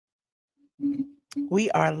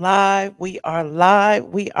We are live. We are live.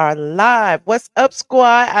 We are live. What's up,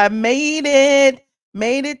 squad? I made it.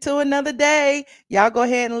 Made it to another day. Y'all go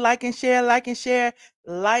ahead and like and share, like and share,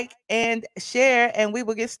 like and share, and we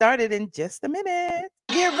will get started in just a minute.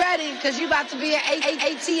 Get ready, because you about to be an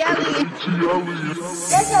ATLien.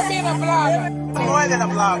 That's not being a blogger. More than a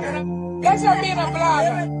blogger. That's not being a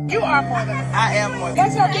blogger. You are more than I am more than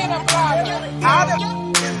That's not being a blogger. All of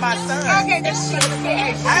is my son. Okay, this shit.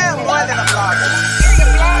 I am more than a blogger. If the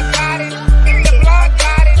blog got it, if the blog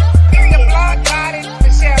got it, if the blog got it,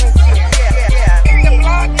 Michelle is here. Yeah. If the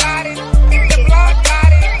blog got it, if the blog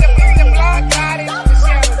got it, if the blog got it,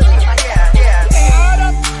 Michelle is here. Yeah. Say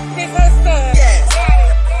Autumn, this her son. Yes.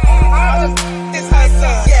 Autumn, This her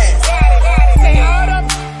son. Yes. say Autumn,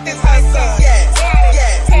 This her son. Yes.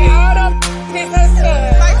 Yes. say Autumn, this her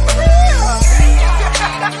son. Like for real. Like for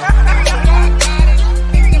real.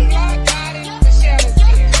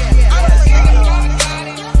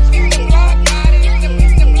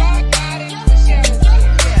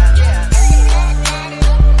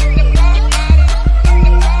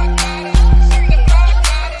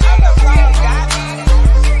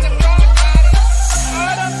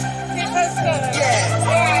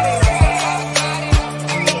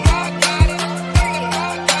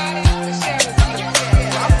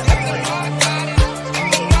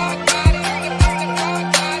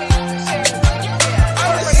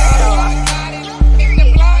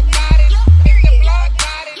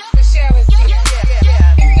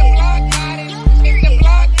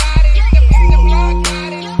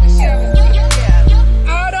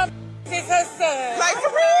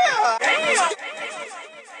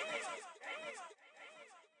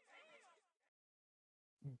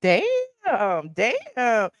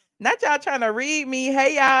 Damn. Not y'all trying to read me.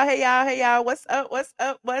 Hey y'all. What's up? What's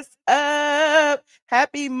up?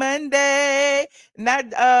 Happy Monday. Not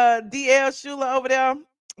DL Shula over there.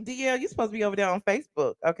 DL, you supposed to be over there on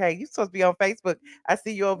Facebook. Okay, you supposed to be on Facebook. I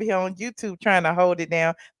see you over here on YouTube trying to hold it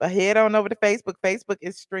down. But head on over to Facebook. Facebook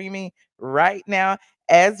is streaming right now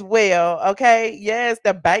as well. Okay. Yes,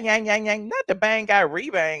 the bang yang. Not the bang got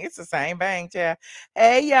rebang. It's the same bang, child.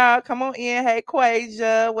 Hey y'all, come on in. Hey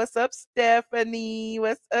Quasia, what's up, Stephanie?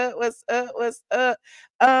 What's up? What's up?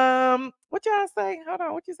 What y'all say? Hold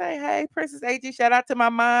on, what you say? Hey, Princess AG, shout out to my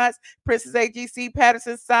mods, Princess AGC,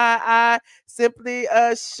 Patterson, Side Eye, Simply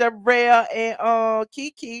Sherelle, and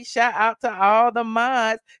Kiki. Shout out to all the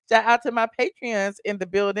mods. Shout out to my Patreons in the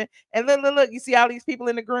building. And look, you see all these people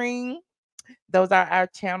in the green? Those are our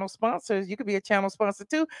channel sponsors. You could be a channel sponsor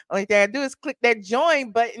too. Only thing I do is click that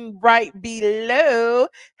join button right below.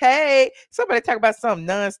 Hey, somebody talk about some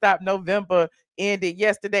nonstop November ended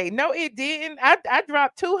yesterday. No, it didn't. I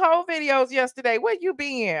dropped 2 whole videos yesterday. Where you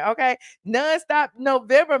been? Okay. Nonstop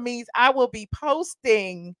November means I will be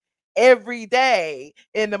posting every day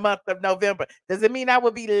in the month of November. Does it mean I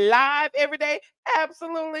will be live every day?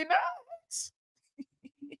 Absolutely not.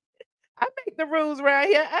 I make the rules around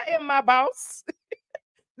here. I am my boss.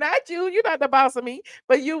 Not you. You're not the boss of me,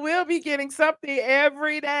 but you will be getting something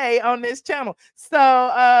every day on this channel.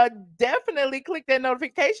 So definitely click that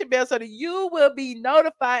notification bell so that you will be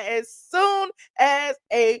notified as soon as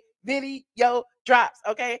a video drops.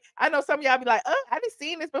 Okay. I know some of y'all be like, oh, I didn't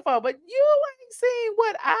seen this before, but you ain't seen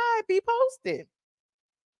what I be posting.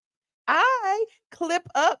 I clip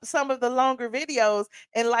up some of the longer videos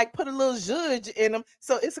and like put a little zhuzh in them.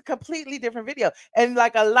 So it's a completely different video. And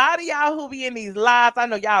like a lot of y'all who be in these lives, I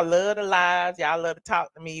know y'all love the lives. Y'all love to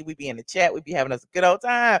talk to me. We be in the chat. We be having us a good old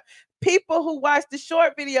time. People who watch the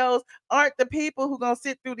short videos aren't the people who gonna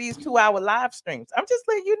sit through these 2-hour live streams. I'm just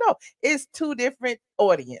letting you know it's 2 different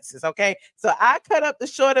audiences. Okay. So I cut up the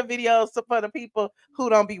shorter videos for the people who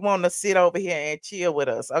don't be wanting to sit over here and chill with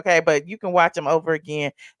us. Okay. But you can watch them over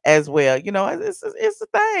again as well. You know, it's a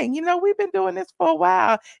thing. You know, we've been doing this for a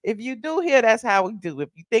while. If you do hear, that's how we do. If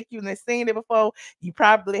you think you've seen it before, you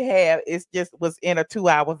probably have. It's just was in a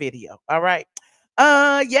 2-hour video. All right.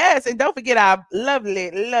 Yes, and don't forget our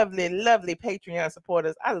lovely Patreon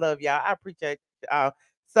supporters. I love y'all. I appreciate y'all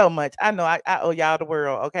so much. I know I owe y'all the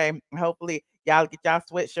world. Okay. Hopefully y'all get y'all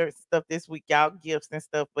sweatshirts and stuff this week, y'all gifts and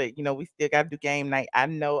stuff. But you know, we still gotta do game night. I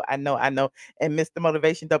know. And Mr.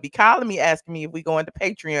 Motivation, don't be calling me asking me if we going to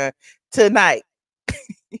Patreon tonight.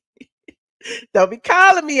 Don't be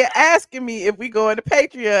calling me and asking me if we going to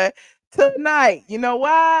Patreon tonight. You know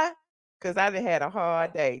why? Because I done had a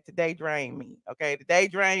hard day. Today drained me. Okay. Today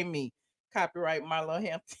drained me. Copyright Marlo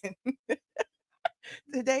Hampton.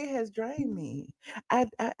 Today has drained me. I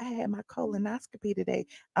had my colonoscopy today.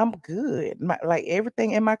 I'm good. Like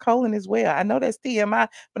everything in my colon is well. I know that's TMI,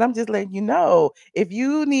 but I'm just letting you know. If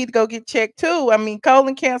you need to go get checked too, I mean,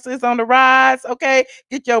 colon cancer is on the rise. Okay,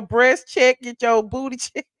 get your breast checked, get your booty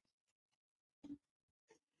checked.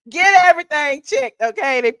 Get everything checked,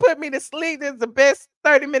 okay? They put me to sleep. This is the best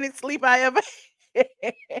 30-minute sleep I ever had.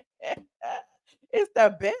 It's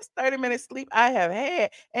the best 30-minute sleep I have had.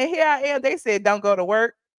 And here I am. They said, don't go to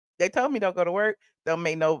work. They told me don't go to work. Don't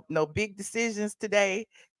make no big decisions today.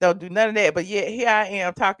 Don't do none of that. But yet here I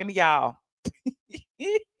am talking to y'all.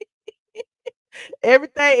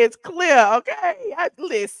 Everything is clear, okay?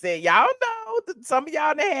 Listen, y'all know some of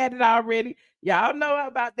y'all that had it already. Y'all know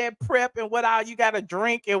about that prep and what all you got to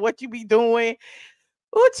drink and what you be doing.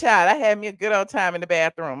 Ooh, child, I had me a good old time in the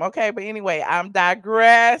bathroom. Okay, but anyway, I'm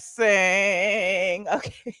digressing.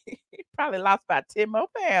 Okay, probably lost about 10 more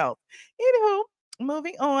pounds. Anywho,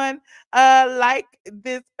 moving on. Like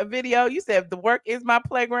this video, you said the work is my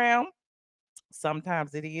playground.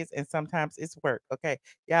 Sometimes it is, and sometimes it's work. Okay,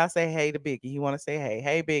 y'all say hey to Biggie. You want to say hey,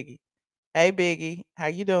 hey Biggie, hey Biggie, how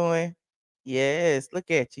you doing? Yes,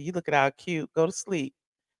 look at you. You looking all cute. Go to sleep.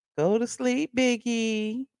 Go to sleep,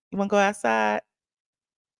 Biggie. You want to go outside?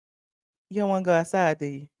 You don't wanna go outside, do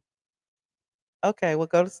you? Okay, well,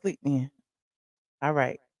 go to sleep then. All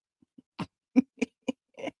right. We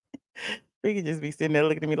could just be sitting there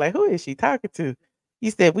looking at me like, "Who is she talking to?"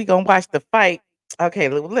 You said, "We gonna watch the fight." Okay,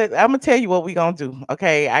 Imma tell you what we gonna do,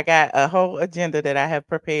 okay? I got a whole agenda that I have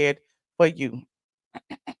prepared for you.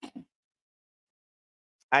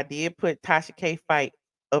 I did put Tasha K fight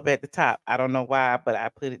up at the top. I don't know why, but I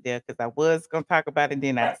put it there because I was gonna talk about it,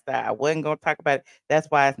 then I decided I wasn't gonna talk about it. That's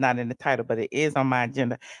why it's not in the title, but it is on my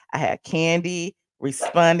agenda. I had Kandi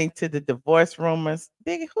responding to the divorce rumors.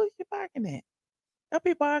 Biggie, who you barking at? Don't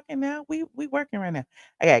be barking now. We working right now.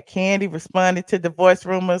 I got Kandi responding to divorce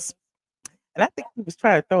rumors. And I think he was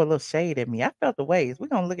trying to throw a little shade at me. I felt the ways. We're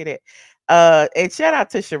gonna look at it. And shout out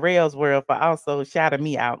to Sherelle's World for also shouting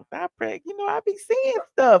me out. I pray, I be seeing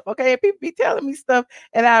stuff. Okay. People be telling me stuff.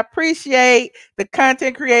 And I appreciate the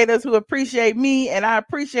content creators who appreciate me, and I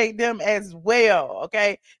appreciate them as well.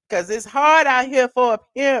 Okay. Because it's hard out here for a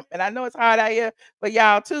pimp. And I know it's hard out here for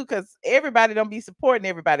y'all too, because everybody don't be supporting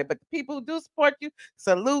everybody. But the people who do support you,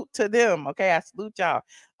 salute to them. Okay. I salute y'all.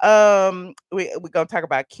 We're gonna talk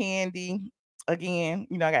about Kandi again.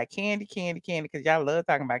 I got Kandi, because y'all love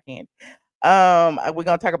talking about Kandi. We're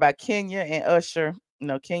gonna talk about Kenya and Usher.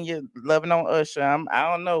 Kenya loving on Usher.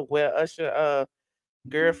 I don't know where Usher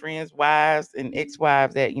girlfriends, wives, and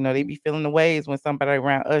ex-wives that they be feeling the ways when somebody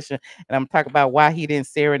around Usher. And I'm talking about why he didn't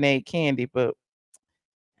serenade Kandi, but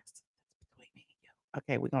that's between me and you.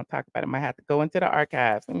 Okay, we're gonna talk about it. Might have to go into the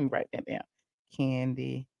archives. Let me write that down.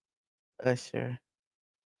 Kandi, Usher,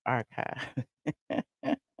 archive.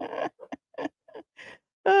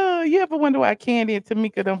 Oh, you ever wonder why Kandi and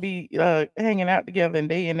Tamika don't be hanging out together and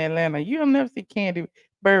they in Atlanta? You'll never see Kandi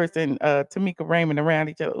Burruss and Tamika Raymond around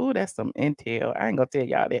each other. Oh, that's some intel. I ain't gonna tell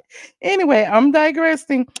y'all that. Anyway, I'm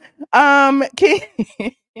digressing.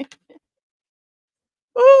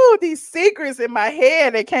 Ooh, these secrets in my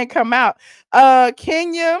head that can't come out.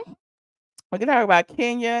 Kenya, we're gonna talk about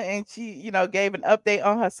Kenya, and she, gave an update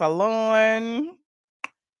on her salon.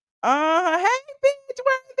 Hey,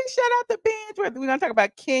 Binge-worthy. Shout out to Binge-worthy. We're gonna talk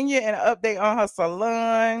about Kenya and an update on her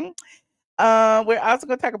salon. We're also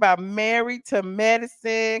gonna talk about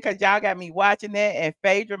Married2Medicine, because y'all got me watching that, and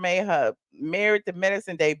Phaedra made her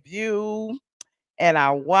Married2Medicine debut, and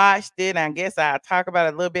I watched it. I guess I'll talk about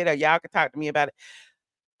it a little bit, or y'all can talk to me about it.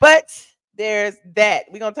 But there's that.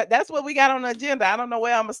 We're gonna talk. That's what we got on the agenda. I don't know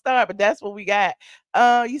where I'm gonna start, but that's what we got.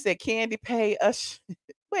 You said Kandi pay Usher.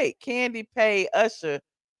 Wait, Kandi pay Usher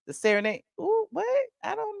the serenade. Ooh, what?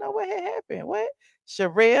 I don't know what had happened. What?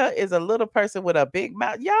 Sherelle is a little person with a big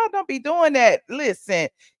mouth. Y'all don't be doing that. Listen,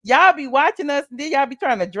 y'all be watching us, and then y'all be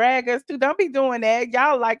trying to drag us too. Don't be doing that.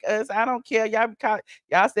 Y'all like us. I don't care. Y'all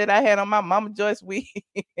said I had on my Mama Joyce wig.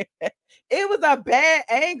 It was a bad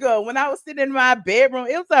angle when I was sitting in my bedroom.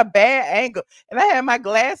 It was a bad angle, and I had my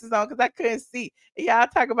glasses on because I couldn't see. And y'all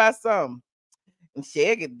talk about something. And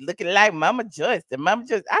Shaggy looking like Mama Joyce. And Mama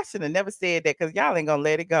Joyce, I should have never said that because y'all ain't gonna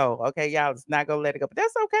let it go. Okay, y'all is not gonna let it go. But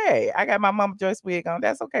that's okay. I got my Mama Joyce wig on.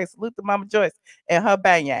 That's okay. Salute to Mama Joyce and her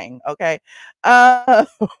banyang. Okay. Uh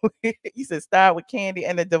you said start with Kandi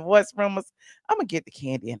and the divorce rumors. I'm gonna get the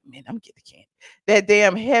Kandi in a minute. I'm gonna get the Kandi. That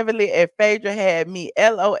damn heavily and Phaedra had me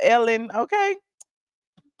LOLing. Okay.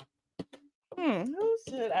 Who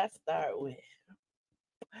should I start with?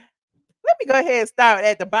 Let me go ahead and start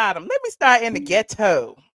at the bottom. Let me start in the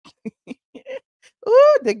ghetto.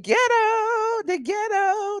 Ooh, the ghetto,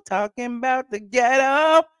 talking about the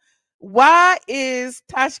ghetto. Why is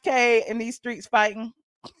Tasha K in these streets fighting?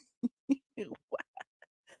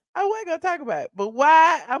 I wasn't gonna talk about it, but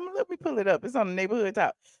why? Let me pull it up. It's on the neighborhood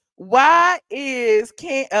talk. Why is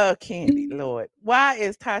Kandi, Lord? Why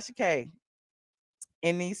is Tasha K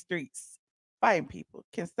in these streets fighting people?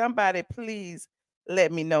 Can somebody please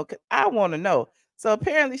let me know? Cause I want to know. So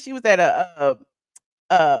apparently she was at an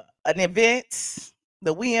event.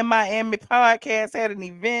 The We in Miami podcast had an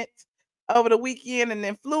event over the weekend, an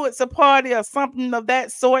influencer party or something of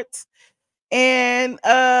that sort. And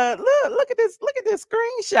look at this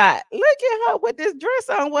screenshot. Look at her with this dress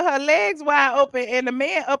on with her legs wide open and the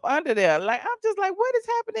man up under there. Like, I'm just like, what is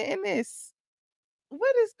happening in this?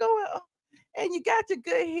 What is going on? And you got your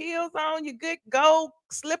good heels on, your good gold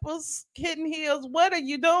slippers, hidden heels. What are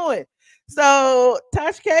you doing? So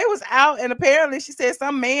Tasha K was out, and apparently she said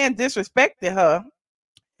some man disrespected her,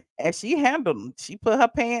 and she handled him. She put her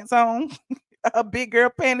pants on, her big girl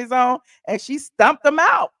panties on, and she stumped them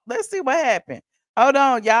out. Let's see what happened. Hold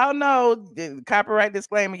on, y'all know the copyright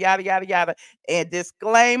disclaimer, yada yada yada, and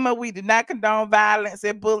disclaimer: we do not condone violence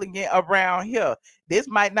and bullying around here. This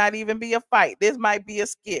might not even be a fight. This might be a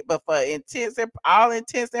skit, but for all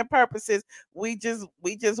intents and purposes, we just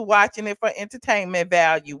watching it for entertainment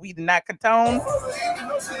value. We do not condone.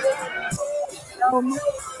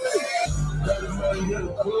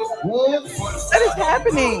 What is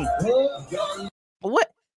happening?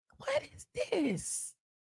 What is this?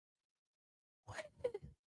 What?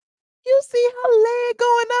 You see her leg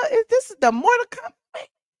going up? This is the Mortal Kombat?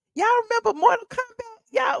 Y'all remember Mortal Kombat?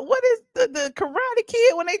 Y'all, what is the Karate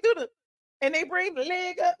Kid when they do and they bring the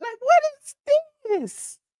leg up? Like, what is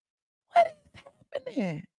this? What is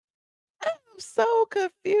happening? I'm so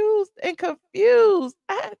confused.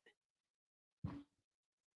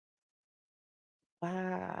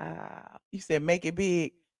 Wow. You said make it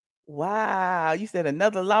big. Wow. You said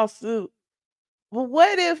another lawsuit. Well,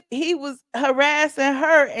 what if he was harassing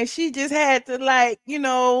her and she just had to, like,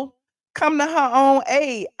 come to her own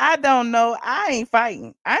aid? I don't know. I ain't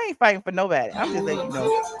fighting. I ain't fighting for nobody. I'm just letting you know.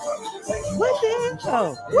 What the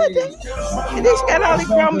hell? What the hell? And then she got all these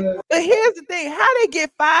drama. But here's the thing: how they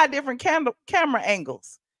get 5 different camera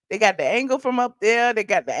angles? They got the angle from up there. They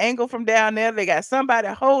got the angle from down there. They got somebody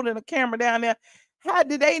holding the camera down there. How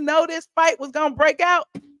did they know this fight was gonna break out?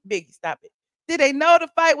 Biggie, stop it. Did they know the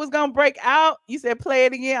fight was gonna break out? You said play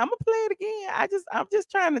it again. I'm gonna play it again. I'm just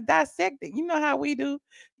trying to dissect it. You know how we do.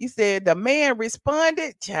 You said the man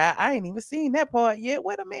responded. Child, I ain't even seen that part yet.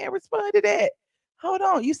 Where the man responded at? Hold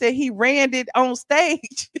on. You said he ran it on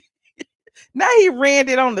stage. Now he ran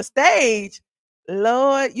it on the stage.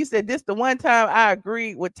 Lord, you said this the one time I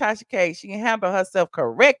agreed with Tasha K. She can handle herself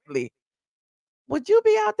correctly. Would you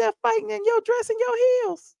be out there fighting in your dress and your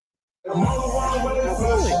heels?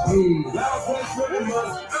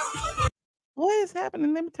 What is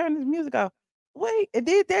happening? Let me turn this music off. Wait, and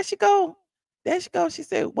then there she go. There she go. She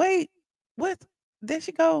said, wait, what? There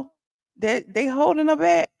she go. They holding her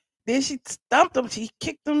back. Then she stumped him. She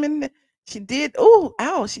kicked him in the, she did. Ooh,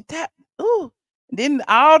 ow, she tapped. Ooh. Then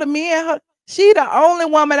all the men, she the only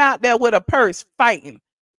woman out there with a purse fighting.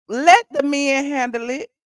 Let the men handle it.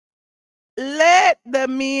 Let the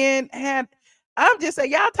men have. I'm just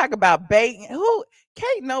saying, y'all talk about baiting. Who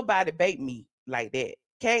can't nobody bait me like that?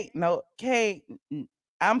 Can't.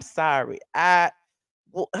 I'm sorry. Her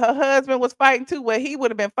husband was fighting too. Well, he would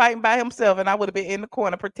have been fighting by himself, and I would have been in the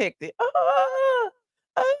corner protected. Don't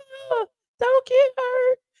get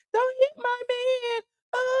hurt. Don't hit my man.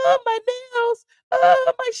 Oh, my nails.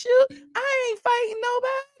 Oh, my shoe. I ain't fighting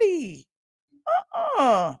nobody.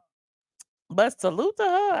 But salute to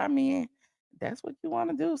her. I mean, that's what you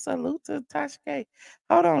want to do. Salute to Tasha K.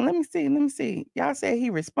 Hold on. Let me see. Y'all said he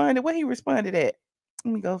responded. What he responded at?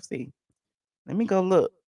 Let me go see. Let me go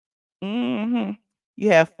look. You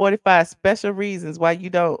have 45 special reasons why you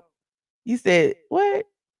don't. You said, what?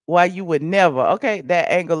 Why you would never. Okay,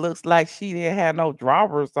 that angle looks like she didn't have no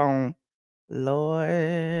drawers on.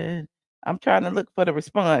 Lord. I'm trying to look for the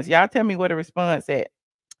response. Y'all tell me where the response at.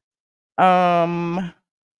 Let me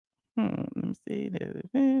see.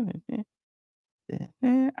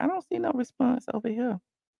 I don't see no response over here.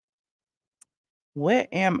 Where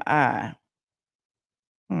am I?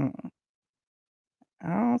 I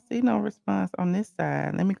don't see no response on this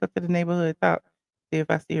side. Let me go to the neighborhood talk. See if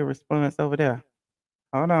I see a response over there.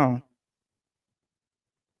 Hold on.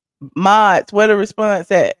 Mods, where the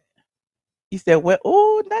response at? You said, well,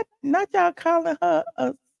 oh, not y'all calling her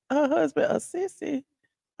her husband a sissy.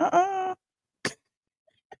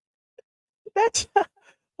 That's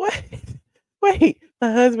what Wait,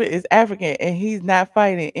 the husband is African and he's not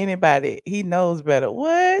fighting anybody. He knows better.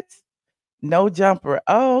 What? No jumper.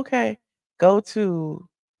 Oh, okay. Go to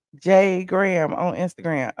Jay Graham on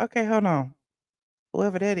Instagram. Okay, hold on.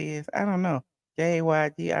 Whoever that is, I don't know.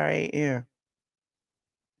 JYGRAM.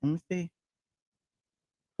 Let me see.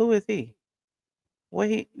 Who is he? What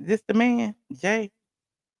he? This the man? Jay?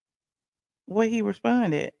 What he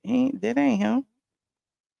responded? That ain't him.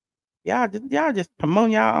 Y'all just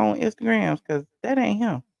promoting y'all own Instagrams because that ain't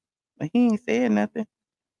him. But he ain't said nothing.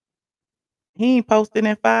 He ain't posted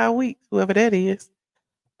in 5 weeks. Whoever that is.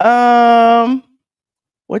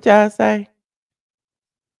 What y'all say?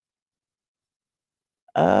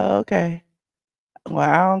 Okay. Well,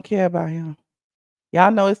 I don't care about him.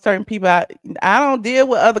 Y'all know it's certain people. I don't deal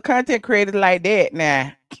with other content creators like that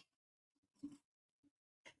now.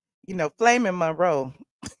 You know, Flaming Monroe,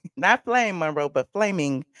 not Flame Monroe, but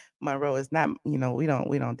Flaming Monroe is not. You know, we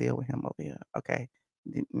don't deal with him over here. Okay,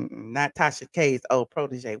 not Tasha K's old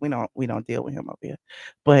protege. We don't deal with him over here.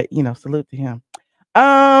 But you know, salute to him.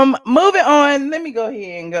 Moving on. Let me go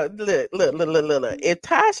ahead and go. Look. If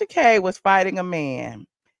Tasha K was fighting a man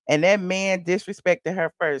and that man disrespected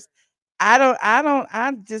her first,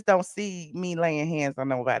 I just don't see me laying hands on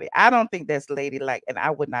nobody. I don't think that's ladylike, and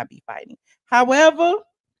I would not be fighting. However,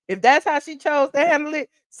 if that's how she chose to handle it,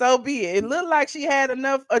 so be it. It looked like she had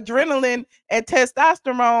enough adrenaline and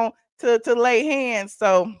testosterone to lay hands.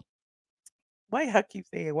 So wait, I keep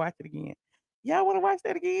saying watch it again. Y'all want to watch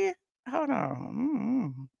that again? Hold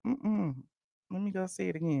on. Let me go see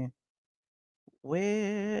it again.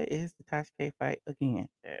 Where is the Tasha K fight again?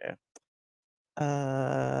 Yeah.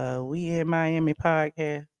 We in Miami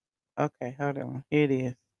podcast. Okay, hold on. Here it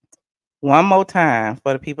is. One more time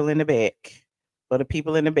for the people in the back. For the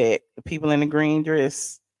people in the back. The people in the green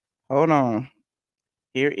dress. Hold on.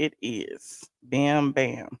 Here it is. Bam,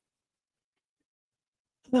 bam.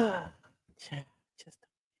 Child, just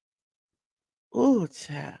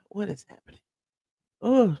child, what is happening?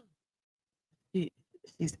 Oh,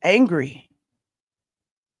 she's angry.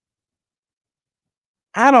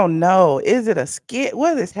 I don't know. Is it a skit?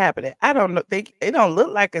 What is happening? I don't know. It don't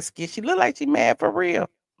look like a skit. She look like she mad for real.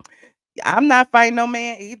 I'm not fighting no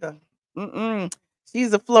man either. Mm-mm.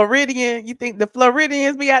 She's a Floridian. You think the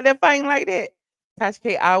Floridians be out there fighting like that? Tasha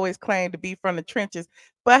K always claimed to be from the trenches.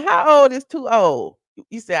 But how old is too old?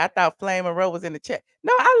 You said I thought Flame Monroe was in the chat.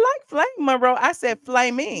 No, I like Flame Monroe. I said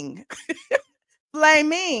flaming.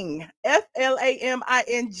 Flaming.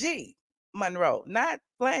 FLAMING Monroe. Not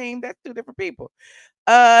flame. That's two different people.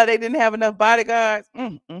 They didn't have enough bodyguards.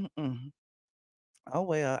 Oh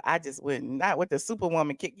well, I just went not with the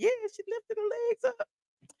superwoman kick. Yeah, she lifted her legs up.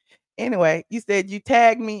 Anyway, you said you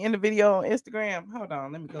tagged me in the video on Instagram. Hold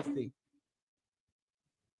on, let me go see.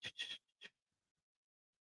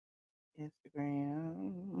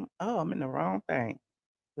 Instagram. Oh, I'm in the wrong thing.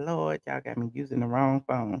 Lord, y'all got me using the wrong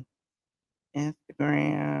phone.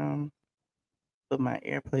 Instagram. Put my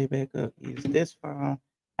AirPlay back up. Use this phone.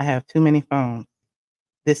 I have too many phones.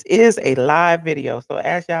 This is a live video. So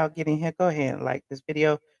as y'all get in here, go ahead and like this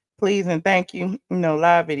video. Please and thank you. You know,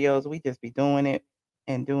 live videos, we just be doing it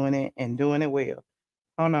and doing it and doing it well.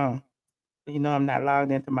 Hold on. You know, I'm not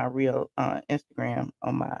logged into my real Instagram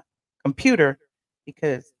on my computer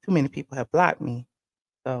because too many people have blocked me.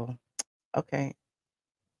 So, okay.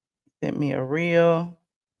 Sent me a reel.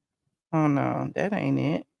 Oh no, that ain't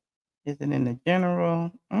it. Is it in the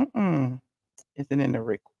general? Is it in the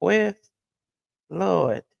request?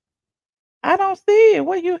 Lord. I don't see it.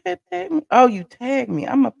 Where you had tagged me? Oh, you tagged me.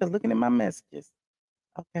 I'm up there looking at my messages.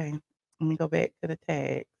 Okay. Let me go back to the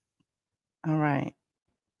tag. All right.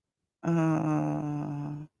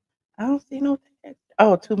 I don't see no tags.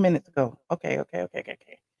 Oh, 2 minutes ago. Okay.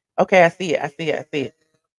 Okay, I see it.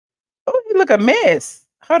 Oh, you look a mess.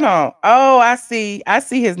 Hold on. Oh, I see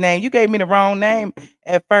his name. You gave me the wrong name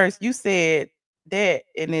at first. You said that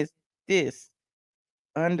and it's this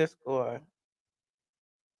underscore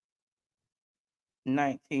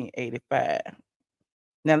 1985.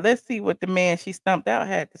 Now let's see what the man she stumped out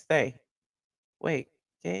had to say. Wait,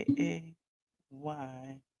 JAY.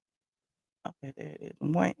 Okay, there it is.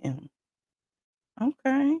 1M.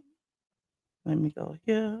 Okay. Let me go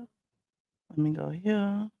here. Let me go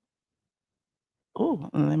here. Oh,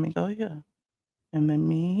 let me go here. And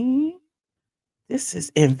this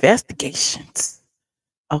is investigations.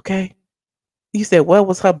 Okay. You said what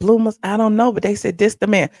was her bloomers? I don't know, but they said this the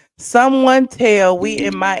man. Someone tell we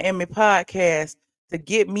in Miami podcast to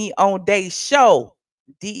get me on day show.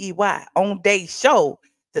 DEY on day show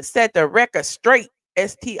to set the record straight.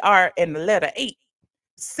 STR and the letter 8.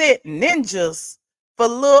 Sit ninjas for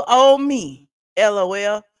little old me.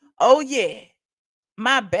 LOL. Oh yeah.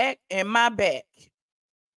 My back and my back.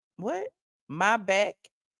 What? My back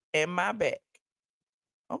and my back.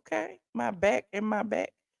 Okay, my back and my back.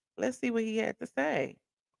 Let's see what he had to say.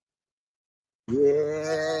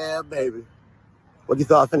 Yeah, baby. What, you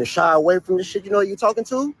thought I finna shy away from this shit? You know who you talking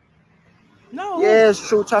to? No. Yeah, it's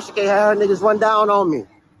true. Tasha K had her niggas run down on me.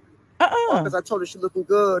 Uh-uh. Because I told her she looking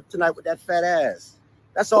good tonight with that fat ass.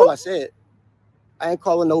 That's all I said. I ain't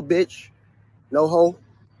calling no bitch, no hoe,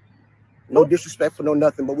 no disrespect for no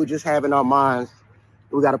nothing, but we just having our minds.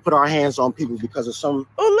 We got to put our hands on people because of some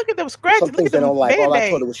look at them scratches. Some things they don't like. All I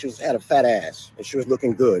told her was she had a fat ass and she was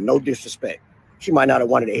looking good. No disrespect. She might not have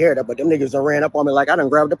wanted to hear that, but them niggas done ran up on me like I done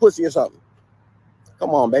grabbed the pussy or something.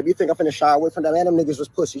 Come on, baby. You think I'm finna shy away from that? Man, them niggas was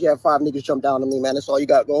pussy. You had 5 niggas jump down on me, man. That's all you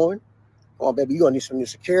got going. Come on, baby. You gonna need some new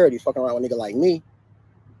security fucking around with a nigga like me.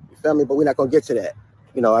 You feel me? But we're not gonna get to that.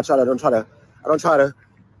 You know, I don't try to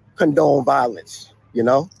condone violence, you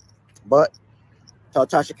know? But tell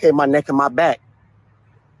Tasha K my neck and my back.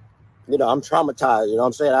 You know, I'm traumatized, you know what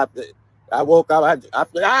I'm saying? I woke up,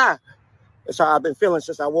 that's how I've been feeling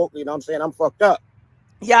since I woke, you know what I'm saying? I'm fucked up.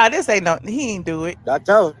 Yeah, this ain't no, he ain't do it. I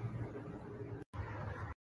tell her.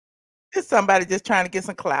 It's somebody just trying to get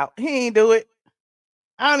some clout. He ain't do it.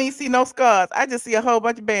 I don't even see no scars. I just see a whole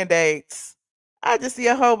bunch of Band-Aids. Child,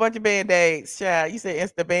 you said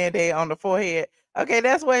it's the Band-Aid on the forehead. Okay,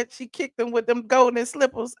 that's what she kicked him with them golden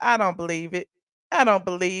slippers. I don't believe it.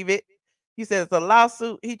 You said it's a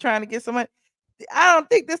lawsuit. He trying to get some money. I don't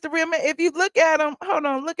think this the real man. If you look at him, hold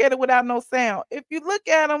on, look at it without no sound. If you look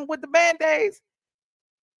at him with the Band-Aids,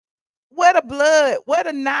 where the blood, where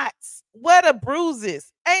the knots, where the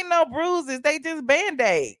bruises? Ain't no bruises. They just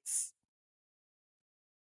Band-Aids.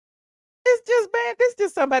 It's just bad. This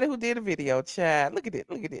just somebody who did a video, child. Look at it.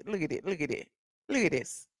 Look at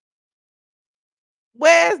this.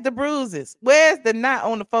 Where's the bruises? Where's the knot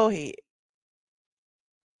on the forehead?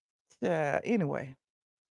 Anyway,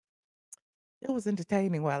 it was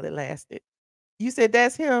entertaining while it lasted. You said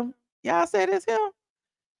that's him. Y'all said it's him.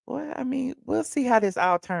 Well, I mean, we'll see how this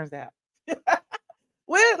all turns out.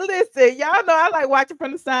 Well, listen, y'all know I like watching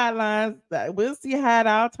from the sidelines. We'll see how it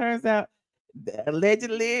all turns out.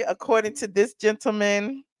 Allegedly, according to this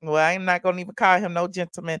gentleman, well, I'm not gonna even call him no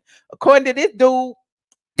gentleman. According to this dude,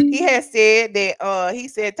 he has said that he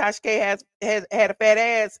said Tasha K has had a fat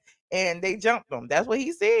ass and they jumped him. That's what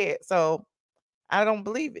he said. So I don't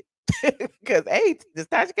believe it. Because hey, does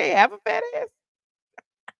Tasha K have a fat ass?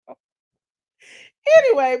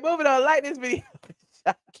 Anyway, moving on. Like this video.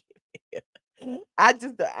 I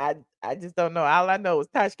just don't know. All I know is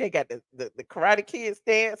Tasha K got the Karate Kid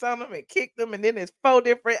stance on him and kicked them, and then there's 4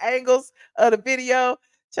 different angles of the video.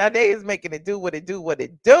 Sade is making it do what it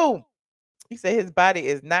do. He said his body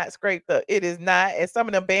is not scraped up. It is not, and some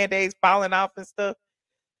of them Band-Aids falling off and stuff.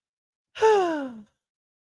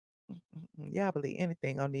 Y'all believe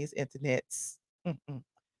anything on these internets.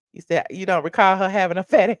 You said you don't recall her having a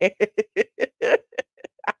fat ass.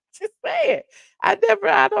 Just saying. I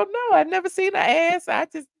don't know. I've never seen an ass. I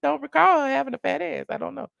just don't recall her having a fat ass. I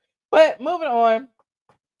don't know. But moving on.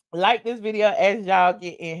 Like this video as y'all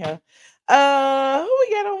get in here. Who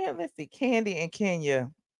we got on here? Let's see. Kandi and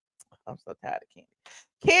Kenya. I'm so tired of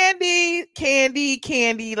Kandi.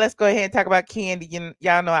 Kandi. Let's go ahead and talk about Kandi.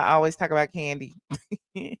 Y'all know I always talk about Kandi.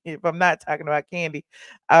 If I'm not talking about Kandi,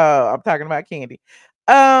 I'm talking about Kandi.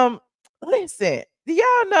 Listen, do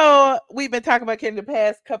y'all know we've been talking about Kandi the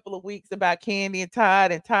past couple of weeks about Kandi and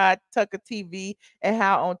Todd Tucker TV, and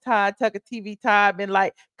how on Todd Tucker TV, Todd been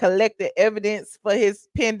like collecting evidence for his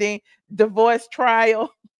pending divorce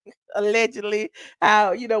trial. Allegedly,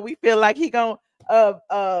 how we feel like he gonna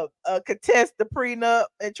contest the prenup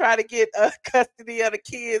and try to get custody of the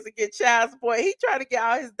kids and get child support. He trying to get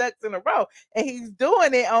all his ducks in a row, and he's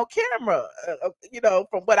doing it on camera.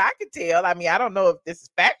 From what I can tell. I mean, I don't know if this is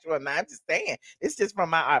factual or not. I'm just saying it's just from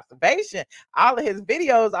my observation. All of his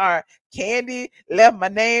videos are Kandi left my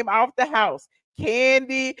name off the house.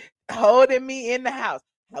 Kandi holding me in the house.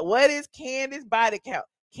 What is Kandi's body count?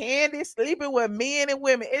 Kandi sleeping with men and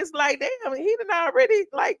women. It's like, damn, he done already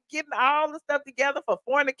like getting all the stuff together for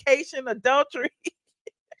fornication, adultery.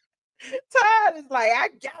 Todd is like, I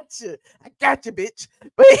got you, bitch.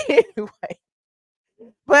 But anyway,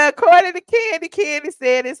 but according to Kandi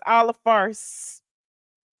said it's all a farce.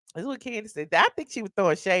 This is what Kandi said. I think she was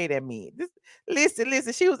throwing shade at me. Listen.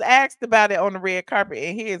 She was asked about it on the red carpet,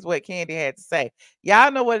 and here's what Kandi had to say.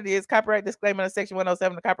 Y'all know what it is. Copyright disclaimer in Section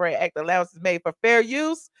 107 of the Copyright Act. Allowance is made for fair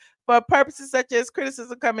use for purposes such as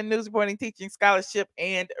criticism, comment, news reporting, teaching, scholarship,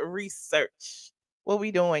 and research. What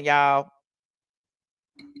we doing, y'all?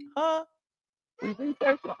 Huh? We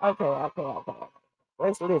researching? Okay.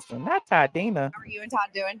 Let's listen. Not Tadina. How are you and Todd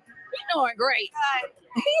doing? We're doing great.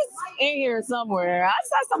 He's in here somewhere. I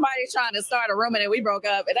saw somebody trying to start a rumor that we broke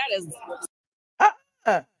up, and that is.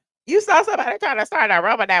 You saw somebody trying to start a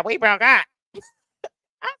rumor that we broke up.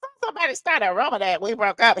 I saw somebody start a rumor that we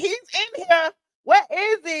broke up. He's in here. Where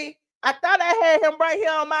is he? I thought I had him right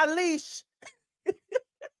here on my leash.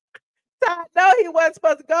 I know he wasn't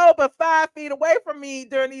supposed to go but 5 feet away from me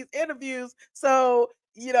during these interviews. So,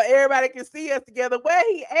 you know, everybody can see us together. Where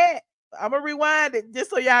he at? I'm going to rewind it just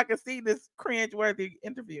so y'all can see this cringe-worthy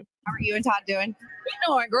interview. How are you and Todd doing?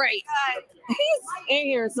 We're doing great. He's in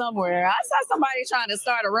here somewhere. I saw somebody trying to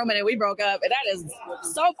start a rumor that we broke up, and that is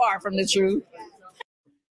so far from the truth.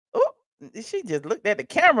 Oh, she just looked at the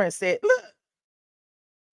camera and said, look.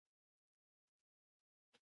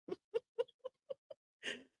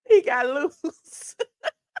 He got loose.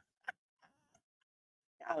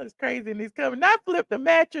 Y'all is crazy in these comments. Not flip the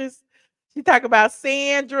mattress. She talk about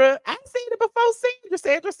Sandra. I seen it before Sandra.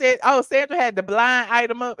 Sandra said, oh, Sandra had the blind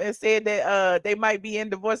item up and said that they might be in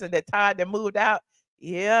divorce and that Todd that moved out.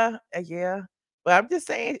 Yeah. But I'm just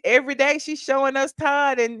saying, every day she's showing us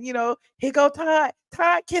Todd, and you know, here go Todd.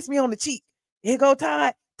 Todd, kiss me on the cheek. Here go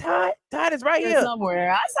Todd. Todd is right here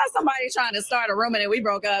somewhere. I saw somebody trying to start a rumor that we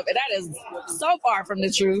broke up, and that is so far from the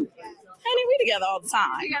truth. Honey, we together all the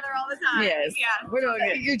time. Together all the time. Yes. Yeah. We're doing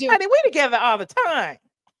good. You're doing. Honey, we together all the time.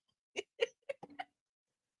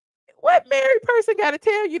 What married person got to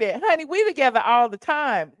tell you that? Honey, we together all the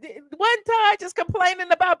time. One time just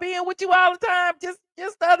complaining about being with you all the time. Just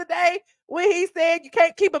the other day when he said you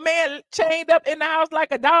can't keep a man chained up in the house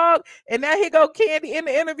like a dog. And now here go Kandi in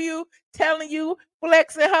the interview telling you,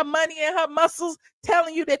 flexing her money and her muscles,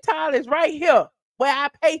 telling you that Todd is right here where I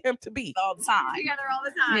pay him to be. All the time. Together all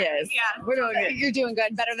the time. Yes. Yeah. We're doing good. You're doing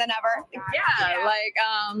good. Better than ever. Yeah. Like,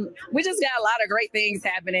 we just got a lot of great things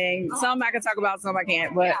happening. Some I can talk about, some I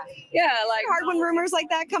can't. But yeah, like. Hard when rumors like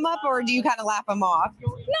that come up, or do you kind of laugh them off?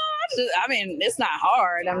 No, I mean, it's not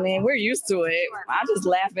hard. I mean, we're used to it. I just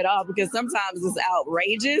laugh it off because sometimes it's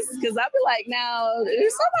outrageous. Because I be like, now,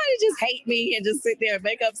 if somebody just hate me and just sit there and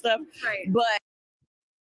make up stuff. Right. But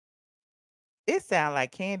it sound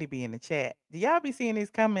like Kandi be in the chat. Do y'all be seeing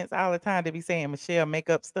these comments all the time? They be saying Michelle make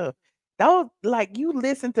up stuff. Those, like, you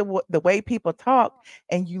listen to the way people talk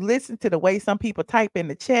and you listen to the way some people type in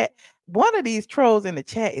the chat. One of these trolls in the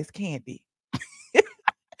chat is Kandi.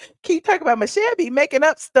 Keep talking about Michelle be making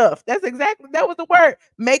up stuff. That was the word,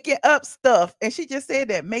 making up stuff. And she just said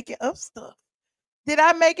that, making up stuff. Did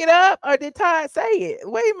I make it up or did Todd say it?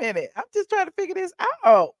 Wait a minute. I'm just trying to figure this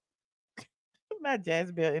out. Not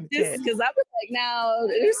Jazzbell in the chat. Because I was like, now,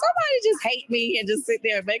 if somebody just hate me and just sit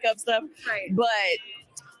there and make up stuff. Right. But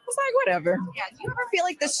it's like, whatever. Yeah. Do you ever feel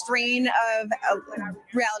like the strain of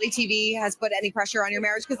reality TV has put any pressure on your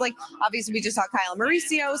marriage? Because, like, obviously, we just saw Kyle and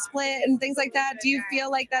Mauricio split and things like that. Do you feel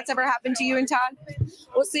like that's ever happened to you and Todd?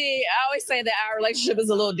 Well, see, I always say that our relationship is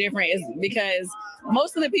a little different is because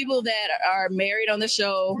most of the people that are married on the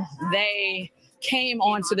show, they came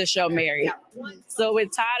onto the show married. So with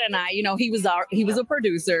Todd and I, you know, he was a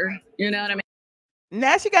producer, you know what I mean?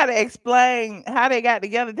 Now she got to explain how they got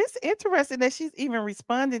together. This is interesting that she's even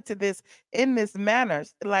responding to this in this manner.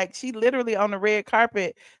 Like she literally on the red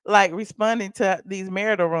carpet, like responding to these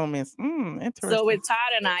marital rumors. Interesting. So with Todd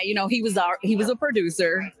and I, you know, he was a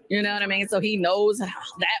producer, you know what I mean? So he knows that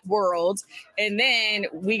world. And then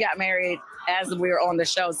we got married as we were on the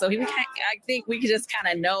show. So I think we could just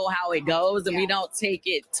kind of know how it goes and we don't take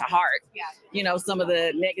it to heart, you know, some of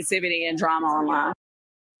the negativity and drama online.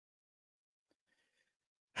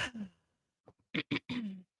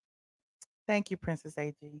 Thank you, Princess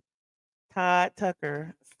AG. Todd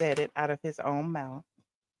Tucker said it out of his own mouth.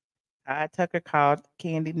 Todd Tucker called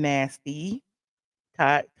Kandi nasty.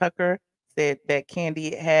 Todd Tucker said that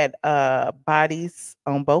Kandi had bodies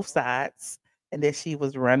on both sides and that she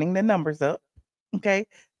was running the numbers up. Okay.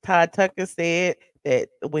 Todd Tucker said that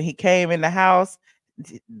when he came in the house,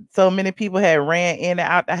 so many people had ran in and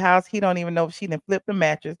out the house. He don't even know if she didn't flip the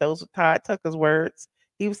mattress. Those were Todd Tucker's words.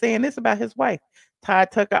 He was saying this about his wife. Todd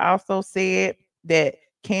Tucker also said that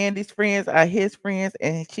Kandi's friends are his friends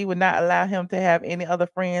and she would not allow him to have any other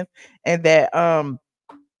friends, and that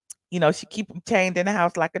you know, she keep him chained in the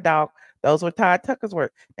house like a dog. Those were Todd Tucker's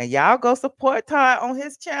words. Now y'all go support Todd on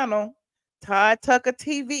his channel, Todd Tucker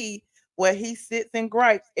TV, where he sits and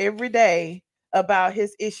gripes every day about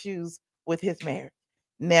his issues with his marriage.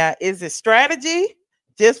 Now, is it strategy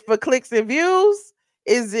just for clicks and views?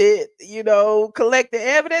 Is it, you know, collect the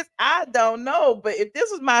evidence? I don't know. But if this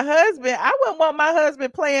was my husband, I wouldn't want my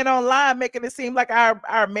husband playing online, making it seem like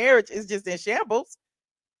our marriage is just in shambles.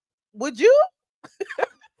 Would you?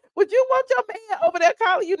 Would you want your man over there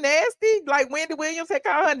calling you nasty? Like Wendy Williams had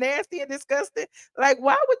called her nasty and disgusting. Like,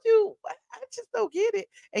 why would you? I just don't get it.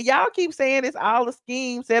 And y'all keep saying it's all a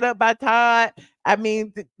scheme set up by Todd. I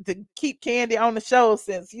mean, to keep Kandi on the show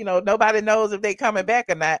since nobody knows if they coming back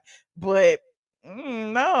or not. But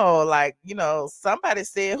no, like somebody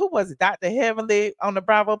said, who was it? Dr. Heavenly on the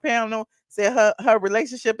Bravo panel said her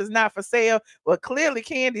relationship is not for sale. Well, clearly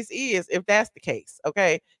Candi's is, if that's the case.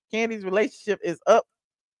 Okay, Candi's relationship is up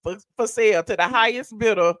for sale to the highest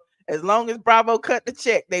bidder. As long as Bravo cut the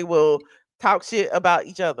check, they will talk shit about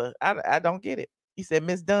each other. I don't get it. He said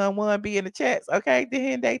Miss Dunn 1B in the chats. Okay,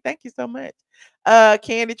 Day, thank you so much.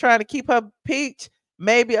 Kandi trying to keep her peach.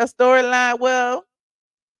 Maybe a storyline. Well,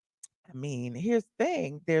 I mean, here's the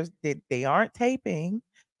thing. They aren't taping.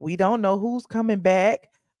 We don't know who's coming back.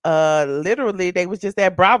 Literally, they was just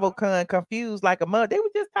at BravoCon confused like a mud. They were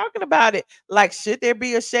just talking about it. Like, should there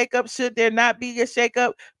be a shakeup? Should there not be a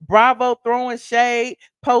shakeup? Bravo throwing shade,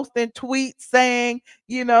 posting tweets saying,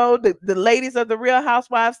 the ladies of the Real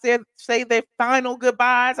Housewives say their final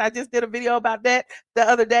goodbyes. I just did a video about that the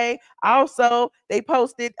other day. Also, they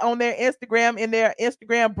posted on their Instagram in their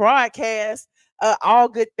Instagram broadcast. All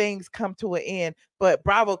good things come to an end, but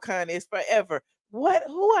BravoCon is forever. Who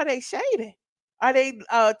are they shading? Are they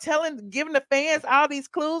giving the fans all these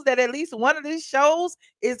clues that at least one of these shows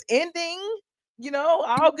is ending?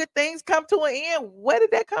 All good things come to an end. Where did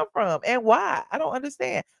that come from and why? I don't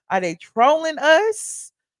understand. Are they trolling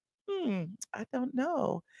us? I don't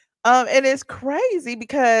know. And it's crazy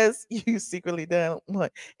because you secretly done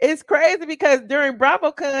what? It's crazy because during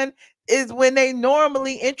BravoCon is when they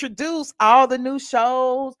normally introduce all the new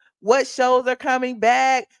shows, what shows are coming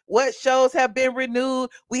back, what shows have been renewed.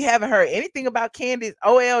 We haven't heard anything about Candi's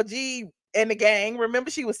OLG and the gang.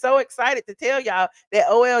 Remember, she was so excited to tell y'all that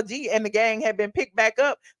OLG and the gang had been picked back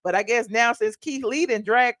up. But I guess now since Keith Lee done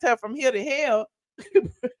dragged her from here to hell,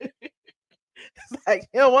 like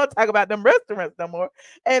he don't want to talk about them restaurants no more.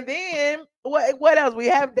 And then what else?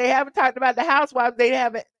 They haven't talked about the Housewives. They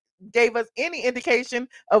haven't gave us any indication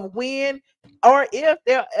of when or if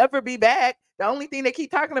they'll ever be back. The only thing they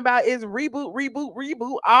keep talking about is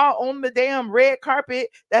reboot, all on the damn red carpet.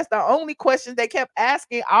 That's the only question they kept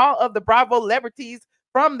asking all of the Bravo celebrities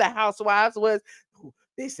from the Housewives was,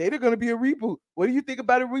 they say they're going to be a reboot. What do you think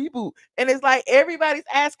about a reboot? And it's like everybody's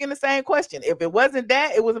asking the same question. If it wasn't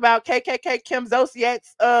that, it was about KKK Kim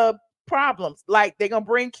Zolciak's problems. Like they're going to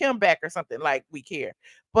bring Kim back or something, like we care.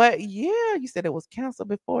 But yeah, you said it was canceled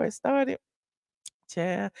before it started.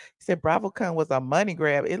 Yeah, he said BravoCon was a money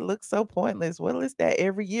grab. It looks so pointless. What is that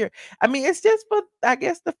every year? I mean, it's just for, I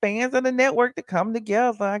guess, the fans of the network to come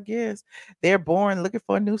together. I guess they're bored looking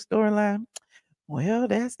for a new storyline. Well,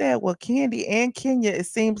 that's that. Well, Kandi and Kenya, it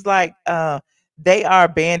seems like they are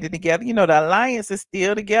banding together. The alliance is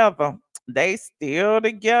still together. They still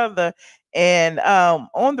together. And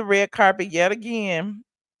on the red carpet yet again.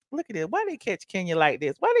 Look at it. Why they catch Kenya like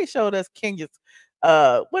this? Why they showed us Kenya's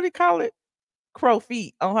what do you call it? Crow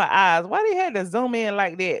feet on her eyes. Why they had to zoom in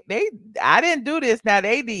like that? I didn't do this. Now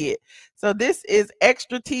they did. So this is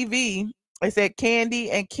extra TV. They said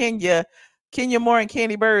Kandi and Kenya Moore and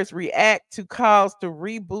Kandi Burruss react to calls to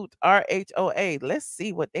reboot RHOA. Let's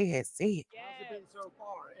see what they had said. How's it been so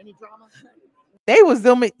far? Any drama? They was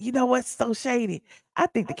zooming. You know what's so shady? I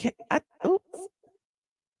think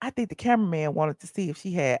I think the cameraman wanted to see if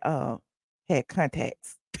she had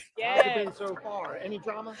contacts. How's it been so far? Any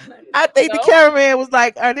drama? I think the cameraman was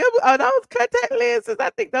like, are those contact lenses? I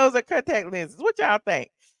think those are contact lenses. What y'all think?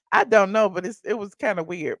 I don't know, but it was kind of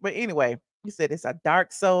weird. But anyway, you said it's a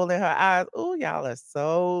dark soul in her eyes. Oh, y'all are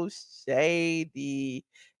so shady.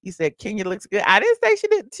 You said Kenya looks good. I didn't say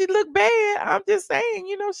she looked bad. I'm just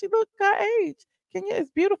saying, she looked her age. Kenya is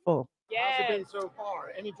beautiful. How's it been so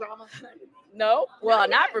far? Any drama? No, well,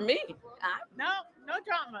 not for me. No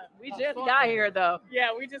drama. We just got here, though. Yeah,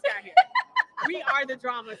 we just got here. We are the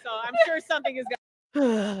drama, so I'm sure something is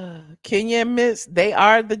going. Kenya and Miss, they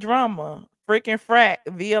are the drama. Freaking frack,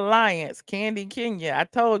 the alliance, Kandi, Kenya. I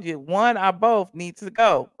told you, one or both needs to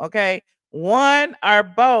go. Okay, one or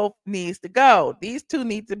both needs to go. These two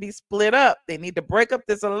need to be split up. They need to break up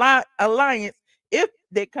this alliance if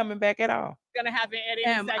they're coming back at all. Gonna happen any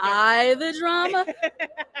Am second. I the drama?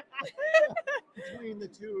 Between the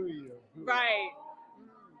two of you. Right.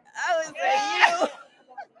 I would say you.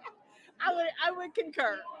 I would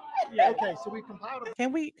concur. Yeah. Okay, so we compiled.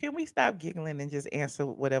 Can we stop giggling and just answer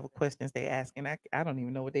whatever questions they asking? I don't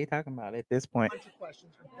even know what they talking about at this point. A bunch of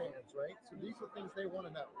questions from fans, right? So these are things they want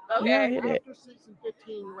to know. Okay. Yeah, After season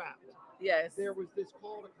 15 wrapped, Yes. there was this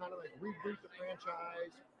call to kind of like reboot the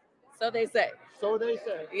franchise. So they say. So they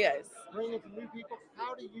say. Yes. Bring in some new people.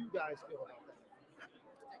 How do you guys feel about that?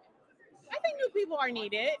 I think new people are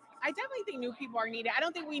needed. I definitely think new people are needed. I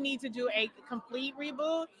don't think we need to do a complete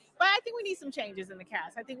reboot, but I think we need some changes in the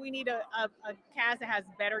cast. I think we need a cast that has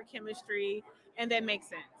better chemistry and that makes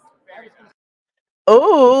sense.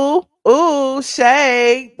 Ooh,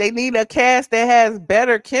 Shay. They need a cast that has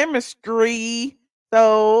better chemistry.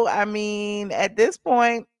 So, I mean, at this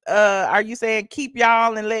point, are you saying keep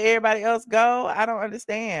y'all and let everybody else go? I don't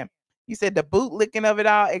understand. You said the bootlicking of it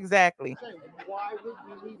all. Exactly. Why would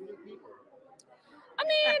we need new people?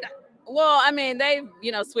 I mean, they've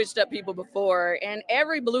switched up people before, and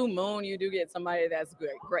every blue moon you do get somebody that's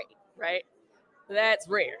great, right? That's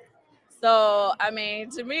rare. So, I mean,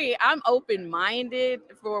 to me, I'm open-minded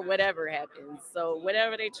for whatever happens. So,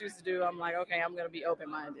 whatever they choose to do, I'm like, okay, I'm gonna be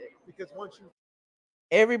open-minded. Because once you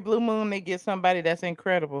Every blue moon they get somebody that's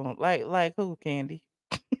incredible. Like who, Kandi?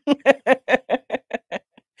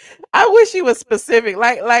 I wish you was specific.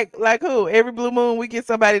 Like who? Every blue moon we get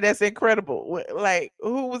somebody that's incredible. Like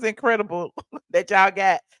who was incredible that y'all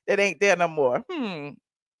got that ain't there no more?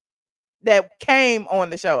 That came on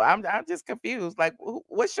the show. I'm just confused. Like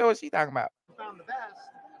what show is she talking about? found the best.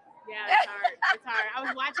 Yeah, it's hard. It's hard. I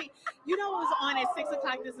was watching. You know, it was on at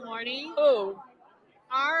 6:00 this morning. Oh,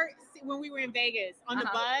 When we were in Vegas on the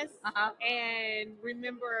bus, and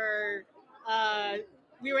remember,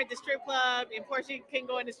 we were at the strip club, and Portia couldn't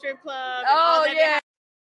go in the strip club. Oh yeah.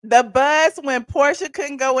 The bus when Portia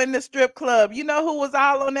couldn't go in the strip club. You know who was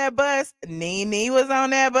all on that bus? Nene was on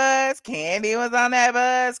that bus. Kandi was on that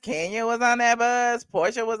bus. Kenya was on that bus.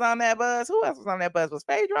 Portia was on that bus. Who else was on that bus? Was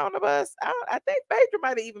Phaedra on the bus? I think Phaedra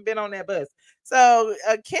might have even been on that bus. So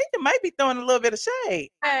Kenya might be throwing a little bit of shade.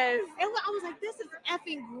 Yes. I was like, this is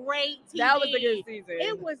effing great TV. That was a good season.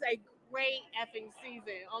 It was a great effing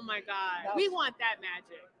season. Oh my God. We want that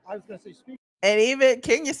magic. I was going to say, and even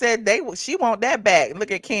Kenya said she want that back.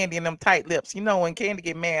 Look at Kandi and them tight lips. You know when Kandi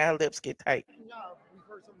get mad, her lips get tight. No, we've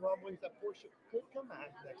heard some rumblings that Portia could come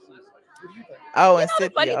back next season. What do you think? Oh, and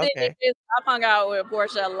the funny Cynthia, thing is, I've hung out with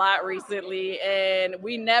Portia a lot recently, and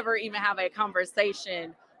we never even have a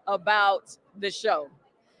conversation about the show.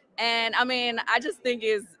 And I mean, I just think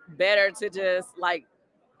it's better to just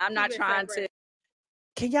I'm not trying to.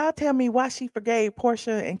 Can y'all tell me why she forgave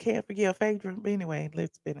Portia and can't forgive Phaedra? But anyway,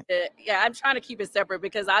 let's spin it. Yeah, I'm trying to keep it separate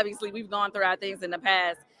because obviously we've gone through our things in the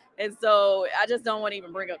past. And so I just don't want to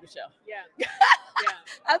even bring up the show. Yeah.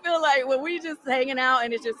 I feel like when we just hanging out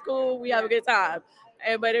and it's just cool, we have a good time.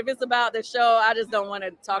 But if it's about the show, I just don't want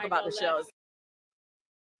to talk about the shows.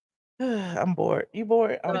 I'm bored. You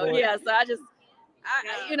bored? I'm bored. Yeah,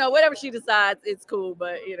 so whatever she decides, it's cool.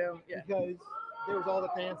 But, Because there was all the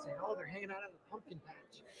fans saying, they're hanging out at the pumpkin patch.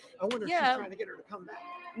 I wonder if she's trying to get her to come back.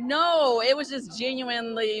 No, it was just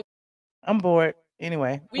genuinely. I'm bored.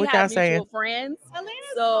 Anyway, we what had y'all mutual saying? Friends. Atlanta's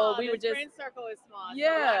so small. We were just friend circle is small. Yeah.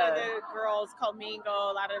 So a lot of the girls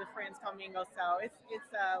commingle. A lot of the friends commingle. So it's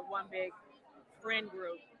one big friend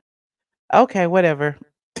group. Okay, whatever.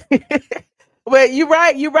 But you're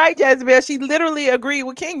right, Jezebel. She literally agreed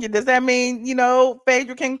with Kenya. Does that mean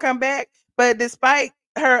Phaedra can come back? But despite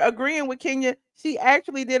her agreeing with Kenya, she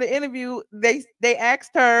actually did an interview. They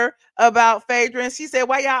asked her about Phaedra, and she said,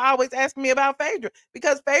 "Why y'all always ask me about Phaedra?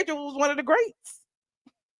 Because Phaedra was one of the greats.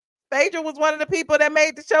 Phaedra was one of the people that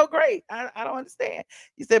made the show great. I don't understand."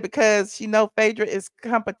 You said because she know Phaedra is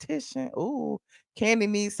competition. Ooh, Kandi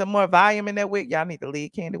needs some more volume in that wig. Y'all need to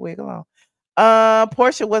leave Kandi wig alone.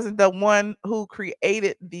 Portia wasn't the one who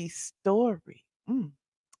created the story.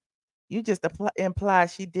 You just imply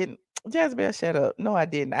she didn't. Jezebel, shut up. No, I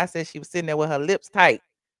didn't. I said she was sitting there with her lips tight.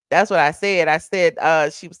 That's what I said. I said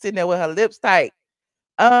she was sitting there with her lips tight.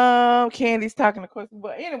 Candy's talking to question,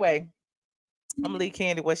 but anyway, I'm gonna leave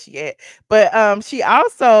Kandi where she at. But she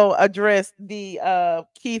also addressed the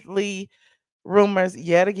Keith Lee rumors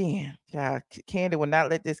yet again. Child, Kandi will not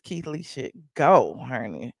let this Keith Lee shit go,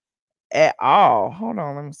 honey, at all. Hold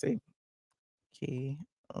on, let me see. Keith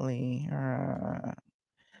Lee.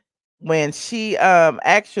 When she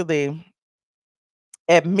actually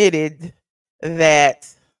admitted that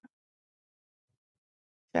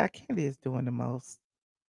Kandi is doing the most.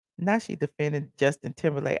 Now she defended Justin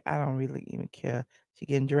Timberlake. I don't really even care. She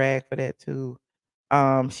getting dragged for that too.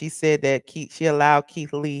 She said that she allowed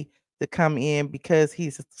Keith Lee to come in because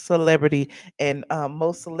he's a celebrity, and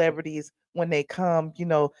most celebrities, when they come,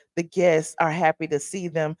 the guests are happy to see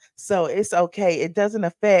them, so it's okay. It doesn't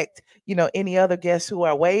affect any other guests who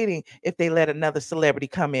are waiting if they let another celebrity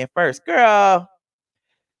come in first. Girl,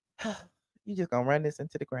 you just gonna run this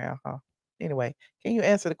into the ground, huh? Anyway, can you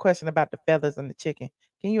answer the question about the feathers and the chicken?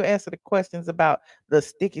 Can you answer the questions about the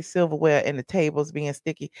sticky silverware and the tables being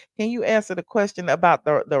sticky? Can you answer the question about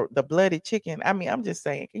the bloody chicken? I mean, I'm just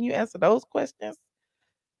saying, can you answer those questions?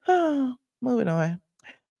 Moving on.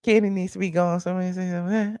 Kenny needs to be gone. Somebody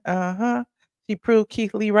say, uh-huh. She proved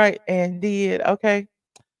Keith Lee right and did. Okay.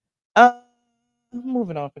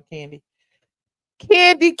 Moving on for Candy.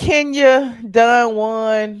 Candy, Kenya, Don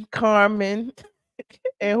Juan, Carmen,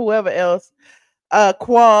 and whoever else.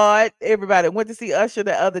 Quad, everybody went to see Usher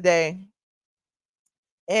the other day.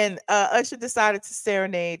 And Usher decided to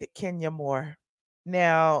serenade Kenya more.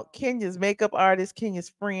 Now, Kenya's makeup artist, Kenya's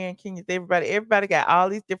friend, Kenya's everybody got all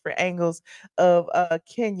these different angles of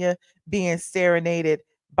Kenya being serenaded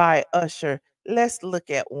by Usher. Let's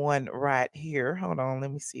look at one right here. Hold on,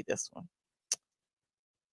 let me see this one.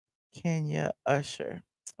 Kenya, Usher.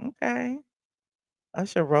 Okay.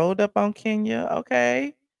 Usher rolled up on Kenya.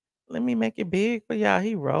 Okay. Let me make it big for y'all.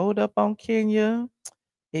 He rolled up on Kenya.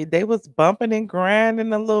 They was bumping and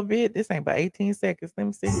grinding a little bit. This ain't but 18 seconds. Let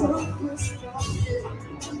me see.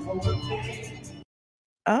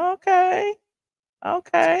 Okay.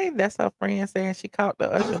 Okay. That's her friend saying she caught the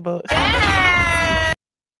Usher bug.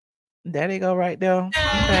 There they go right there.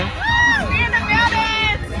 Okay.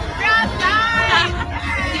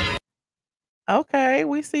 Okay,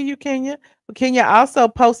 we see you, Kenya. Kenya also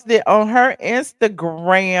posted it on her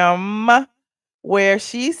Instagram where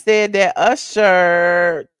she said that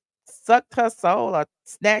Usher sucked her soul or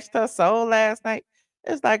snatched her soul last night.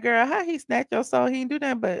 It's like, girl, how he snatched your soul? He didn't do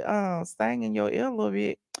that but sang in your ear a little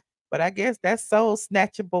bit. But I guess that's soul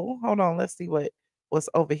snatchable. Hold on, let's see what's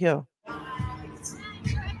over here.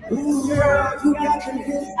 Ooh, girl, you got them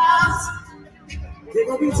his eyes. They're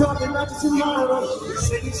gonna be talking about you tomorrow.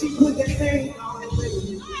 Saying she put that thing on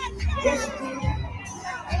me. Yes, you did.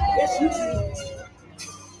 Yes, you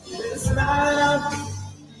did. It's not.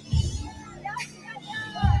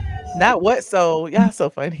 Not what soul? Y'all so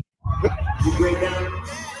funny. You break down.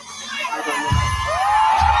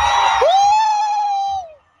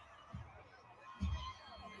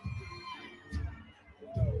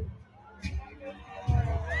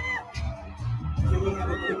 Can we have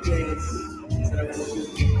a quick dance?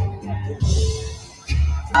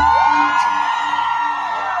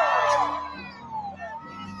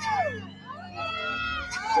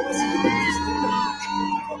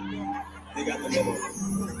 They got the middle.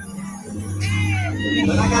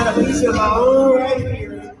 But I got a piece of my own right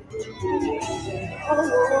here.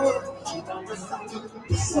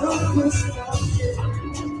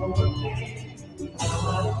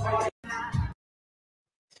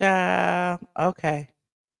 Okay.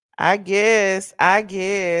 I guess. I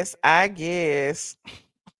guess.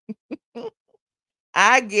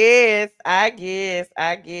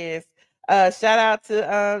 Shout out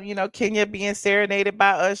to Kenya being serenaded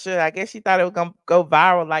by Usher. I guess she thought it was gonna go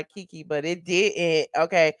viral like Kiki, but it didn't.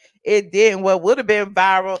 Okay, it didn't. What would have been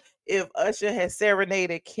viral if Usher had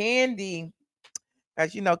serenaded Kandi,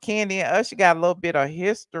 because Kandi and Usher got a little bit of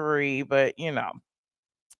history, but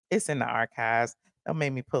it's in the archives. Don't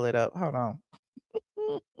make me pull it up. Hold on.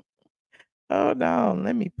 Hold on.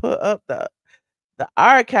 Let me put up the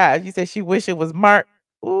archives. You said she wish it was Mark.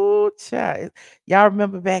 Ooh, child. Y'all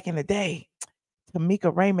remember back in the day,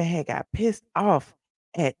 Tamika Raymond had got pissed off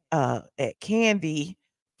at Kandi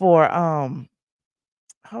for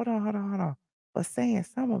hold on. For saying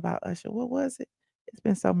something about Usher. What was it? It's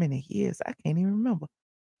been so many years. I can't even remember.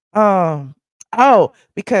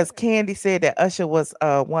 Because Kandi said that Usher was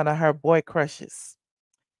one of her boy crushes.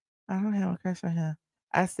 I don't have a crush on him.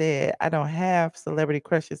 I said I don't have celebrity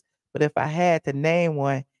crushes, but if I had to name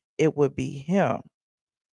one, it would be him.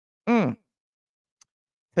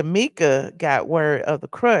 Tamika got word of the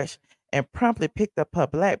crush and promptly picked up her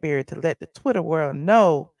BlackBerry to let the Twitter world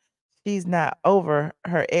know she's not over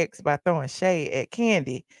her ex by throwing shade at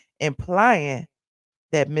Kandi, implying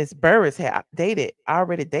that Miss Burruss had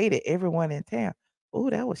already dated everyone in town. Oh,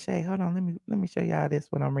 that was shade. Hold on, let me show y'all this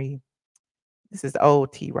when I'm reading. This is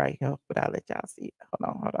old tea right here, but I'll let y'all see it.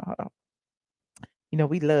 Hold on.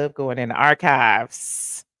 We love going in the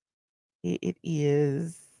archives. It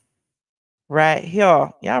is right here.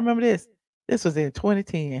 Y'all remember this? This was in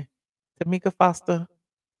 2010. Tamika Foster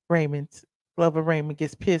Glover Raymond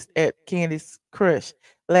gets pissed at Kandi's crush.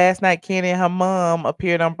 Last night, Kandi and her mom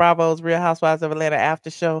appeared on Bravo's Real Housewives of Atlanta after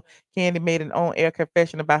show. Kandi made an on-air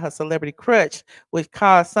confession about her celebrity crush, which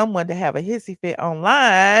caused someone to have a hissy fit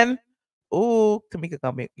online. Ooh, Tamika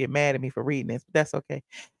gonna get mad at me for reading this, but that's okay.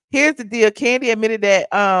 Here's the deal. Kandi admitted that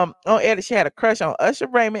on air that she had a crush on Usher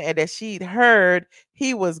Raymond and that she'd heard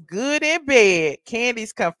he was good in bed.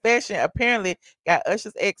 Candy's confession apparently got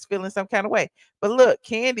Usher's ex feeling some kind of way. But look,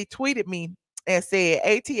 Kandi tweeted me and said,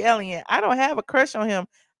 "ATLien, I don't have a crush on him.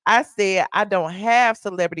 I said I don't have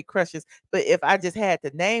celebrity crushes, but if I just had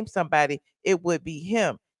to name somebody, it would be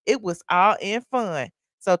him. It was all in fun."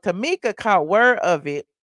 So Tamika caught word of it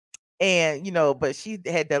and but she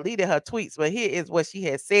had deleted her tweets. But here is what she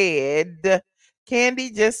had said.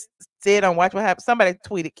 Kandi just said on Watch What Happens. Somebody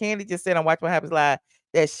tweeted. Kandi just said on Watch What Happens Live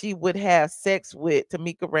that she would have sex with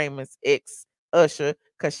Tamika Raymond's ex Usher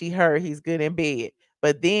because she heard he's good in bed.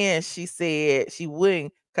 But then she said she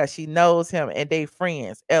wouldn't because she knows him and they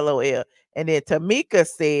friends. LOL. And then Tamika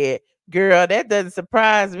said, "Girl, that doesn't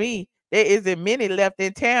surprise me. There isn't many left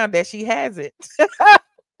in town that she hasn't."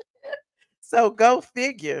 So go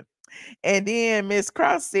figure. And then Miss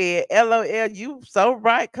Cross said, "LOL, you so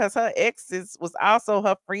right, cause her exes was also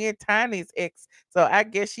her friend Tiny's ex. So I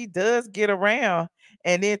guess she does get around."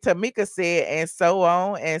 And then Tamika said, "And so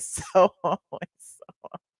on and so on."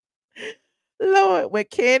 Lord, when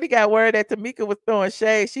Kandi got word that Tamika was throwing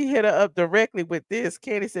shade, she hit her up directly with this.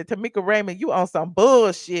 Kandi said, "Tamika Raymond, you on some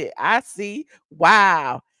bullshit. I see.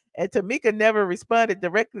 Wow." And Tamika never responded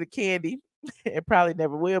directly to Kandi and probably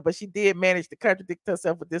never will, but she did manage to contradict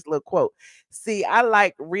herself with this little quote. "See, I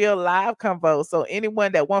like real live convos, so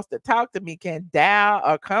anyone that wants to talk to me can dial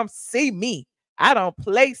or come see me. I don't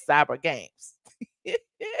play cyber games."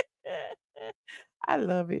 I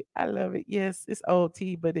love it. I love it. Yes, it's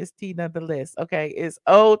OT, but it's T nonetheless. Okay, it's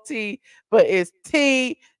OT, but it's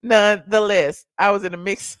T nonetheless. I was in a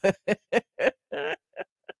mix.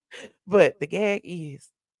 But the gag is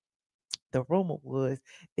the rumor was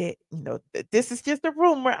that this is just a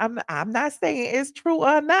rumor. I'm not saying it's true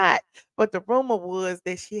or not, but the rumor was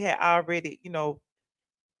that she had already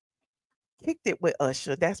kicked it with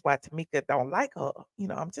Usher. That's why Tamika don't like her.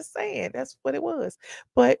 I'm just saying that's what it was.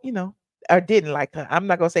 But or didn't like her. I'm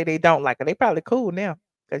not gonna say they don't like her. They probably cool now.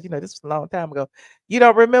 Because this was a long time ago. You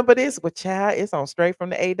don't remember this? Well, child, it's on straight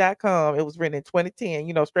from the A.com. It was written in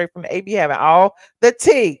 2010. Straight from the A be having all the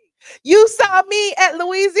tea. You saw me at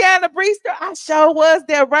Louisiana Breester. I sure was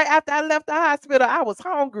there right after I left the hospital. I was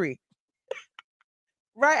hungry.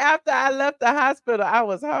 Right after I left the hospital, I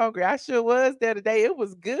was hungry. I sure was there today. It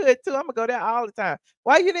was good too. I'm gonna go there all the time.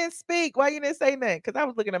 Why you didn't speak? Why you didn't say nothing? Because I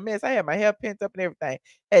was looking a mess. I had my hair pent up and everything.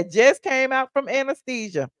 It just came out from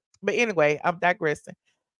anesthesia. But anyway, I'm digressing.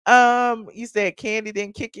 You said Kandi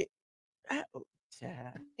didn't kick it. Oh,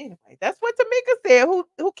 child. Anyway, that's what Tamika said. Who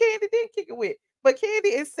Kandi didn't kick it with? But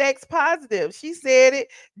Kandi is sex positive. She said it.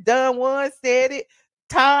 Done one said it.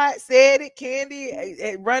 Todd said it.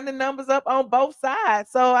 Kandi run the numbers up on both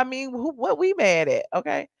sides. So I mean, what we mad at?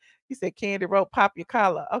 Okay. You said Kandi wrote "Pop Your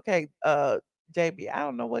Collar." Okay, JB. I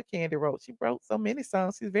don't know what Kandi wrote. She wrote so many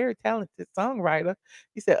songs. She's a very talented songwriter.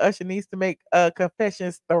 You said Usher needs to make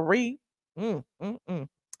Confessions 3. Mm, mm, mm.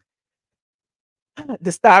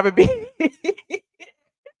 The starving bee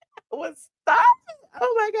was starving.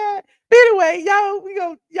 Oh my god. But anyway,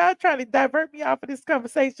 y'all trying to divert me off of this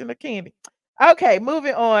conversation of Kandi. Okay,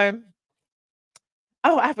 moving on.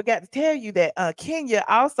 Oh, I forgot to tell you that Kenya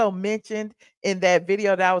also mentioned in that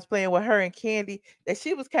video that I was playing with her and Kandi that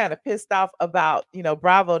she was kind of pissed off about,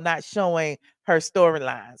 Bravo not showing her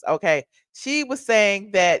storylines. Okay. She was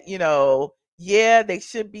saying that, yeah, they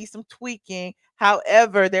should be some tweaking.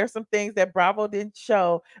 However, there's some things that Bravo didn't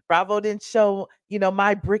show. Bravo didn't show,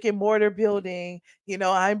 my brick and mortar building.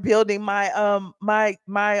 I'm building my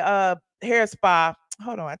hair spa.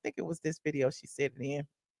 Hold on, I think it was this video she said it in.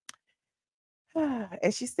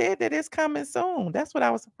 And she said that it's coming soon. That's what I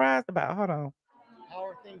was surprised about. Hold on. How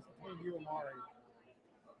are things between you and Mari?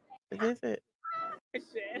 Is this it?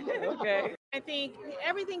 Okay. I think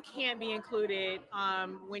everything can't be included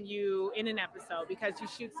when you in an episode because you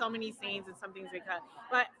shoot so many scenes and some things they cut.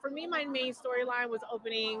 But for me, my main storyline was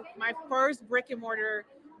opening my first brick and mortar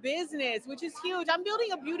business, which is huge. I'm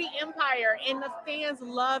building a beauty empire, and the fans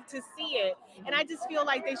love to see it. And I just feel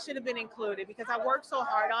like they should have been included because I worked so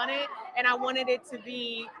hard on it, and I wanted it to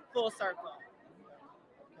be full circle.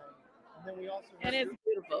 And then we also And it's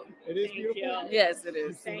beautiful. It is Thank beautiful. you. Yes, it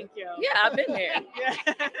is. Thank you. Yeah, I've been there. Yeah.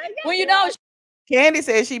 Well, you know, Kandi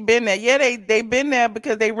said she been there. Yeah, they been there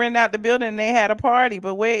because they rent out the building and they had a party.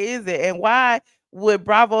 But where is it? And why would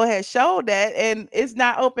Bravo have showed that and it's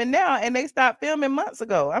not open now and they stopped filming months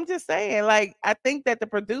ago? I'm just saying, like, I think that the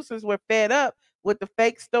producers were fed up with the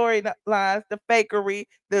fake storylines, the fakery,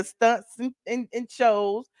 the stunts and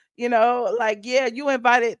shows. Like, yeah, you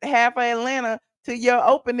invited half of Atlanta to your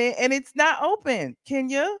opening and it's not open,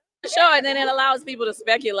 Kenya. show, and then it allows people to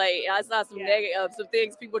speculate. I saw some negative, some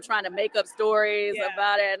things people trying to make up stories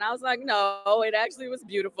about it, and I was like, no, it actually was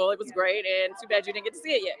beautiful. It was great, and too bad you didn't get to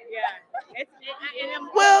see it yet.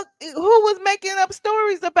 Well, who was making up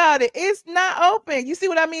stories about it? It's not open. You see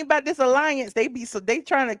what I mean about this alliance? They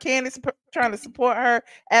trying to Candace trying to support her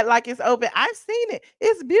at like it's open. I've seen it.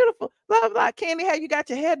 It's beautiful. Blah blah. Candy, have you got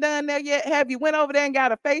your hair done there yet? Have you went over there and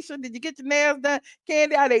got a facial? Did you get your nails done?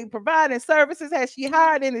 Candy, are they providing services? Has she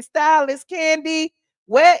hired any stylists? Candy,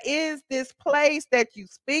 where is this place that you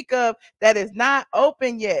speak of that is not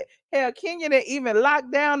open yet? Hell, Kenya didn't even lock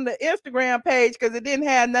down the Instagram page because it didn't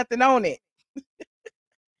have nothing on it.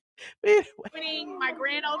 Opening my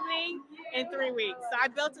grand opening in 3 weeks. So I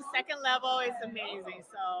built a second level. It's amazing.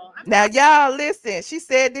 So now y'all listen. She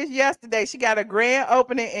said this yesterday. She got a grand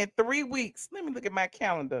opening in 3 weeks. Let me look at my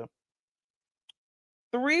calendar.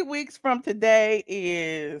 3 weeks from today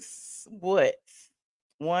is what?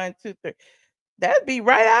 1, 2, 3. That'd be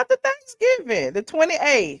right after Thanksgiving, the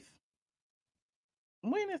 28th.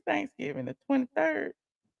 When is Thanksgiving? The 23rd.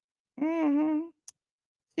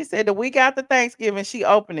 She said the week after Thanksgiving, she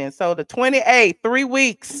opening. So the 28th, 3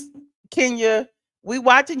 weeks. Kenya, we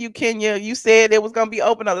watching you, Kenya. You said it was going to be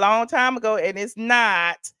open a long time ago, and it's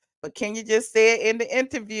not. But Kenya just said in the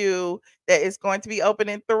interview that it's going to be open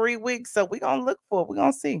in 3 weeks. So we're going to look for it. We're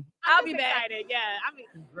going to see. I'll be excited. Yeah,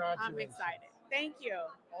 I'm excited. Thank you.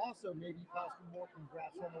 Also, maybe possibly more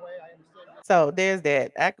congrats on the way. I understand. So there's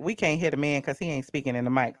that. We can't hear the man because he ain't speaking in the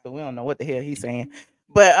mic. So we don't know what the hell he's saying.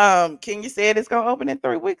 But Kenya said it's going to open in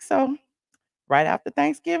 3 weeks. So right after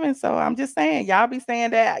Thanksgiving. So I'm just saying, y'all be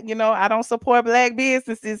saying that, I don't support black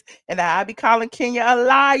businesses and I be calling Kenya a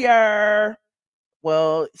liar.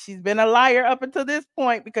 Well, she's been a liar up until this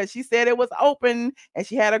point because she said it was open and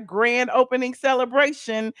she had a grand opening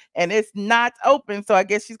celebration and it's not open. So I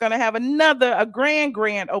guess she's going to have a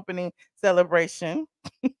grand opening celebration.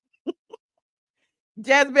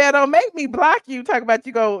 Jezebel, don't make me block you. Talk about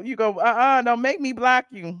you go, don't make me block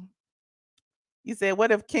you. You said,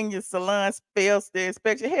 what if Kenya's salon fails the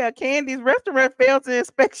inspection? Hell, Candy's restaurant fails the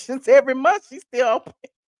inspections every month. She's still open.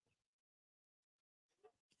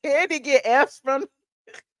 Candy get F's from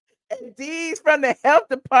and D's from the health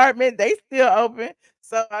department. They still open.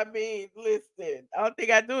 So I mean, listen, all thing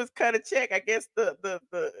I do is cut a check. I guess they'll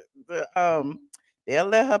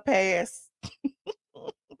let her pass.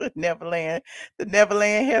 the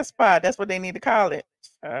Neverland hair spa. That's what they need to call it.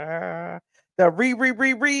 The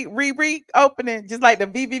re opening, just like the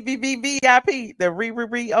VIP, the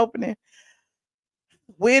re opening.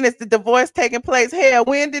 When is the divorce taking place? Hell,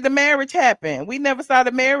 when did the marriage happen? We never saw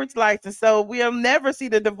the marriage license, so we'll never see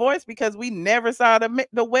the divorce because we never saw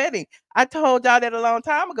the wedding. I told y'all that a long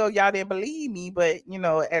time ago. Y'all didn't believe me, but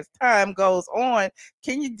as time goes on,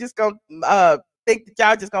 can you just go think that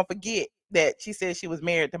y'all just gonna forget that she said she was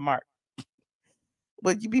married to Mark?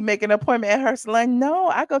 Would you be making an appointment at her salon? No,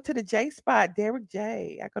 I go to the J spot, Derek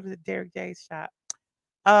J. I go to the Derek J shop.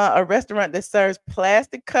 A restaurant that serves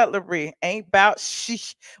plastic cutlery ain't about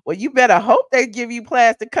sheesh. Well, you better hope they give you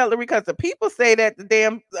plastic cutlery because the people say that the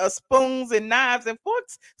damn spoons and knives and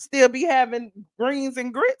forks still be having greens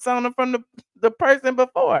and grits on them from the person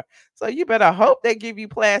before. So you better hope they give you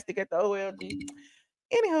plastic at the OLG.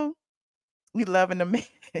 Anywho, we loving the mess.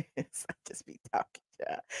 I just be talking.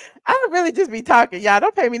 I really just be talking, y'all.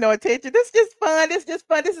 Don't pay me no attention. This is just fun. This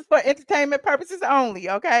is for entertainment purposes only,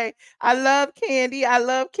 okay? I love Kandi. I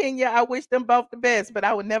love Kenya. I wish them both the best, but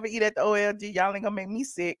I would never eat at the OLG. Y'all ain't gonna make me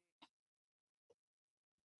sick.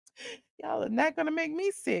 Y'all are not gonna make me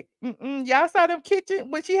sick. Y'all saw them kitchen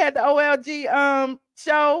when she had the OLG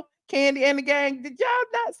show, Kandi and the gang. Did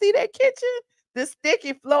y'all not see that kitchen? The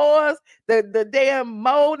sticky floors, the damn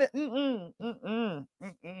mold.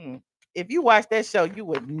 If you watch that show, you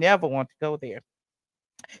would never want to go there.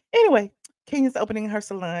 Anyway, Kenya's opening her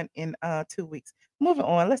salon in 2 weeks. Moving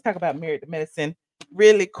on, let's talk about Married2Medicine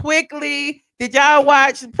really quickly. Did y'all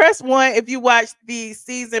watch? Press 1 if you watched the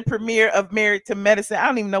season premiere of Married2Medicine. I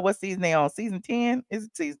don't even know what season they on. Season 10? Is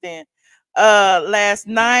it season 10? Last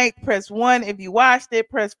night. Press 1 if you watched it.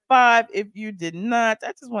 Press 5 if you did not.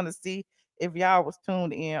 I just want to see if y'all was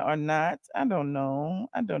tuned in or not. I don't know.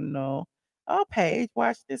 Oh, Paige,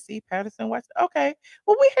 watch this. See, Patterson, watch. Okay.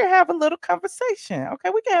 Well, we here have a little conversation. Okay,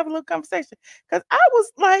 we can have a little conversation. Because I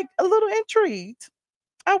was like a little intrigued.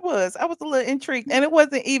 I was a little intrigued. And it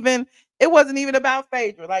wasn't even It wasn't even about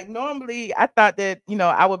Phaedra. Like normally I thought that,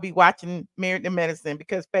 I would be watching Married to Medicine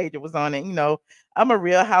because Phaedra was on it. I'm a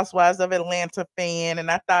Real Housewives of Atlanta fan.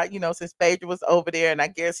 And I thought, since Phaedra was over there, and I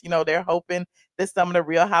guess, they're hoping that some of the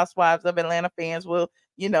Real Housewives of Atlanta fans will,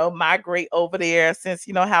 migrate over there since,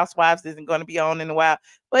 Housewives isn't going to be on in a while.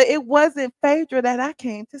 But it wasn't Phaedra that I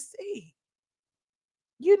came to see.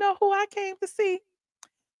 You know who I came to see?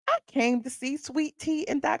 I came to see Sweet Tea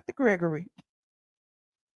and Dr. Gregory.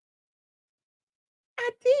 I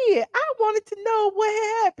did. I wanted to know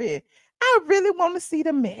what happened. I really want to see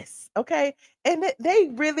the mess. Okay. And they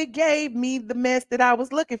really gave me the mess that I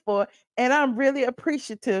was looking for. And I'm really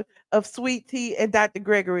appreciative of Sweet Tea and Dr.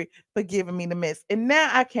 Gregory for giving me the mess. And now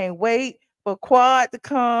I can't wait for Quad to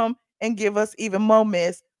come and give us even more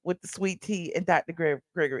mess with the Sweet Tea and Dr.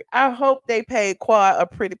 Gregory. I hope they paid Quad a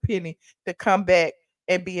pretty penny to come back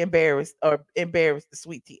and be embarrassed or embarrass the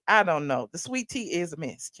Sweet Tea. I don't know. The Sweet Tea is a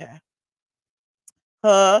mess, child.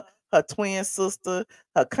 Her twin sister,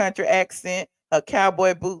 her country accent, her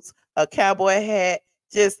cowboy boots, her cowboy hat,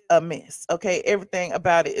 just a mess. Okay, everything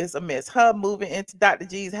about it is a mess. Her moving into Dr.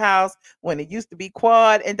 G's house when it used to be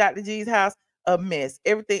Quad and Dr. G's house, a mess.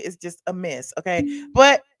 Everything is just a mess. Okay,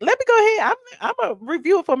 but let me go ahead. I'm gonna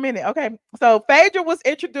review it for a minute. Okay, so Phaedra was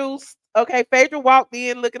introduced. Okay, Phaedra walked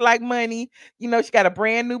in looking like money. She got a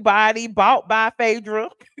brand new body bought by Phaedra.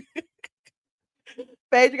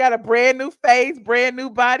 Phaedra got a brand new face, brand new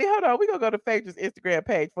body. Hold on, we're gonna go to Phaedra's Instagram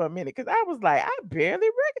page for a minute because I was like, I barely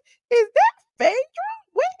recognize. Is that Phaedra?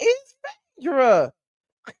 What is Phaedra?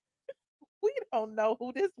 We don't know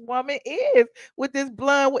who this woman is with this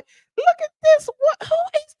blonde. Look at this. Who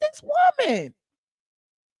is this woman?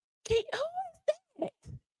 Who is that?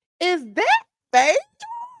 Is that Phaedra?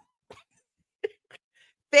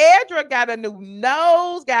 Phaedra got a new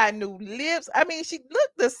nose, got new lips. I mean, she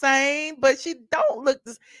looked the same, but she don't look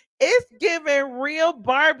this. It's giving real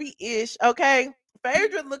Barbie-ish, okay?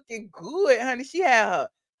 Phaedra looking good, honey. She had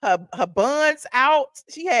her buns out.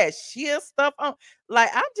 She had sheer stuff on. Like,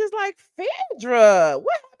 I'm just like, Phaedra,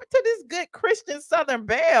 what happened to this good Christian Southern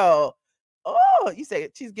belle? Oh, you say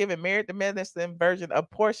she's giving Married to Medicine version of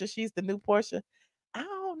Portia. She's the new Portia. I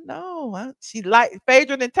don't know. She like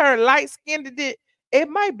Phaedra and turned light skinned it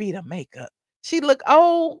might be the makeup. She look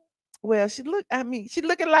old. Well, she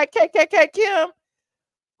looking like KKK Kim.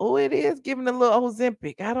 Oh, it is giving a little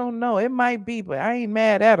Ozempic. I don't know. It might be, but I ain't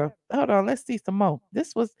mad at her. Hold on, let's see some more.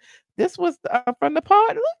 This was from the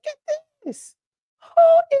part. Look at this.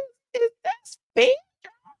 Who is that?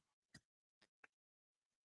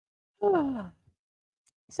 Phaedra?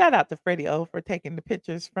 Shout out to Freddie O for taking the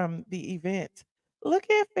pictures from the event. Look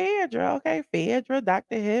at Phaedra. Okay, Phaedra,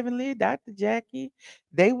 Dr. Heavenly, Dr. Jackie.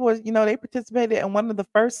 They was, they participated in one of the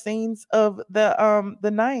first scenes of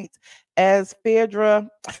the night as Phaedra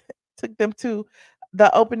took them to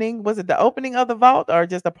the opening. Was it the opening of the vault or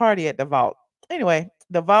just a party at the vault? Anyway,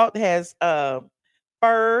 the vault has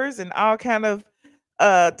furs and all kind of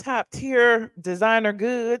top tier designer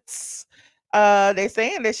goods. They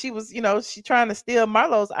saying that she was, she trying to steal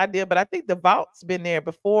Marlo's idea, but I think the vault's been there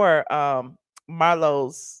before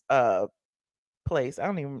Marlo's place. I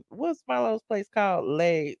don't even what's Marlo's place called?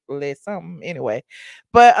 Le something anyway.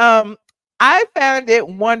 But I found it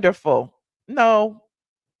wonderful. No,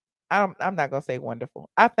 I'm not gonna say wonderful.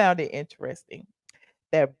 I found it interesting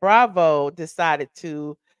that Bravo decided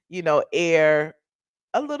to, air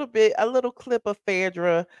a little clip of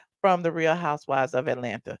Phaedra from the Real Housewives of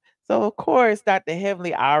Atlanta. So of course, Dr.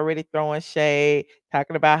 Heavenly already throwing shade,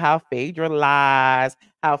 talking about how Phaedra lies,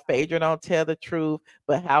 how Phaedra don't tell the truth,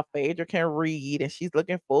 but how Phaedra can read, and she's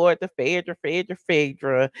looking forward to Phaedra,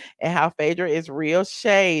 and how Phaedra is real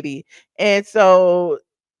shady. And so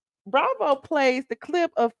Bravo plays the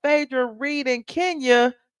clip of Phaedra reading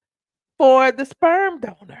Kenya for the sperm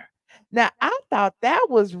donor. Now, I thought that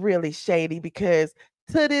was really shady because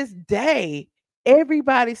to this day,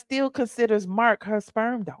 everybody still considers Mark her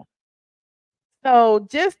sperm donor. So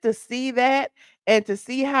just to see that and to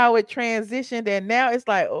see how it transitioned, and now it's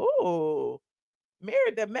like, oh,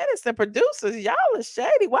 Married to Medicine producers, y'all are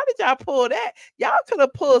shady. Why did y'all pull that? Y'all could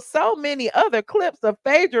have pulled so many other clips of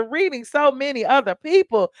Phaedra reading so many other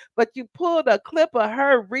people, but you pulled a clip of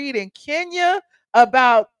her reading Kenya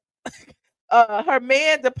about her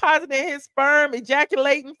man depositing his sperm,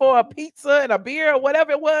 ejaculating for a pizza and a beer or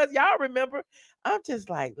whatever it was. Y'all remember? I'm just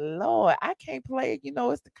like, Lord, I can't play.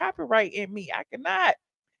 It's the copyright in me. I cannot.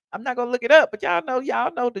 I'm not gonna look it up, but y'all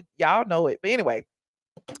know it. But anyway,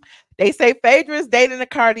 they say Phaedra is dating a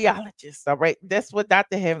cardiologist. All right, that's what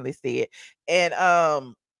Dr. Heavenly said, and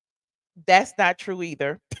That's not true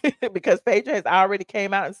either, because Phaedra has already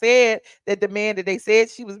came out and said that the man that they said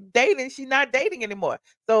she was dating, she's not dating anymore.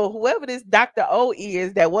 So whoever this Dr. O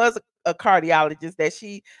is, that was a cardiologist that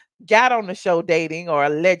she got on the show dating, or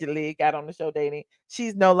allegedly got on the show dating,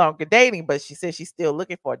 she's no longer dating, but she says she's still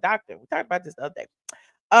looking for a doctor. We talked about this the other day.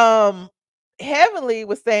 um Heavenly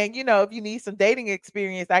was saying, if you need some dating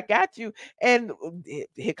experience, I got you. And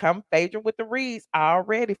here come Phaedra with the reads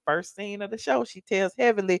already. First scene of the show, she tells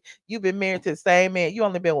Heavenly, "You've been married to the same man. You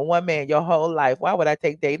only been with one man your whole life. Why would I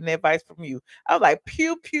take dating advice from you?" I was like,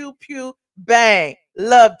 pew pew pew, bang,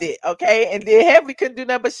 loved it. Okay, and then Heavenly couldn't do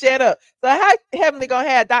nothing but shut up. So how Heavenly gonna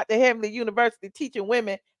have Dr. Heavenly University teaching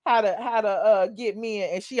women how to get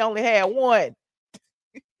men, and she only had one?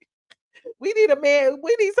 We need a man.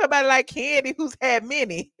 We need somebody like Kandi who's had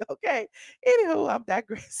many. Okay. Anywho, I'm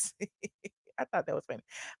digressing. I thought that was funny.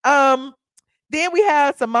 Um, then we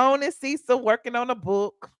have Simone and Cecil working on a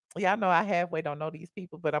book. Y'all know I halfway don't know these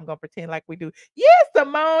people, but I'm gonna pretend like we do. Yes,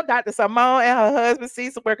 Simone, Dr. Simone and her husband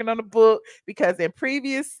Cecil working on the book, because in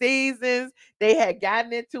previous seasons they had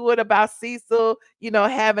gotten into it about Cecil,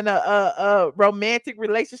 having a romantic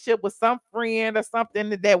relationship with some friend or something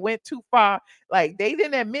that went too far. Like, they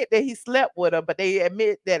didn't admit that he slept with her, but they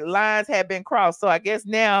admit that lines had been crossed. So I guess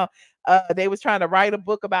now they was trying to write a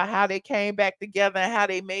book about how they came back together and how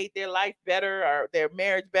they made their life better, or their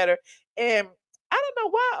marriage better. And I don't know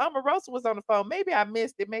why Omarosa was on the phone. Maybe I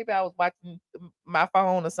missed it. Maybe I was watching my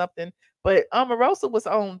phone or something. But Omarosa was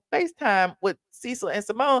on FaceTime with Cecil and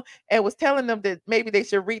Simone and was telling them that maybe they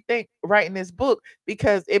should rethink writing this book,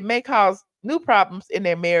 because it may cause new problems in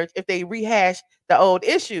their marriage if they rehash the old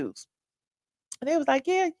issues. And they was like,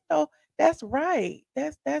 "Yeah, that's right.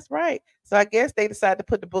 That's right." So I guess they decided to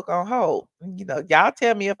put the book on hold. Y'all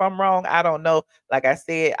tell me if I'm wrong. I don't know. Like I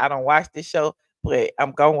said, I don't watch this show, but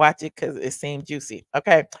I'm gonna watch it because it seemed juicy.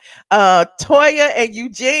 Okay. Toya and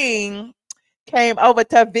Eugene came over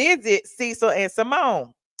to visit Cecil and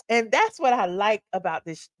Simone. And that's what I like about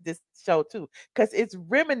this show too, because it's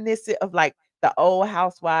reminiscent of like the old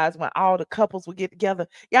Housewives, when all the couples would get together.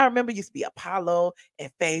 Y'all remember, used to be Apollo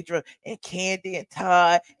and Phaedra and Kandi and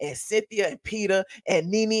Todd and Cynthia and Peter and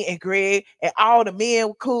Nene and Greg, and all the men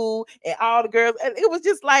were cool and all the girls. And it was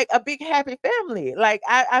just like a big happy family. Like,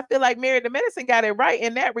 I feel like Married2Med got it right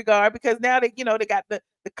in that regard, because now they got the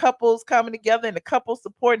couples coming together and the couples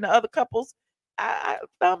supporting the other couples. I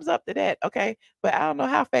thumbs up to that. Okay. But I don't know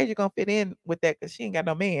how Phaedra gonna fit in with that, because she ain't got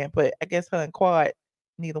no man. But I guess her and Quad,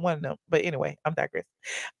 neither one of them. But anyway, I'm digressing.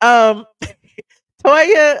 Um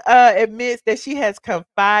Toya admits that she has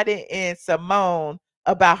confided in Simone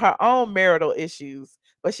about her own marital issues,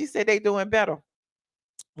 but she said they doing better,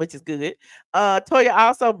 which is good. Toya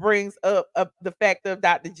also brings up the fact of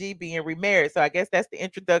Dr. G being remarried. So I guess that's the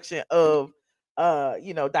introduction of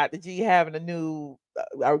Dr. G having a new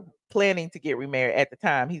or planning to get remarried. At the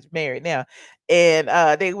time, he's married now. And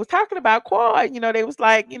they were talking about Quad. They was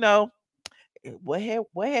like, what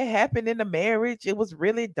had happened in the marriage? It was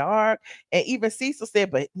really dark. And even Cecil said,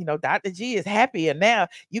 but Dr. G is happier now.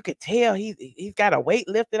 You could tell he's got a weight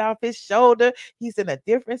lifted off his shoulder. He's in a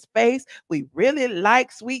different space. We really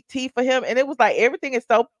like sweet tea for him. And it was like everything is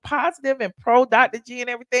so positive and pro Dr. G and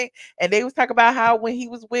everything. And they was talking about how when he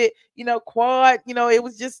was with, Quad, it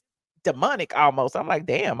was just demonic almost. I'm like,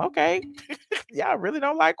 damn, okay. Y'all really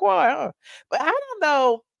don't like Quad, huh? But I don't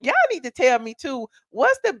know. Y'all need to tell me too.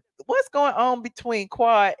 What's going on between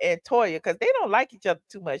Quad and Toya? Because they don't like each other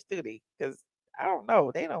too much, do they? Because I don't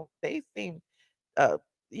know. They don't. They seem.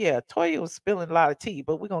 Yeah. Toya was spilling a lot of tea,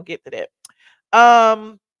 but we're gonna get to that.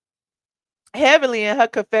 Heavily in her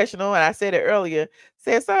confessional, and I said it earlier,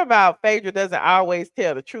 said something about Phaedra doesn't always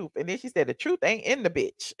tell the truth. And then she said the truth ain't in the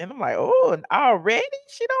bitch. And I'm like, oh, and already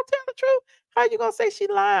she don't tell the truth? How you gonna say she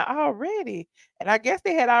lying already? And I guess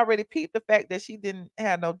they had already peeped the fact that she didn't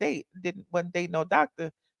have no date, wasn't date no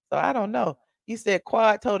doctor. So I don't know. You said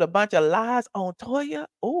Quad told a bunch of lies on Toya.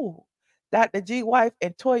 Oh, Dr. G wife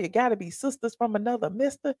and Toya gotta be sisters from another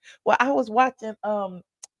mister. Well, I was watching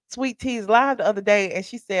Sweet Tea's live the other day, and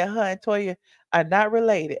she said her and Toya are not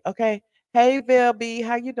related. Okay. Hey, Vel B,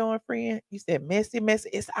 how you doing, friend? You said messy, messy.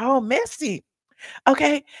 It's all messy.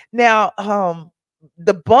 Okay. Now,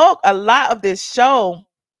 a lot of this show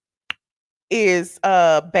is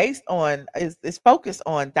based on is focused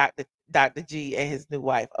on Dr. G and his new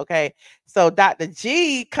wife. Okay. So Dr.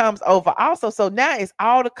 G comes over also. So now it's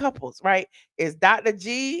all the couples, right? It's Dr.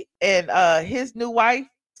 G and his new wife,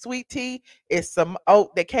 Sweet Tea is some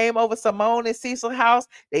they came over Simone and Cecil's house.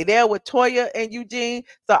 They there with Toya and Eugene.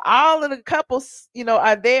 So all of the couples,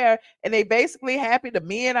 are there, and they basically happy. The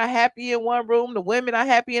men are happy in one room, the women are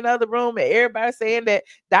happy in the other room, and everybody saying that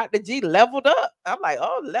Dr. G leveled up. I'm like,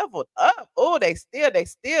 oh, leveled up. Oh, they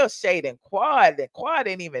still shading Quad. That Quad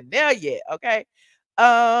ain't even there yet. Okay.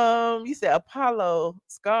 You said Apollo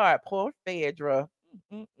scarred poor Phaedra.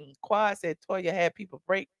 Quad said Toya had people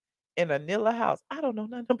break in a Nilla house. I don't know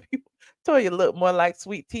none of them people. Toya looked more like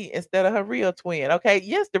Sweet Tea instead of her real twin. Okay,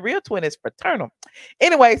 yes, the real twin is fraternal.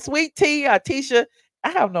 Anyway, Sweet Tea, Tisha.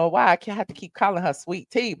 I don't know why I have to keep calling her Sweet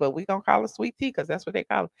Tea, but we gonna call her Sweet Tea because that's what they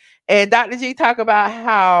call her. And Dr. G talk about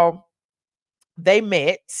how they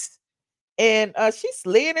met. And she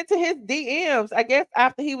slid into his DMs. I guess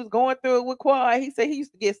after he was going through it with Quad, he said he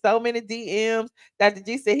used to get so many DMs. Dr.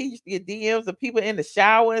 G said he used to get DMs of people in the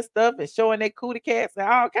shower and stuff and showing their cootie cats and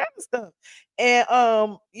all kinds of stuff. And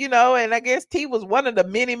and I guess T was one of the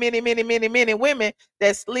many, many, many, many, many women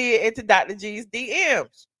that slid into Dr. G's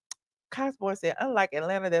DMs. Cosboy said, unlike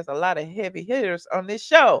Atlanta, there's a lot of heavy hitters on this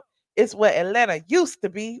show. It's what Atlanta used to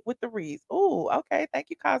be with the Reeds. Oh, okay. Thank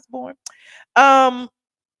you, Cosboy.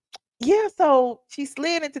 Yeah, so she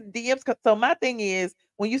slid into the DMs. So my thing is,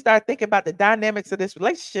 when you start thinking about the dynamics of this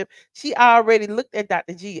relationship, she already looked at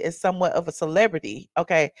Dr. G as somewhat of a celebrity.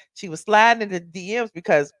 Okay, she was sliding into DMs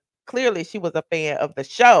because clearly she was a fan of the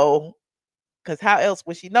show. Because how else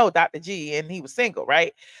would she know Dr. G and he was single,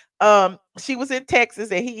 right? She was in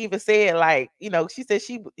Texas, and he even said, like, she said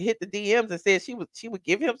she hit the DMs and said she would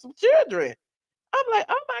give him some children. I'm like,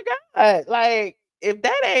 oh my God, like if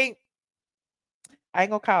that ain't, I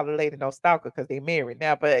ain't gonna call the lady no stalker because they married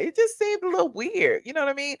now, but it just seemed a little weird. You know what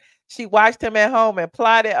I mean? She watched him at home and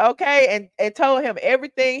plotted, okay, and told him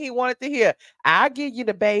everything he wanted to hear. I'll give you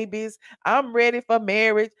the babies. I'm ready for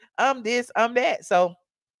marriage. I'm this, I'm that. So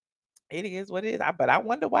it is what it is. But I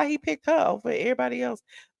wonder why he picked her over everybody else.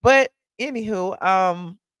 But anywho,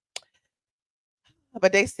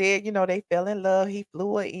 but they said, they fell in love. He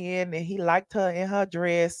flew her in and he liked her in her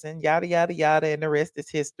dress and yada yada yada, and the rest is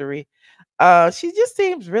history. She just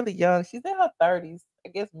seems really young. She's in her 30s, I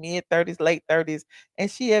guess mid 30s, late 30s, and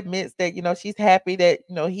she admits that she's happy that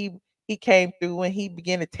he came through and he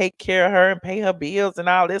began to take care of her and pay her bills and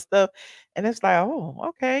all this stuff. And it's like, oh,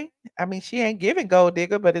 okay. I mean, she ain't giving gold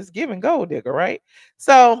digger, but it's giving gold digger, right?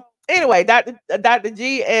 So anyway, Dr.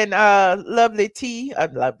 G and Lovely T,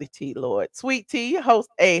 Lord, Sweet Tea host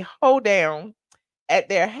a hoedown at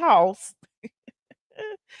their house.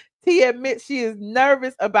 T admits she is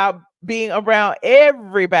nervous about being around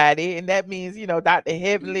everybody, and that means Dr.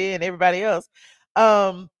 Heavenly and everybody else.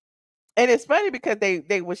 And it's funny because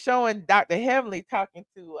they were showing Dr. Heavenly talking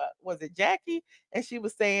to was it Jackie, and she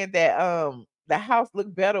was saying that the house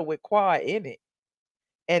looked better with Quad in it,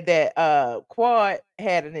 and that Quad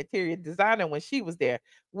had an interior designer when she was there,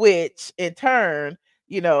 which in turn,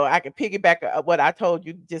 I can piggyback what I told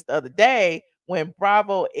you just the other day when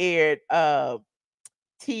Bravo aired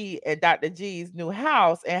T and Dr. G's new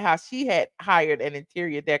house and how she had hired an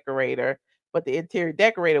interior decorator, but the interior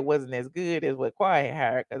decorator wasn't as good as what Quad had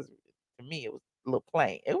hired, because to me it was a little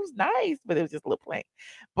plain. It was nice, but it was just a little plain.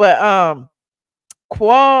 But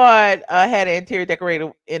Quad had an interior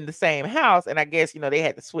decorator in the same house, and I guess they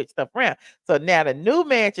had to switch stuff around. So now the new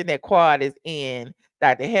mansion that Quad is in,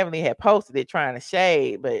 Dr. Heavenly had posted it trying to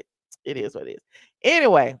shade, but it is what it is.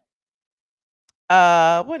 Anyway,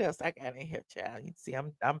 what else I got in here, child? You see,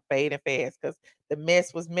 I'm fading fast because the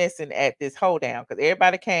mess was missing at this hoedown because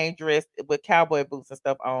everybody came dressed with cowboy boots and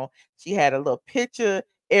stuff on. She had a little picture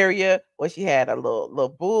area where she had a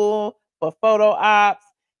little bull for photo ops,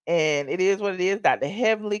 and it is what it is. Dr.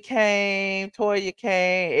 Heavenly came, Toya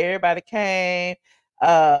came, everybody came.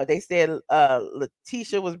 They said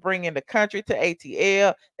Letitia was bringing the country to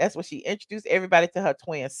ATL. That's when she introduced everybody to her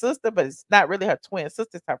twin sister, but it's not really her twin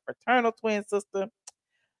sister, it's her fraternal twin sister.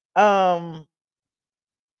 Um,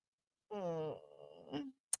 mm,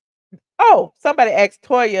 oh, somebody asked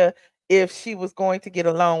Toya if she was going to get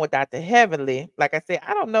along with Dr. Heavenly. Like I said,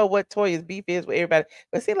 I don't know what Toya's beef is with everybody,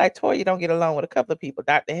 but it seems like Toya don't get along with a couple of people,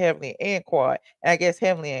 Dr. Heavenly and Quad. And I guess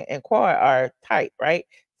Heavenly and Quad are tight, right?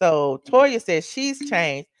 So Toya says she's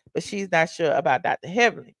changed, but she's not sure about Dr.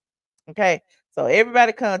 Heavenly. Okay. So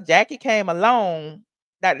everybody comes. Jackie came along.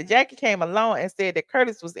 Dr. Jackie came along and said that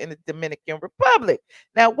Curtis was in the Dominican Republic.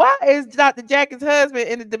 Now, why is Dr. Jackie's husband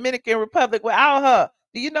in the Dominican Republic without her?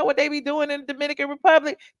 Do you know what they be doing in the Dominican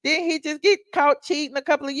Republic? Didn't he just get caught cheating a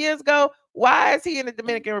couple of years ago? Why is he in the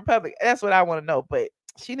Dominican Republic? That's what I want to know. But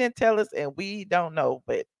she didn't tell us, and we don't know.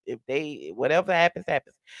 But if whatever happens,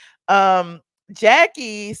 happens.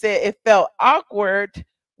 Jackie said it felt awkward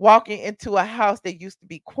walking into a house that used to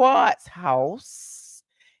be Quad's house.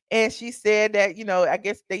 And she said that, I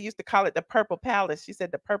guess they used to call it the Purple Palace. She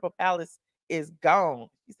said the Purple Palace is gone.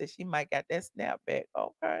 She said she might got that snapback.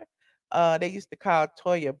 Okay. They used to call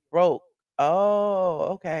Toya broke. Oh,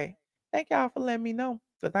 okay. Thank y'all for letting me know.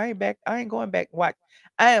 Because I ain't back. I ain't going back and watch.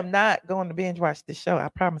 I am not going to binge watch this show. I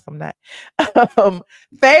promise I'm not. um,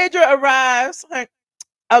 Phaedra arrives.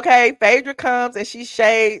 Okay, Phaedra comes and she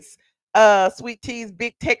shades Sweet Tea's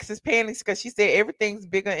big Texas panties because she said everything's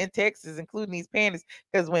bigger in Texas, including these panties.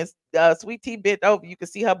 Because when Sweet Tea bent over, you could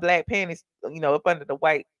see her black panties, up under the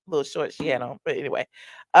white little shorts she had on. But anyway,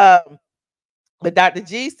 um, but Dr.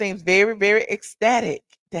 G seems very, very ecstatic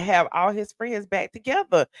to have all his friends back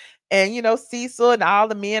together. And Cecil and all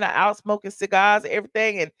the men are out smoking cigars and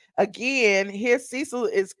everything. And again, here Cecil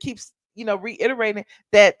keeps reiterating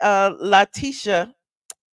that Letitia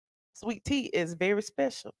Sweet Tea is very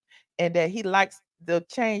special and that he likes the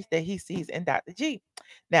change that he sees in Dr. G.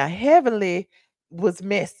 Now, Heavenly was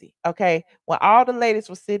messy, okay? When all the ladies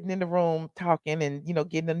were sitting in the room talking and,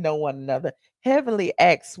 getting to know one another, Heavenly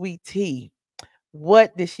asked Sweet Tea,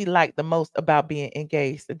 what did she like the most about being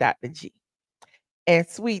engaged to Dr. G? And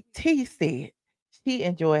Sweet Tea said she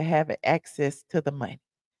enjoyed having access to the money.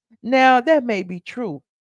 Now, that may be true,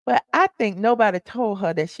 but I think nobody told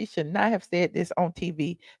her that she should not have said this on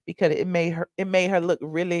TV because it made her look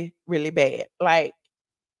really, really bad. Like,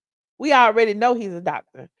 we already know he's a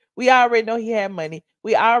doctor. We already know he had money.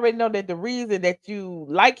 We already know that the reason that you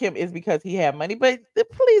like him is because he had money. But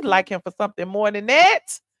please like him for something more than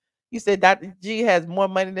that. You said Dr. G has more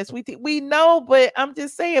money than Sweet Tea. We know, but I'm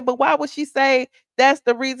just saying, but why would she say that's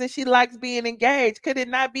the reason she likes being engaged? Could it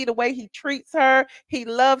not be the way he treats her? He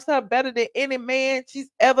loves her better than any man she's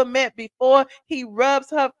ever met before. He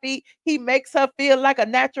rubs her feet. He makes her feel like a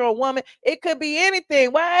natural woman. It could be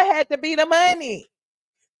anything. Why it had to be the money?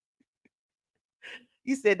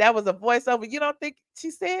 You said that was a voiceover. You don't think she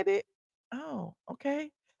said it? Oh,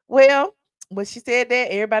 okay. Well, when she said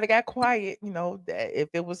that, everybody got quiet. That if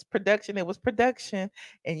it was production, it was production.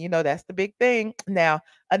 And that's the big thing. Now,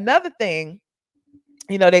 another thing,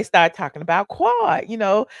 they started talking about Quad,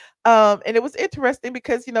 and it was interesting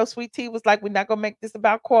because, Sweet Tea was like, we're not gonna make this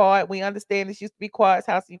about Quad. We understand this used to be Quad's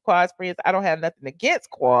house, you Quad's friends. I don't have nothing against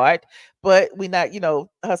Quad, but we not,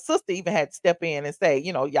 her sister even had to step in and say,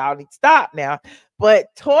 y'all need to stop now.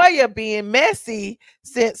 But Toya being messy,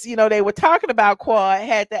 since they were talking about Quad,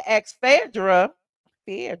 had to ask Phaedra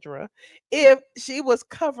if she was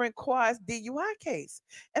covering Quad's DUI case.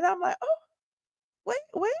 And I'm like, oh, wait,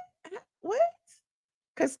 what?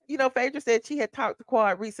 Because, Phaedra said she had talked to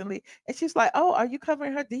Quad recently, and she's like, oh, are you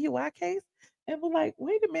covering her DUI case? And we're like,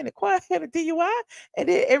 wait a minute, Quad had a DUI? And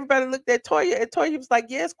then everybody looked at Toya, and Toya was like,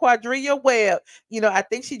 yes, Quadria Webb. I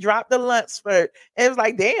think she dropped the Lunsford. And it was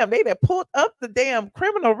like, damn, they done pulled up the damn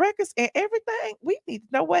criminal records and everything. We need to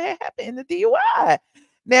know what had happened in the DUI.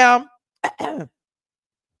 Now,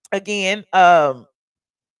 again,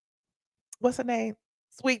 what's her name?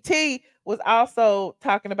 Sweet Tea was also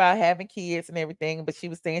talking about having kids and everything, but she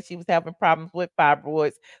was saying she was having problems with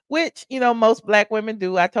fibroids, which, most Black women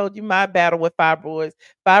do. I told you my battle with fibroids.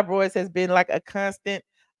 Fibroids has been like a constant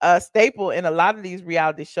staple in a lot of these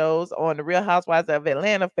reality shows. On the Real Housewives of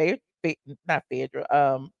Atlanta, not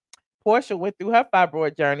Phaedra, Portia went through her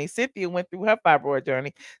fibroid journey. Cynthia went through her fibroid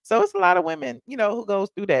journey. So it's a lot of women, who goes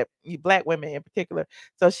through that, Black women in particular.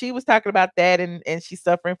 So she was talking about that, and she's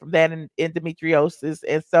suffering from that and endometriosis.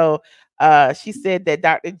 And so she said that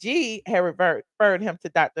Dr. G had referred him to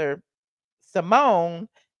Dr. Simone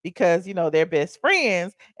because they're best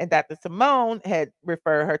friends, and Dr. Simone had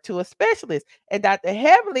referred her to a specialist. And Dr.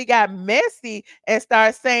 Heavenly got messy and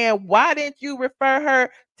started saying, why didn't you refer her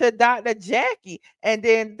to Dr. Jackie? And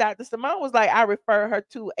then Dr. Simone was like, I refer her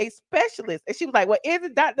to a specialist. And she was like, well,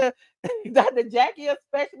 isn't Dr. Jackie a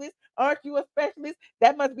specialist? Aren't you a specialist?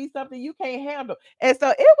 That must be something you can't handle. And so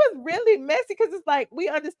it was really messy because it's like, we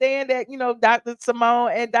understand that, Dr.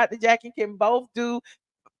 Simone and Dr. Jackie can both do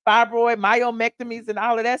fibroid myomectomies and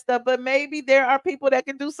all of that stuff, but maybe there are people that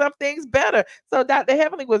can do some things better. So Dr.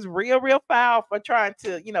 Heavenly was real foul for trying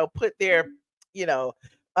to, put their,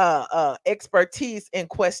 expertise in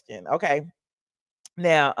question. Okay.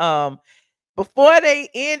 Now, before they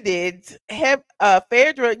ended,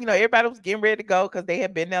 Phaedra, everybody was getting ready to go because they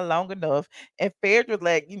had been there long enough. And Phaedra was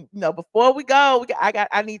like, before we go,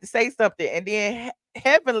 I need to say something. And then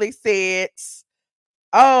Heavenly said,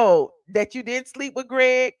 oh, that you didn't sleep with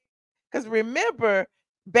Greg? Because remember,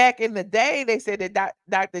 back in the day, they said that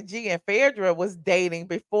Dr. G and Phaedra was dating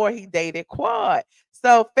before he dated Quad.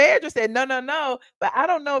 So Phaedra said, no. But I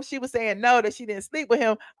don't know if she was saying no, that she didn't sleep with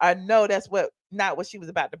him, or no, that's what not what she was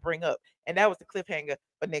about to bring up. And that was the cliffhanger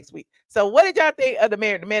for next week. So what did y'all think of the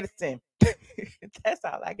Married to Medicine? That's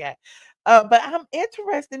all I got. But I'm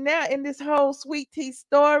interested now in this whole Sweet Tea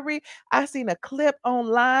story. I seen a clip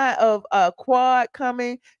online of Quad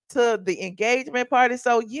coming to the engagement party.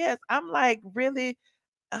 So yes, I'm like really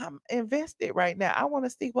invested right now. I want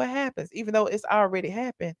to see what happens, even though it's already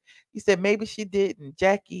happened. You said maybe she didn't,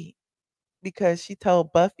 Jackie, because she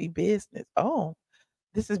told Buffy business. Oh,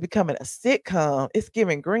 this is becoming a sitcom. It's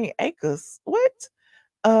giving Green Acres. What?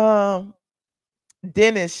 Um,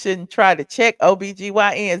 Dennis shouldn't try to check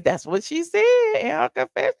OBGYNs. That's what she said in her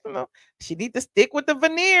confessional. She need to stick with the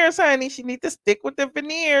veneers, honey. She need to stick with the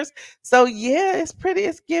veneers. So yeah, it's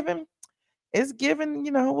giving,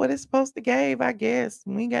 what it's supposed to give, I guess.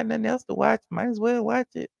 We ain't got nothing else to watch. Might as well watch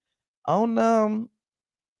it on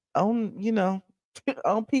on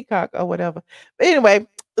Peacock or whatever. But anyway,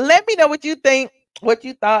 let me know what you think, what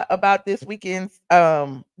you thought about this weekend's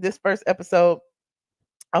this first episode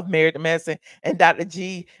of Married to Medicine, and Dr.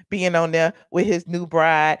 G being on there with his new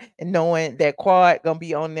bride, and knowing that Quad gonna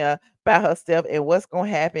be on there by herself, and what's gonna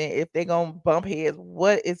happen if they're gonna bump heads,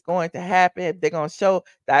 what is going to happen if they're gonna show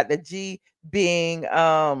Dr. G being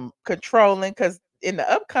controlling, because in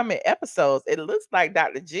the upcoming episodes it looks like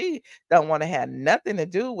Dr. G don't want to have nothing to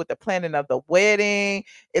do with the planning of the wedding.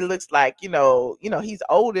 It looks like he's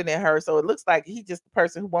older than her, so it looks like he's just the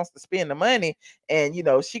person who wants to spend the money, and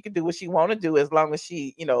she can do what she want to do as long as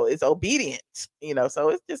she is obedient. So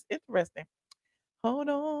it's just interesting. Hold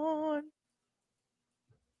on.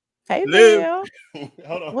 Hey, Live. Val.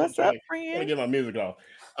 Hold on. What's up, I'm friend? gonna get my music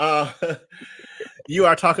off. You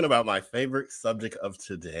are talking about my favorite subject of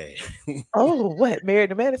today. Oh, what?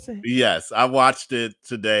 Married to Medicine? Yes, I watched it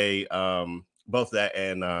today. Both that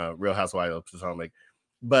and Real Housewives of Potomac.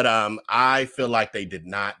 But I feel like they did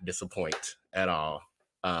not disappoint at all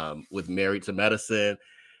with Married to Medicine.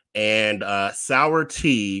 And Sour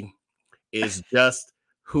Tea is just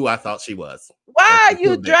who I thought she was. Why are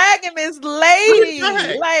you dragging this lady?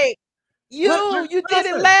 Like you did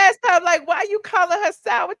it last time. Like, why you calling her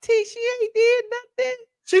Sour Tea? She ain't did nothing.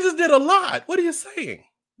 She just did a lot. What are you saying?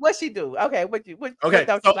 What she do? Okay, what okay,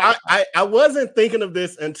 what so I wasn't thinking of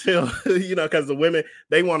this until because the women,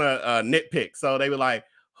 they want to nitpick. So they were like,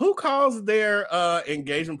 who calls their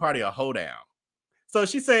engagement party a hoedown? So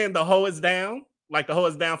she's saying the hoe is down, like the hoe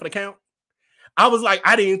is down for the count. I was like,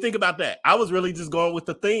 I didn't even think about that. I was really just going with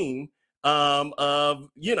the theme of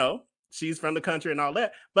she's from the country and all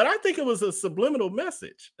that. But I think it was a subliminal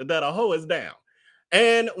message that a hoe is down.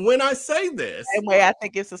 And when I say this, same way, I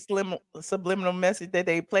think it's a subliminal message that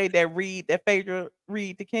they played that Phaedra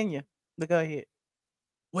read to Kenya. Go ahead.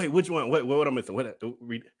 Wait, which one? What am I missing? What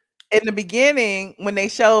read? In the beginning, when they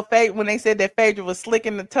showed when they said that Phaedra was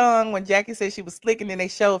slicking the tongue, when Jackie said she was slicking, then they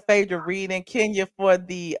showed Phaedra reading Kenya for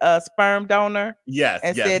the sperm donor. Yes,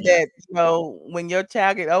 and said that when your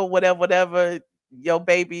child get whatever, your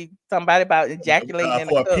baby, somebody about ejaculating in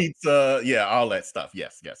for a cup. Pizza, all that stuff.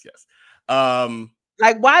 Yes.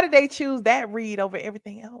 Like, why did they choose that read over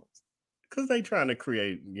everything else? Because they trying to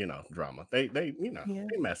create, drama. They they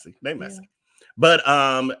messy. They messy. But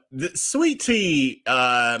the Sweet Tea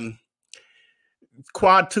Quad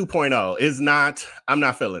 2.0 is not, I'm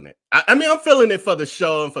not feeling it. I mean, I'm feeling it for the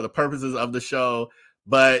show and for the purposes of the show,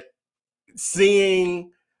 but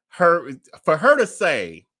seeing her, for her to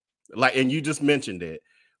say, like, and you just mentioned it,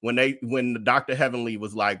 when Dr. Heavenly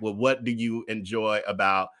was like, well, what do you enjoy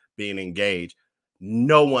about being engaged?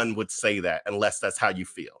 No one would say that unless that's how you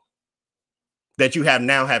feel. That you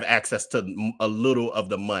now have access to a little of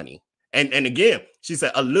the money. And again, she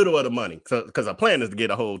said a little of the money, because her plan is to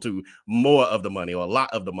get a hold to more of the money or a lot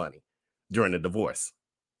of the money during the divorce.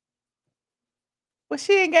 Well,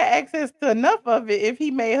 she ain't got access to enough of it if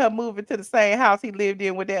he made her move into the same house he lived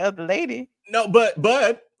in with that other lady. No, but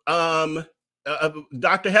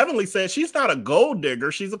Dr. Heavenly said she's not a gold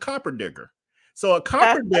digger, she's a copper digger. So a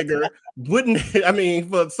copper digger wouldn't, I mean,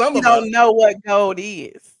 for some of us, don't know what gold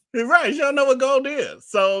is. Right, she don't know what gold is.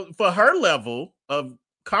 So for her level of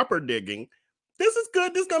copper digging, this is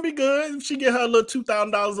good. This is gonna be good. If she get her little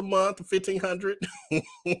 $2,000 a month, $1,500.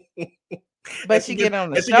 But she get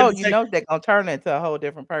on the show, they're gonna turn into a whole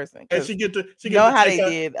different person. And she get to how they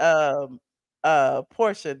did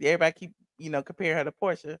Portia. Everybody keep comparing her to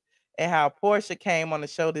Portia, and how Portia came on the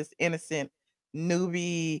show, this innocent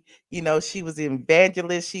newbie. She was an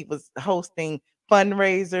evangelist. She was hosting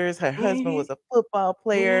fundraisers. Her husband was a football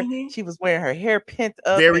player. She was wearing her hair pent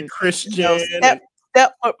up, very Christian,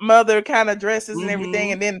 stepmother kind of dresses and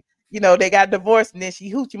everything. And then they got divorced, and then she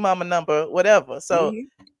hoochie mama number whatever. So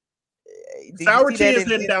Sour Tea is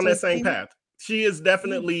heading down that same path. She is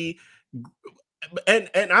definitely And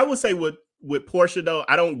I would say with Portia though,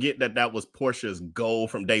 I don't get that was Portia's goal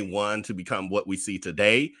from day one to become what we see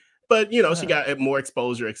today. But you know, she got more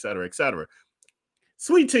exposure, et cetera, et cetera.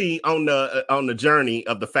 Sweet Tea on the journey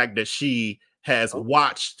of the fact that she has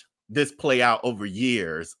watched this play out over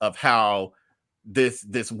years of how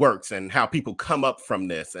this works and how people come up from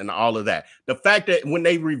this and all of that. The fact that when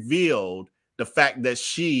they revealed the fact that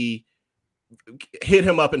she hit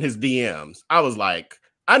him up in his DMs, I was like,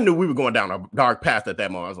 I knew we were going down a dark path at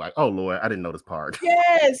that moment. I was like, oh Lord, I didn't know this part.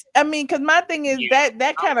 Yes. I mean, because my thing is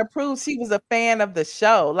that kind of proves she was a fan of the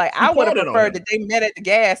show. Like, I would have preferred that they met at the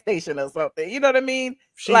gas station or something. You know what I mean?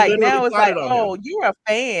 Like, now it's like, oh, you're a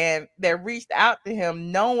fan that reached out to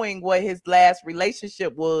him knowing what his last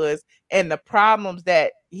relationship was and the problems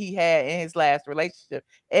that he had in his last relationship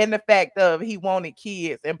and the fact of he wanted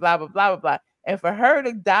kids and blah, blah, blah, blah, blah. And for her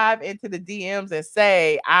to dive into the DMs and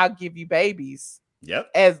say, I'll give you babies.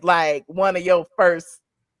 Yep. As like one of your first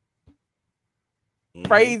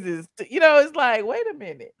praises. You know, it's like, wait a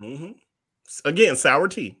minute. Again, sour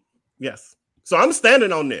tea. Yes. So I'm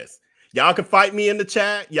standing on this. Y'all can fight me in the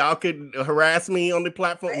chat. Y'all could harass me on the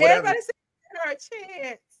platform. Everybody said her a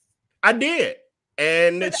chance. I did.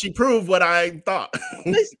 And she proved what I thought.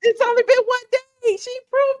 It's only been one day. She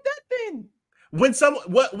proved nothing. When someone,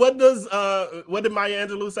 what did Maya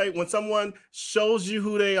Angelou say? When someone shows you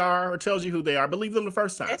who they are or tells you who they are, believe them the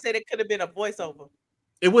first time. I said it could have been a voiceover.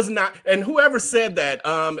 It was not, and whoever said that,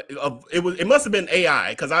 it must have been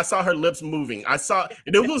AI because I saw her lips moving. I saw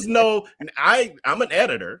there was no. I'm an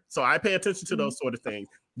editor, so I pay attention to those sort of things.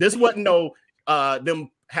 This wasn't no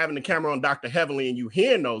them having the camera on Dr. Heavenly and you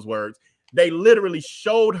hearing those words. They literally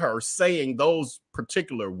showed her saying those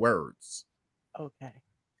particular words. Okay.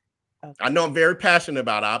 I know I'm very passionate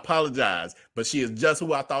about it. I apologize, but she is just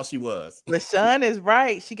who I thought she was. LaShawn is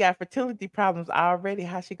right. She got fertility problems already.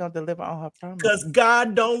 How's she gonna deliver on her promise? Because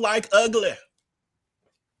God don't like ugly.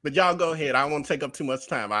 But y'all go ahead. I don't want to take up too much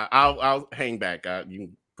time. I'll hang back. You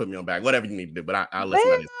can put me on back. Whatever you need to do. But I'll let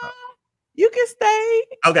somebody else talk. You can stay.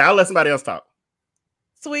 Okay, I'll let somebody else talk.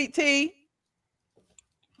 Sweet Tea.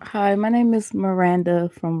 Hi, my name is Miranda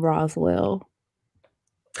from Roswell.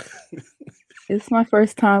 It's my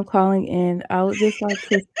first time calling in. I would just like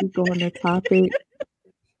to speak on the topic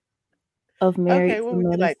of Married2Med. Okay, what would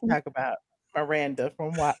you like to talk about? Miranda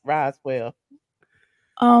from Roswell.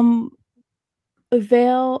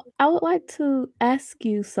 Val, I would like to ask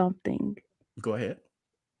you something. Go ahead.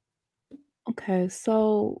 Okay,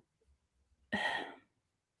 so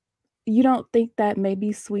you don't think that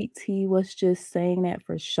maybe Sweet Tea was just saying that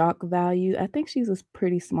for shock value? I think she's a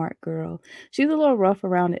pretty smart girl. She's a little rough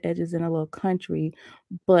around the edges and a little country,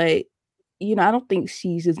 but you know, I don't think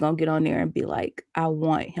she's just gonna get on there and be like, I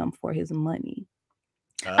want him for his money.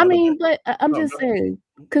 I mean, but I'm just saying,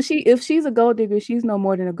 because if she's a gold digger, she's no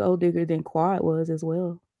more than a gold digger than Quad was as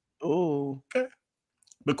well. Oh, okay.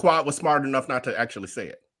 But Quad was smart enough not to actually say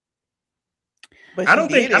it. But I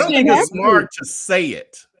don't think it's smart to say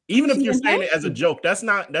it. Even if you're saying it as a joke, that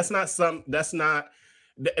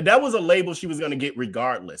was a label she was going to get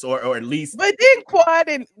regardless, or at least. But then Quad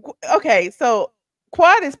so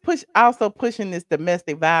Quad is also pushing this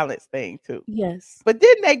domestic violence thing too. Yes. But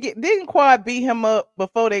didn't Quad beat him up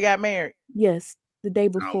before they got married? Yes, the day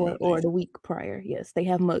before or the week prior. Yes, they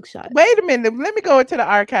have mugshots. Wait a minute, let me go into the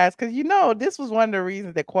archives because this was one of the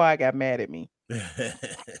reasons that Quad got mad at me.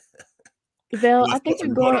 Val, I think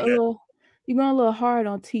you're going a little hard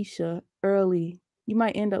on Tisha early. You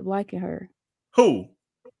might end up liking her. Who?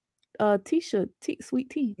 Tisha, Sweet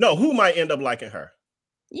Tea. No, who might end up liking her?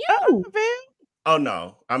 You, Val. Oh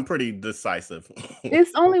no, I'm pretty decisive. It's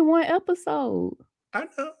only one episode. I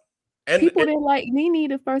know. And people didn't like Nene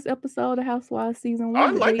the first episode of Housewives season 1. I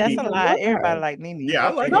like that's a lie. Everybody like Nene. Yeah,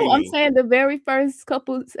 I like No, Nene. I'm saying the very first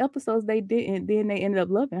couple episodes they didn't, then they ended up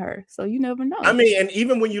loving her. So you never know. I mean, and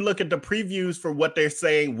even when you look at the previews for what they're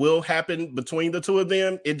saying will happen between the two of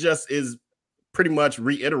them, it just is pretty much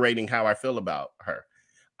reiterating how I feel about her.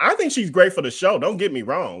 I think she's great for the show. Don't get me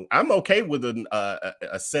wrong. I'm okay with a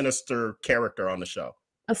sinister character on the show.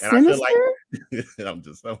 Sinister? I'm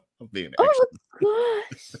being extra. Oh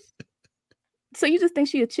gosh. So you just think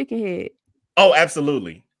she a chicken head? Oh,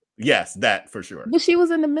 absolutely. Yes, that for sure. But she was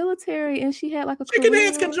in the military and she had like a chicken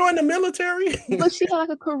heads can join the military. But she had like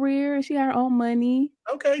a career and she had her own money.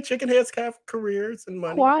 Okay, chicken heads have careers and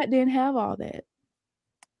money. Quad didn't have all that.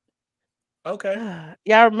 Okay.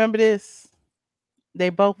 Y'all remember this? They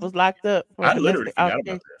both was locked up. I literally forgot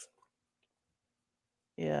about this.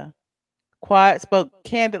 Yeah. Quad spoke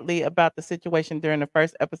candidly about the situation during the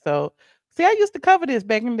first episode. See, I used to cover this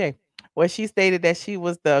back in the day. where she stated that she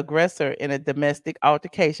was the aggressor in a domestic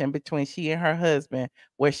altercation between she and her husband,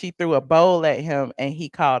 where she threw a bowl at him and he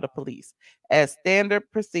called the police. As standard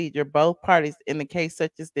procedure, both parties in a case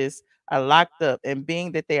such as this are locked up, and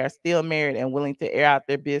being that they are still married and willing to air out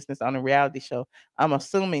their business on a reality show, I'm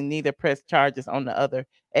assuming neither pressed charges on the other.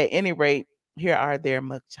 At any rate, here are their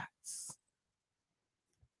mugshots.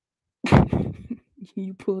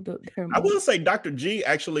 You pulled up their I will say Dr. G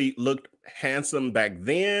actually looked handsome back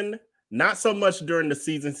then. Not so much during the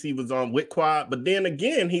seasons he was on with Quad, but then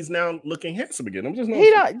again, he's now looking handsome again. I'm just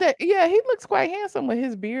yeah, he looks quite handsome with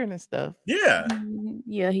his beard and stuff. Yeah.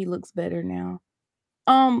 Yeah, he looks better now.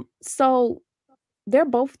 So they're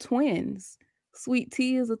both twins. Sweet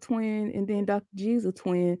Tea is a twin, and then Dr. G is a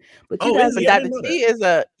twin. But you guys, Dr. G is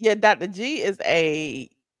Dr. G is a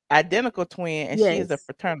identical twin, and she is a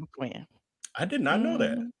fraternal twin. I did not know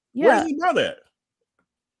that. Yeah. Where's his brother?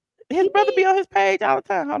 His brother be on his page all the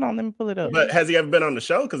time. Hold on, let me pull it up. But has he ever been on the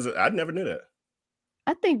show? Because I never knew that.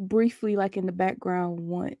 I think briefly, like in the background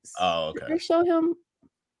once. Oh, okay. Did they show him?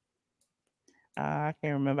 I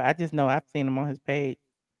can't remember. I just know I've seen him on his page.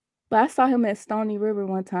 But I saw him at Stony River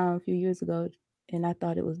one time a few years ago, and I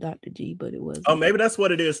thought it was Dr. G, but it wasn't. Oh, maybe that's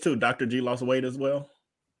what it is too. Dr. G lost weight as well.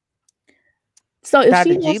 So if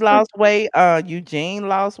Dr. G lost weight, Eugene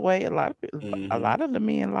lost weight. A lot of the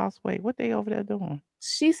men lost weight. What they over there doing?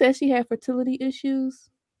 She said she had fertility issues.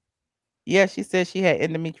 Yeah, she said she had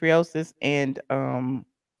endometriosis and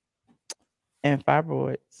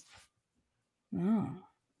fibroids. Oh.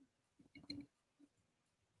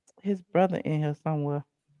 His brother in here somewhere.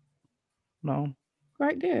 No.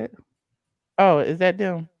 Right there. Oh, is that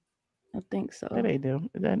them? I think so. That ain't them.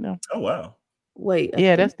 Is that them? Oh, wow. Wait.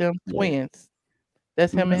 Yeah, that's them twins.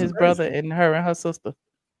 That's him and his brother and her sister.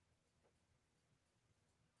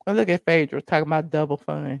 Oh, look at Phaedra talking about double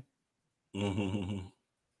fun.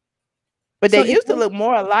 But they used to look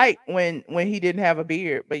more alike when he didn't have a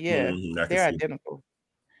beard. But yeah, they're identical.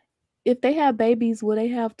 If they have babies, will they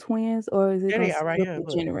have twins, or is it going to skip right a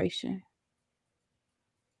generation?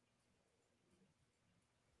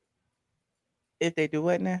 If they do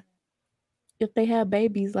what now? If they have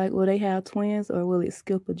babies, like, will they have twins, or will it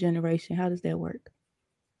skip a generation? How does that work?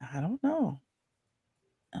 I don't know.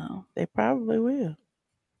 Oh, they probably will.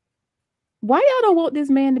 Why y'all don't want this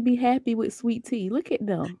man to be happy with Sweet Tea? Look at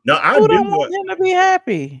them. No, I Who do don't want him to be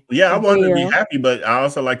happy. Yeah, I want him to be happy, but I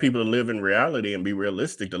also like people to live in reality and be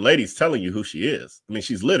realistic. The lady's telling you who she is. I mean,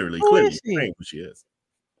 she's literally clearly saying who she is.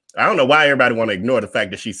 I don't know why everybody want to ignore the fact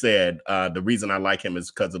that she said the reason I like him is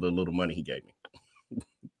because of the little money he gave me.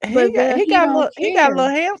 He got a little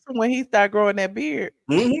handsome when he started growing that beard.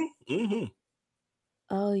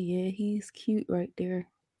 Oh yeah, he's cute right there.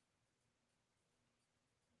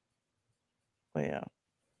 Well,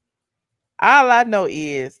 all I know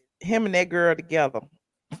is him and that girl together,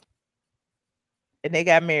 and they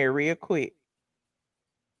got married real quick.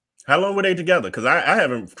 How long were they together? Because I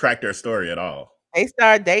haven't tracked their story at all. They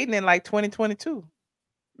started dating in like 2022.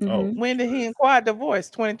 Oh, when did he and Quad divorce?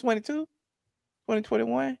 2022,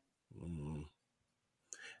 2021.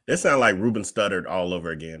 It sounds like Ruben Studdard all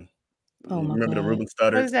over again. Oh my Remember God. the Ruben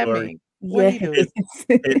Studdard What does that story? mean? What he do?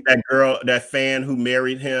 That girl, that fan who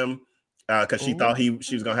married him because she thought she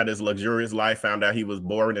was gonna have this luxurious life, found out he was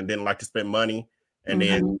bored and didn't like to spend money, and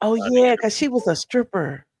then yeah, because she was a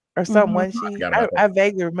stripper or something. Wasn't she? I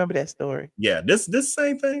vaguely remember that story. Yeah, this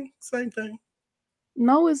same thing.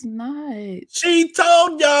 No, it's not. She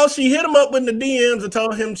told y'all she hit him up with the DMs and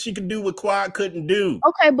told him she could do what Quad couldn't do.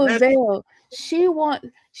 Okay, but Vel, she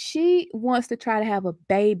wants to try to have a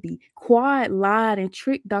baby. Quad lied and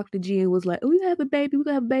tricked Dr. G and was like, "Oh, we gonna have a baby, we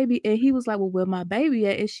gonna have a baby," and he was like, "Well, where my baby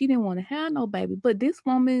at?" And she didn't want to have no baby. But this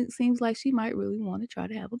woman seems like she might really want to try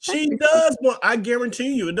to have a baby. She does want. I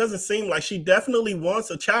guarantee you, it doesn't seem like she definitely wants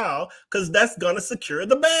a child because that's gonna secure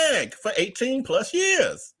the bag for 18 plus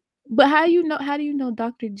years. But how do you know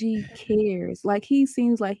Dr. G cares? Like, he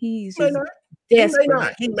seems like he's just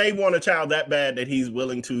desperate. He may want a child that bad that he's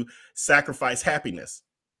willing to sacrifice happiness.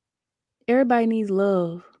 Everybody needs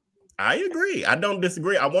love. I agree. I don't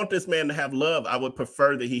disagree. I want this man to have love. I would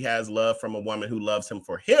prefer that he has love from a woman who loves him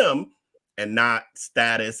for him and not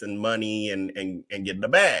status and money and get the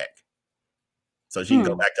bag. So she can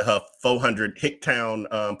go back to her 400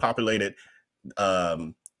 Hicktown populated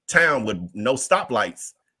town with no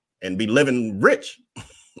stoplights and be living rich.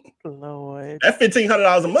 Lord. That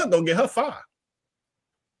 $1,500 a month gonna get her far.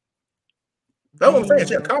 That's what I'm saying.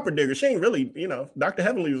 She's a carpet digger. She ain't really, Dr.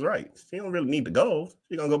 Heavenly was right. She don't really need to go.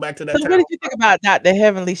 She's gonna go back to that town. What did you think about Dr.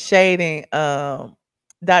 Heavenly shading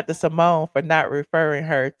Dr. Simone for not referring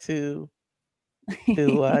her to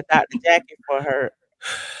Dr. Jackie for her?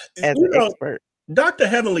 as an expert. Dr.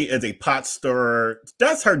 Heavenly is a pot stirrer.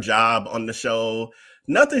 That's her job on the show.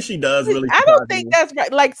 Nothing she does really. I don't think that's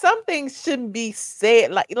right. Like some things shouldn't be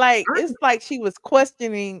said. Like it's like she was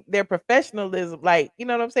questioning their professionalism. Like you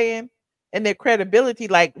know what I'm saying, and their credibility.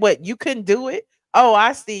 Like what you couldn't do it. Oh,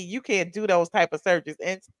 I see. You can't do those type of surgeries.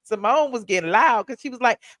 And Simone was getting loud because she was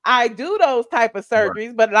like, I do those type of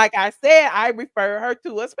surgeries, but like I said, I refer her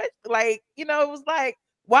to a specialist. Like you know, it was like,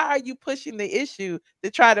 why are you pushing the issue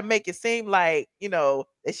to try to make it seem like you know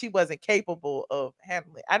that she wasn't capable of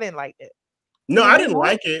handling? I didn't like that. No, I didn't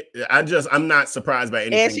like it. I'm not surprised by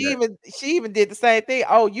anything. And she even did the same thing.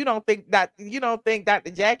 Oh, you don't think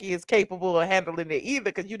Dr. Jackie is capable of handling it either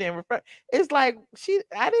because you didn't refer. It's like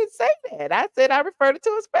I didn't say that. I said I referred it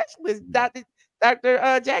to a specialist.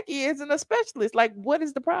 Dr. Jackie isn't a specialist. Like, what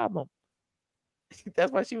is the problem?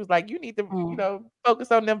 That's why she was like, you need to,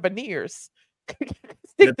 focus on them veneers.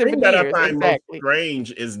 The thing that I find most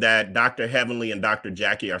strange is that Dr. Heavenly and Dr.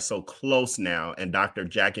 Jackie are so close now, and Dr.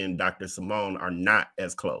 Jackie and Dr. Simone are not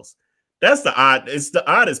as close. That's the odd. It's the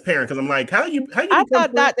oddest pairing because I'm like, how you? I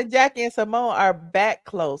thought Dr. Jackie and Simone are back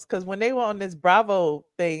close because when they were on this Bravo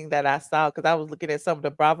thing that I saw, because I was looking at some of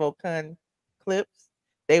the BravoCon clips,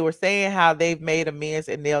 they were saying how they've made amends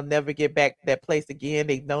and they'll never get back to that place again.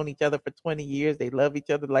 They've known each other for 20 years. They love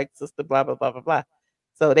each other like sister. Blah blah blah blah blah.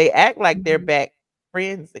 So they act like they're back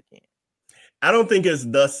friends again. I don't think it's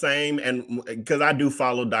the same, and because I do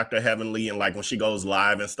follow Dr. Heavenly, and like when she goes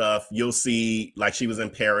live and stuff, you'll see like she was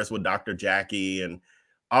in Paris with Dr. Jackie and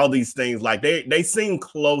all these things. Like they seem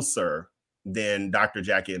closer than Dr.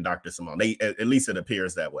 Jackie and Dr. Simone. They at least it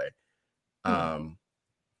appears that way. And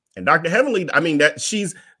Dr. Heavenly, I mean that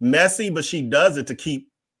she's messy, but she does it to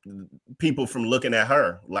keep people from looking at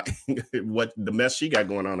her like what the mess she got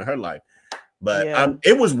going on in her life. But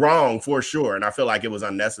it was wrong for sure. And I feel like it was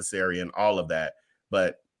unnecessary and all of that.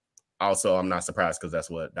 But also, I'm not surprised because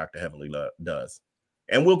that's what Dr. Heavenly does.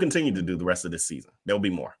 And we'll continue to do the rest of this season. There'll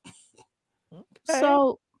be more. Okay.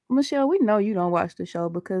 So, Michelle, we know you don't watch the show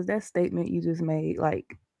because that statement you just made, like,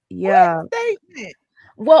 yeah. What statement?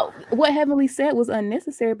 Well, what Heavenly said was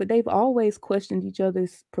unnecessary, but they've always questioned each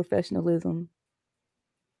other's professionalism.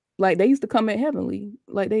 Like, they used to come at Heavenly.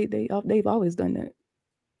 Like, they've always done that.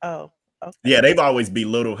 Oh. Okay. Yeah, they've always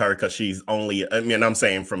belittled her because she's only, I mean, I'm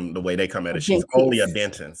saying from the way they come at it, she's only a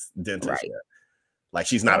dentist. Right. Yeah. Like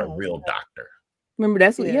she's not a real doctor. Remember,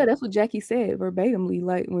 that's what that's what Jackie said verbatimly,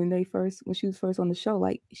 like when she was first on the show,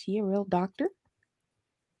 like, is she a real doctor?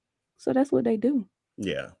 So that's what they do.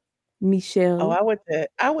 Yeah. Michelle. Oh, I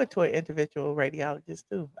went to an individual radiologist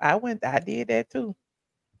too. I did that too.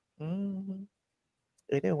 It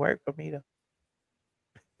didn't work for me though.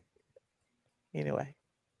 Anyway.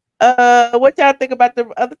 What y'all think about the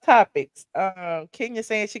other topics? Kenya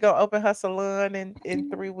saying she gonna open her salon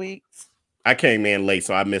in 3 weeks. I came in late,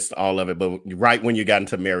 so I missed all of it. But right when you got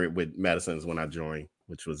into Married with Madison is when I joined,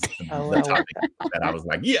 which was the topic that I was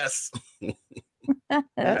like, yes.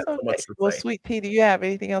 That's okay. Well, Sweet Tea, do you have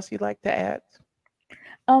anything else you'd like to add?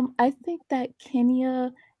 I think that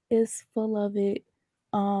Kenya is full of it.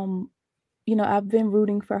 You know, I've been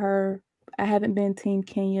rooting for her. I haven't been Team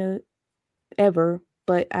Kenya ever.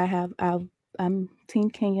 But I'm Team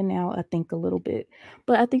Kenya now, I think a little bit.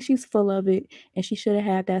 But I think she's full of it. And she should have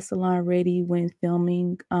had that salon ready when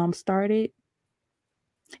filming started.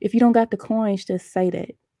 If you don't got the coins, just say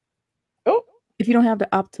that. Oh. If you don't have the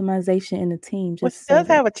optimization in the team, just say that. She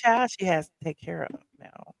does have a child she has to take care of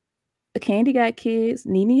now. Kandi got kids.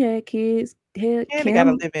 Nene had kids. Kandi got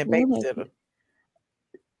a live-in babysitter.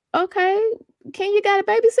 Okay. Kenya got a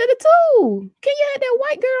babysitter too. Kenya had that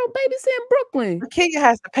white girl babysitter in Brooklyn. Kenya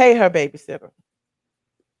has to pay her babysitter.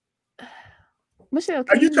 Michelle,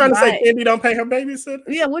 are you trying to say Kandi don't pay her babysitter?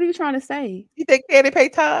 Yeah, what are you trying to say? You think Kandi pay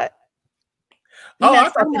Todd? Oh, I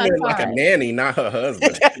thought you meant like a nanny, not her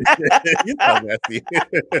husband. You know messy.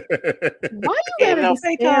 Why you gotta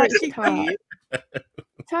say Todd?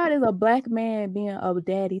 Todd is a black man being a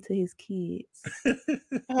daddy to his kids.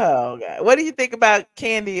 Oh God! What do you think about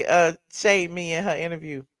Kandi shade me in her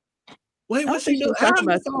interview? Wait, what she do? How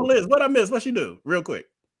about all this? What I missed? What she do? Real quick.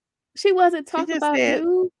 She wasn't talking about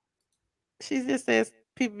you. She just says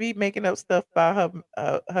people be making up stuff about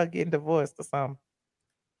her getting divorced or something.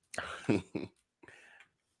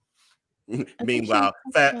 Meanwhile,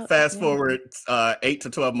 fast forward 8 to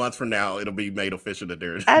 12 months from now, it'll be made official that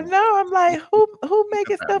there's. I know. I'm like, who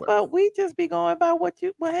making stuff up? We just be going by what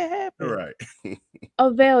happened. Right.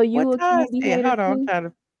 Avail, you a Kandi hater? Hold on, I'm trying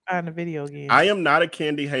to find the video again. I am not a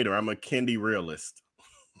Kandi hater. I'm a Kandi realist.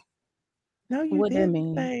 No, you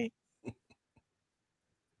didn't say.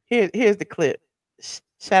 Here's the clip.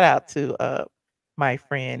 Shout out to my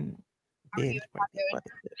friend did.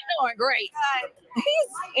 Doing great. He's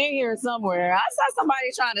in here somewhere. I saw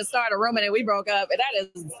somebody trying to start a room and then we broke up, and that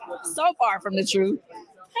is so far from the truth.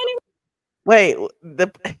 Anyway. Wait,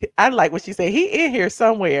 I like what she said. He in here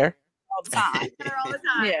somewhere. All the time. All the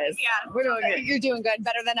time. Yes. Yeah. We're doing good. You're doing good,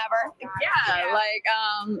 better than ever. Yeah, like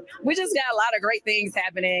we just got a lot of great things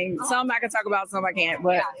happening. Some I can talk about, some I can't.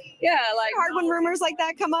 But yeah, like hard when rumors like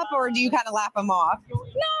that come up, or do you kind of laugh them off?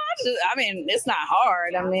 No, I mean, it's not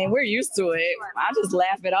hard. I mean, we're used to it. I just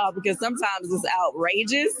laugh it off because sometimes it's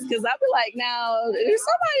outrageous. Because I'll be like, now, if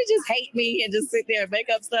somebody just hate me and just sit there and make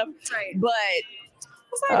up stuff. Right. But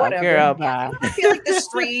it's like, whatever. Girl, bye. I feel like the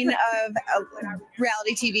strain of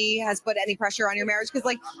reality TV has put any pressure on your marriage? Because,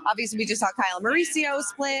 like, obviously, we just saw Kyle and Mauricio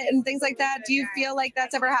split and things like that. Do you feel like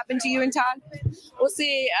that's ever happened to you and Todd? Well,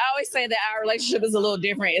 see, I always say that our relationship is a little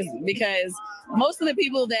different, is because most of the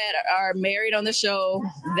people that are married on the show,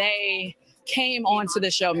 they came onto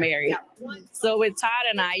the show married. So with Todd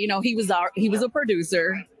and I, you know, he was a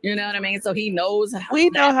producer, you know what I mean? So he knows we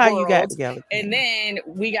know how you got together. And then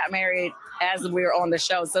we got married as we were on the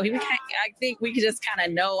show. So I think we could just kind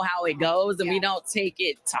of know how it goes, and we don't take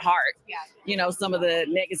it to heart. You know, some of the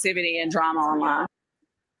negativity and drama online.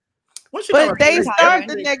 But they start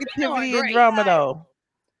the negativity and drama though.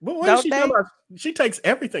 But what is she talking about? She takes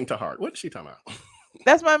everything to heart. What is she talking about?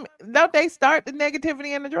 That's why don't they start the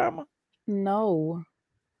negativity and the drama? No.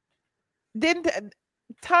 Didn't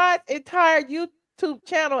Todd's entire YouTube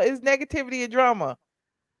channel is negativity and drama.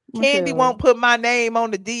 Okay. Kandi won't put my name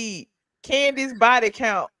on the deed. Candy's body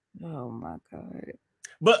count. Oh my God.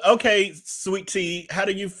 But okay, Sweet Tea, how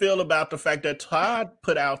do you feel about the fact that Todd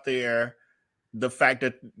put out there the fact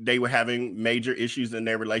that they were having major issues in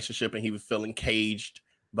their relationship and he was feeling caged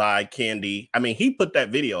by Kandi? I mean, he put that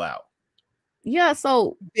video out. Yeah,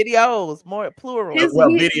 so videos, more plural.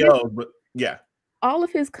 Videos, but yeah. All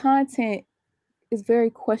of his content is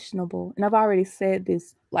very questionable. And I've already said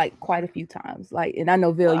this like quite a few times. Like, and I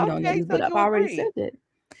know Ville, you don't know this, but I've already said that.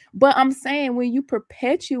 But I'm saying when you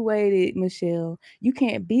perpetuate it, Michelle, you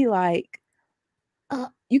can't be like,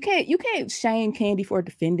 you can't shame Kandi for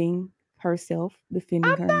defending herself,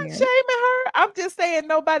 defending her marriage. I'm not shaming her. I'm just saying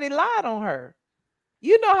nobody lied on her.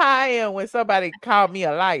 You know how I am when somebody called me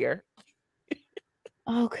a liar.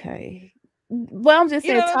 Okay. Well, I'm just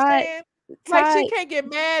saying, Todd, like she can't get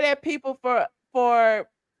mad at people for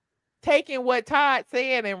taking what Todd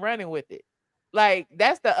said and running with it. Like,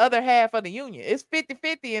 that's the other half of the union. It's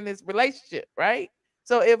 50-50 in this relationship, right?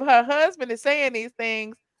 So if her husband is saying these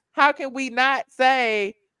things, how can we not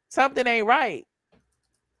say something ain't right?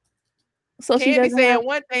 So she Kandi saying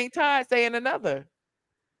one thing, Todd saying another.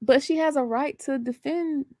 But she has a right to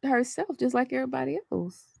defend herself just like everybody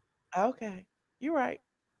else. Okay. You're right.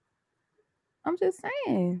 I'm just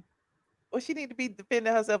saying. Well, she need to be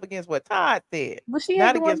defending herself against what Todd said. But she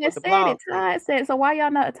ain't the one that said it. Todd said. So why y'all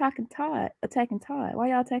not attacking Todd? Why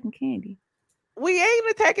y'all attacking Kandi? We ain't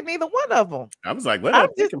attacking neither one of them. I was like, what? I'm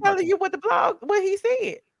just telling you what he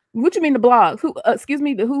said. What you mean the blog? Who? Excuse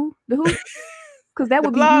me, the who? Because that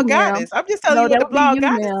would be blog you, goddess. I'm just telling you what the blog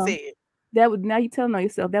goddess said. That would, now you telling on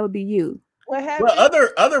yourself. That would be you. What happened?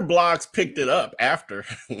 Well, other blogs picked it up after.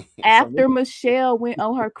 After Michelle went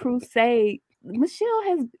on her crusade. Michelle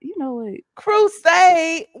has, you know what?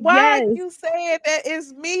 Crusade? Why are you saying that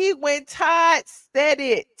it's me when Todd said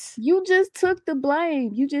it? You just took the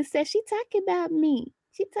blame. You just said, she talking about me.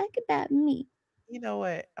 She talking about me. You know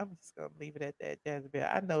what? I'm just going to leave it at that, Jezebel.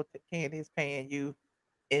 I know that Kandi is paying you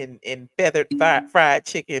in feathered fried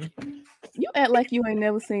chicken. You act like you ain't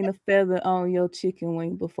never seen a feather on your chicken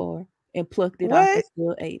wing before and plucked it off and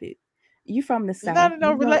still ate it. You from the South.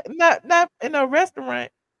 Not in a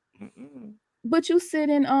restaurant. Mm-mm. But you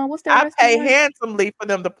sit in what's that restaurant? I pay handsomely for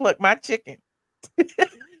them to pluck my chicken.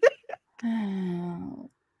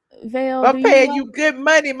 Vale, I'm paying you good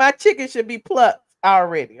money. My chicken should be plucked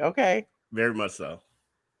already, okay? Very much so.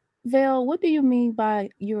 Vale, what do you mean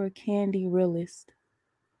by you're a Kandi realist?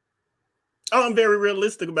 Oh, I'm very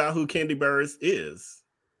realistic about who Kandi Burruss is.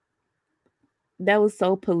 That was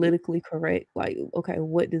so politically correct. Like, okay,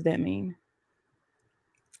 what does that mean?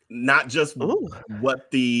 Not just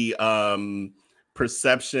what the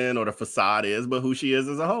perception or the facade is, but who she is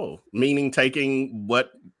as a whole. Meaning taking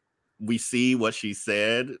what we see, what she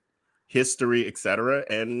said, history, etc.,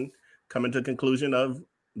 and coming to the conclusion of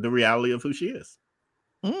the reality of who she is.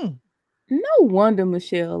 No wonder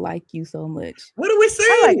Michelle like you so much. What are we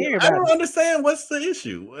saying? I don't understand. What's the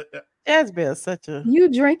issue? Jezebel such a...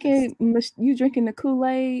 You drinking the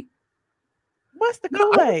Kool-Aid? What's the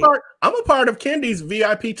Kool-Aid? I'm a part of Kandi's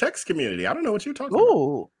VIP text community. I don't know what you're talking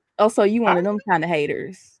about. Oh, so you one of them kind of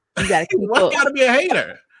haters. You gotta keep Why up. gotta be a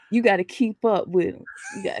hater? You gotta keep up with them.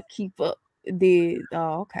 You gotta keep up.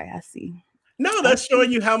 Okay, I see. No, that's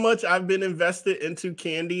showing you how much I've been invested into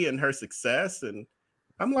Kandi and her success, and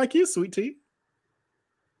I'm like you, sweet tea.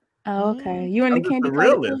 Oh, okay. You're in the I'm just Kandi a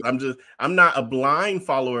realist. I'm not a blind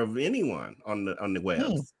follower of anyone on the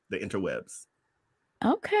webs, the interwebs.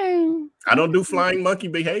 Okay. I don't do flying monkey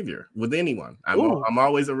behavior with anyone. I'm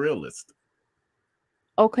always a realist.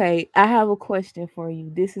 Okay, I have a question for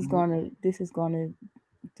you. This is gonna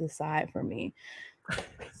decide for me.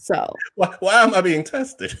 So why am I being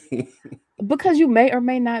tested? Because you may or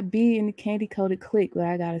may not be in the Kandi coded clique, but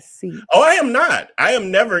I gotta see. Oh, I am not. I am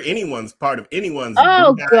never anyone's part of anyone's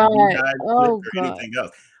God. or anything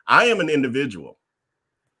else. I am an individual.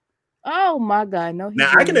 Oh my God. No,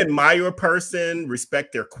 now I can admire a person,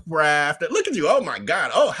 respect their craft. Look at you. Oh my God.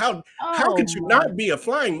 Oh, how could you not be a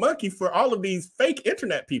flying monkey for all of these fake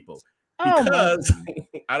internet people? Because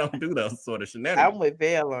I don't do those sort of shenanigans. I'm with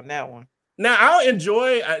Vail on that one. Now I'll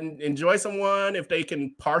enjoy someone if they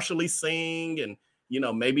can partially sing and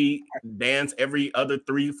maybe dance every other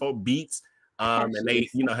 3-4 beats. And they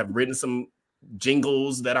have written some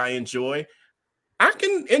jingles that I enjoy. I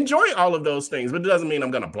can enjoy all of those things, but it doesn't mean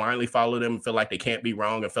I'm going to blindly follow them and feel like they can't be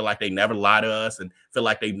wrong and feel like they never lie to us and feel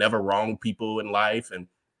like they've never wronged people in life. And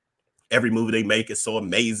every movie they make is so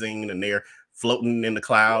amazing and they're floating in the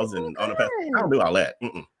clouds and on the path. I don't do all that.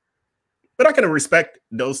 But I can respect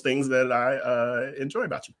those things that I enjoy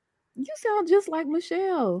about you. You sound just like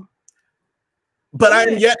Michelle. But I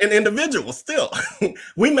am yet an individual still.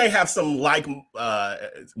 We may have some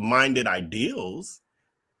like-minded ideals.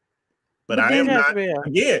 But I am not.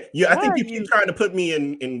 Again, I think you keep trying to put me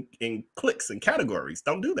in cliques and categories.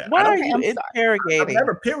 Don't do that. Why are you interrogating? I'm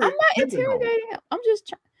never I'm not interrogating him. I'm just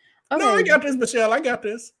trying. Okay. No, I got this, Michelle. I got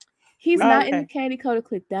this. He's not in the Kandi coded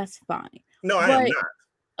clique. That's fine. No, I am not.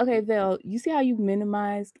 Okay, Vel, you see how you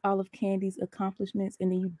minimized all of Kandi's accomplishments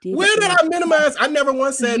and then you did. Where did I minimize? I never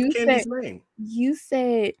once said Kandi's name. You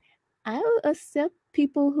said I accept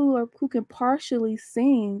people who can partially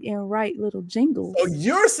sing and write little jingles. Oh,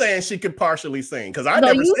 you're saying she could partially sing because I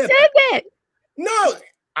never said that. No,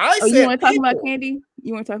 I said. You want to talk about Kandi?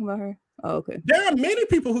 You want to talk about her? Oh, okay. There are many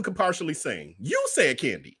people who can partially sing. You said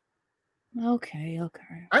Kandi. Okay.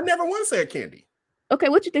 I never once said Kandi. Okay,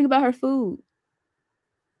 what you think about her food?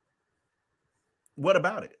 What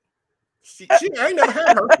about it? I ain't never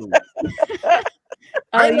had her food.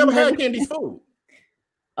 I ain't never had Kandi's food.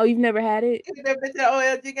 Oh, you've never had it? You've never been to the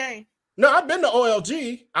OLG game? No, I've been to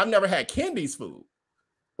OLG. I've never had Kandi's food.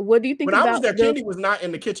 What do you think about when I was there? Kandi was not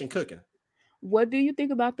in the kitchen cooking. What do you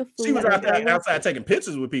think about the food? She was outside taking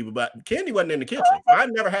pictures with people, but Kandi wasn't in the kitchen. So I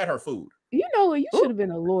never had her food. You know what? You should have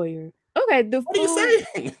been a lawyer. Okay, what are you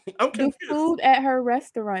saying? I'm confused. The food at her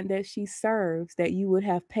restaurant that she serves that you would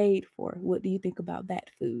have paid for. What do you think about that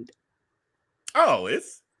food? Oh,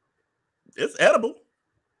 it's edible.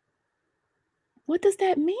 What does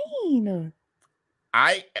that mean?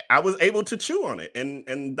 I was able to chew on it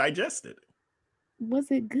and digest it.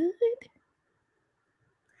 Was it good?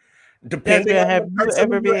 Depending on have you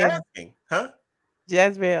ever been asking, huh?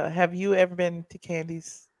 Jazrael, have you ever been to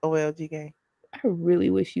Kandi's OLG game? I really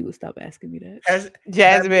wish you would stop asking me that.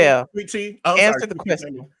 Jazrael, Sweet Tea, answer the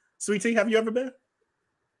question. Sweet Tea, have you ever been?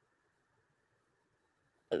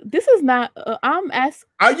 This is not. I'm asking.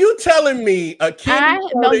 Are you telling me a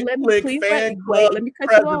Kandi fan club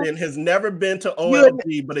president has never been to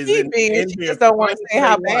OLG, but is in here? Just don't want to say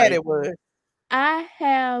how bad it was. I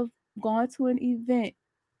have gone to an event,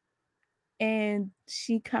 and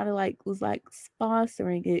she kind of was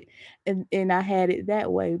sponsoring it, and I had it that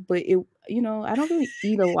way. But it, I don't really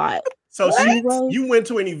eat a lot. So you went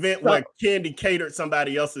to an event where Kandi catered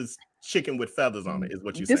somebody else's chicken with feathers on it. Is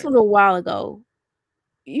what you said? This was a while ago.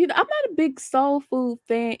 I'm not a big soul food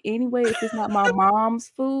fan anyway. If it's not my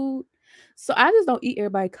mom's food, so I just don't eat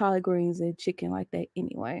everybody collard greens and chicken like that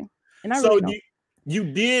anyway. And I really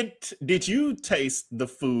don't. Did you taste the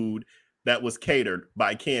food that was catered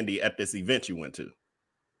by Kandi at this event you went to?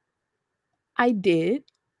 I did.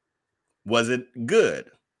 Was it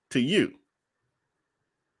good to you?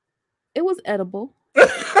 It was edible.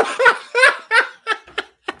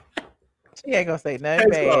 She ain't gonna say nothing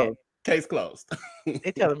bad. Case closed.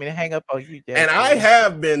 They're telling me to hang up on you, Jay. And I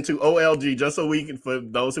have been to OLG, just so we can, for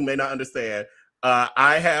those who may not understand,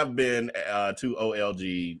 I have been to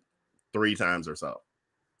OLG 3 times or so.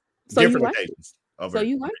 Different occasions. So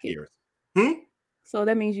you like it? So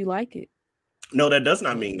that means you like it? No, that does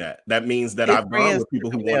not mean that. That means that I've gone with people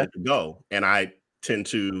who wanted to go, and I tend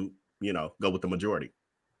to, go with the majority.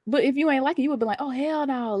 But if you ain't like it, you would be like, oh hell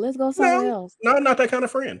no, let's go somewhere else. No, I'm not that kind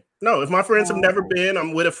of friend. No, if my friends have never Oh. been,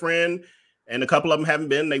 I'm with a friend, and a couple of them haven't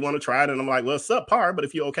been, they want to try it, and I'm like, well, subpar, but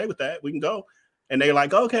if you're okay with that, we can go. And they're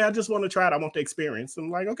like, okay, I just want to try it. I want the experience. I'm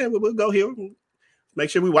like, okay, we'll go here. Make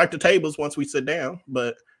sure we wipe the tables once we sit down.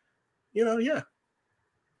 But yeah.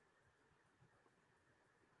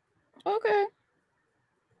 Okay.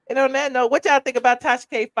 And on that note, what y'all think about Tasha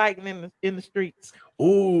K fighting in the streets?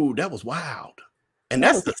 Ooh, that was wild. And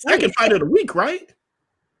that's the second fight of the week, right?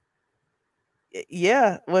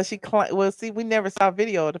 Yeah. Well, see, we never saw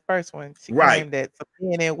video of the first one. She Right. claimed that some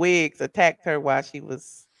men in wigs attacked her while she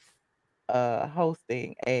was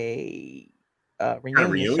hosting a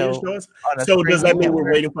reunion show. So does that mean we're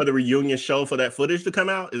waiting for the reunion show for that footage to come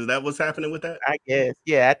out? Is that what's happening with that? I guess.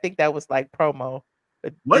 Yeah, I think that was like promo.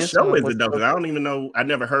 But what show is it though? Because I don't even know. I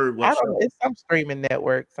never heard what show. It's some streaming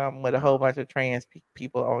network, something with a whole bunch of trans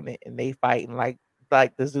people on it, and they fighting like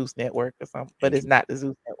the Zeus Network or something. But it's not the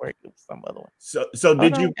Zeus Network; it was some other one. So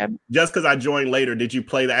did you just because I joined later? Did you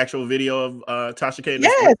play the actual video of Tasha K?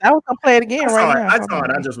 Yes, I was gonna play it again right now. I saw it.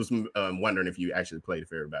 I just was wondering if you actually played it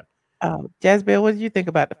for everybody. Jazbel, what did you think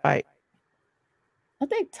about the fight? I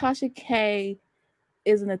think Tasha K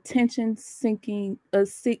is an attention seeking,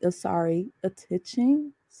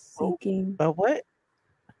 attention seeking. But what?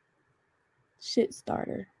 Shit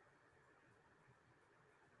starter.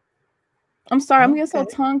 I'm sorry, I'm getting so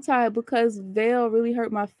tongue tied because Vail really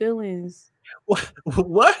hurt my feelings.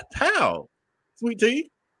 What? How? Sweet tea?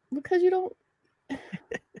 Because you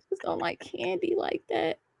just don't like Kandi like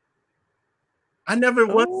that. I never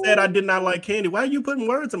once said I did not like Kandi. Why are you putting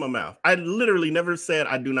words in my mouth? I literally never said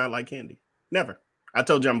I do not like Kandi. Never. I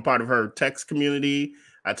told you I'm part of her text community.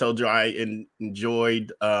 I told you I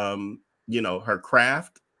enjoyed, her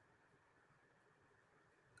craft.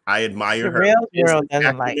 I admire her. World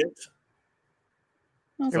doesn't like it.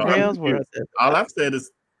 All I've said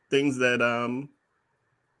is things that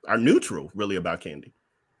are neutral, really, about Kandi.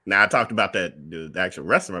 Now I talked about the actual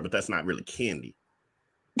restaurant, but that's not really Kandi.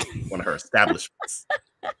 One of her establishments.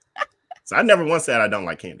 So I never once said I don't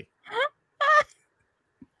like Kandi.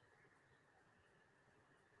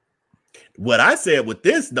 What I said with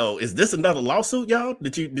this though, is this another lawsuit, y'all?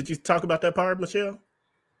 Did you talk about that part, Michelle?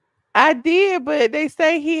 I did, but they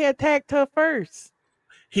say he attacked her first.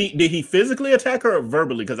 Did he physically attack her or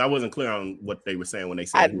verbally? Because I wasn't clear on what they were saying when they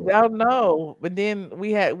said. I don't know, but then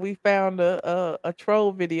we found a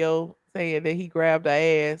troll video saying that he grabbed her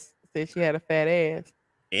ass, said she had a fat ass.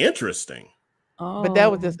 Interesting. But that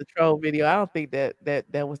was just a troll video. I don't think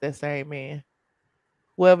that was that same man.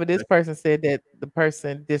 Whoever this person said that the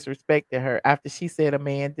person disrespected her after she said a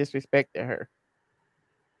man disrespected her.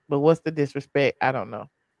 But what's the disrespect? I don't know.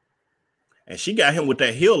 And she got him with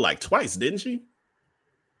that heel like twice, didn't she?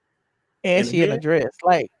 And she in a dress.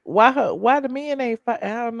 Like, why the men ain't fight?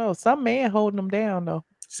 I don't know. Some man holding them down though.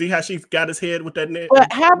 See how she got his head with that net?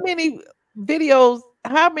 But how many videos,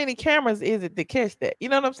 how many cameras is it to catch that? You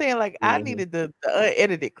know what I'm saying? Like, I needed the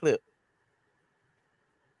unedited clip.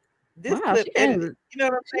 This clip edited. You know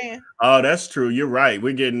what I'm saying? Oh, that's true. You're right.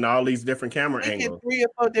 We're getting all these different camera angles. 3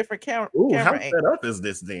 or 4 different camera how angles. set up is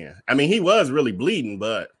this then? I mean, he was really bleeding,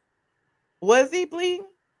 but was he bleeding?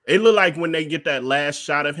 It looked like when they get that last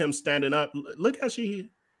shot of him standing up. Look how she.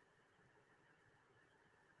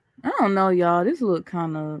 I don't know, y'all. This look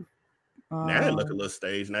kind of. Now it look a little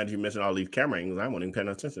staged. Now that you mentioned all these camera angles, I won't even pay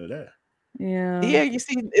no attention to that. Yeah. Yeah, you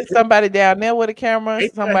see, it's somebody down there with a camera.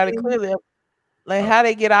 Somebody clearly. Like how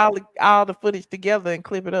they get all the footage together and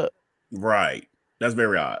clip it up. Right. That's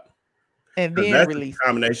very odd. And then release a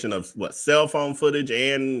combination of what, cell phone footage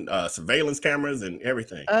and surveillance cameras and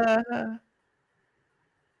everything.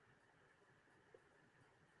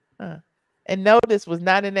 And no, this was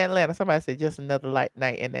not in Atlanta. Somebody said just another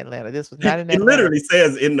night in Atlanta. This was not in Atlanta. It literally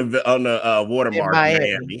says on the watermark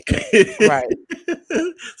Miami. Right.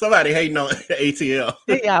 Somebody hating on ATL.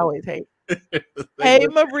 They always hate. Hey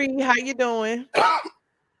Marie, how you doing?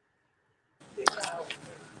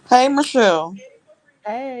 Hey Michelle.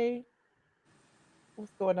 Hey.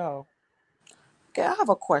 What's going on? Okay, I have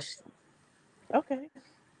a question. Okay.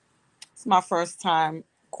 It's my first time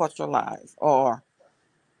caught your live or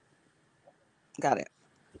got it.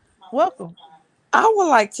 Welcome. I would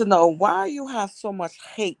like to know why you have so much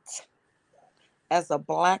hate as a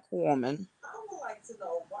Black woman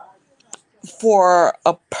for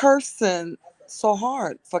a person so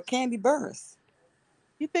hard for Kandi Burruss.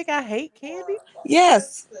 You think I hate Kandi?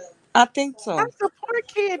 Yes, I think so. I support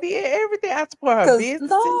Kandi and everything. I support her businesses.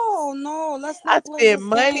 No, let's not. I spend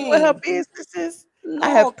money with her businesses. No, I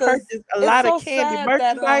have purchased a lot of Kandi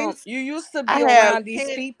merchandise. You used to be around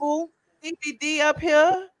these people, DVD up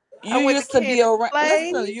here. You I went used to be Candy around.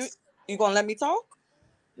 Listen, Plays. you gonna let me talk?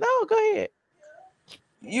 No, go ahead.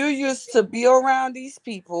 You used to be around these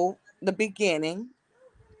people. The beginning.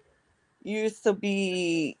 You used to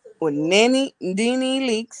be with Nene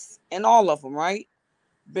Leaks and all of them, right?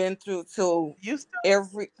 Been through to Used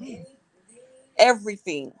everything.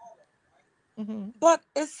 to. But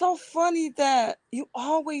it's so funny that you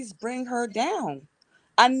always bring her down.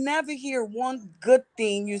 I never hear one good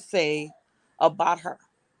thing you say about her.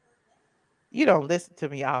 You don't listen to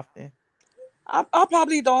me often. I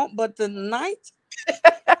probably don't, but tonight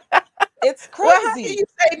it's Well, how can crazy. you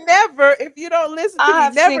say never if you don't listen to I me?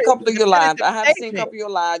 have seen Never a is couple a of your lives. definitive I have seen a statement. couple of your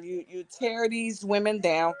lives. You tear these women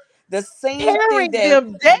down. The same thing Tearing that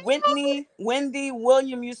them down. Wendy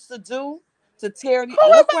Williams used to do to tear the. Who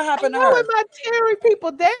am Look I? what happened to How am her. I tearing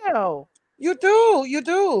people down? You do. You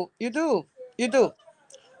do. You do. You do.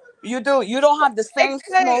 You do. You don't have the same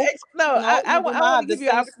smoke. No, No, I you do want not to have the give you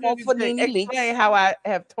an same smoke opportunity for to Nene explain Leaks. how I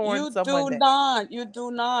have torn You someone do down. not. You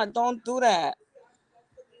do not. Don't do that.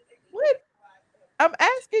 What? I'm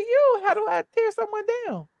asking you, how do I tear someone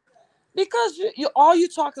down? Because you all you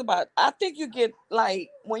talk about. I think you get like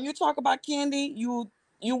when you talk about Kandi, you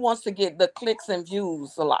wants to get the clicks and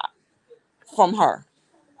views a lot from her.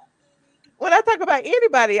 When I talk about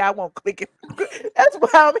anybody, I won't click it. That's why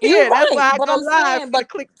I'm You're here. That's right, why I but go I'm live saying, for the but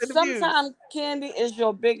clicks and the views. sometimes Kandi is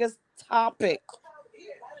your biggest topic.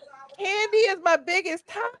 Candy is my biggest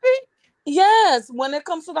topic. Yes, when it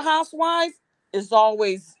comes to the housewives, it's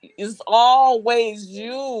always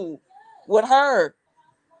you with her.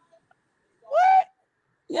 What?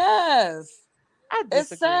 Yes. I It's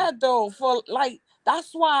disagree. sad though, for like that's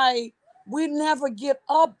why we never get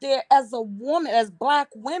up there as a woman, as black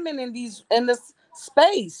women in this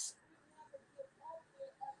space.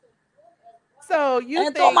 So you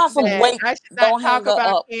And talk think about some that weight, I should not don't talk hang her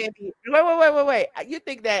about up. Candy? Wait. You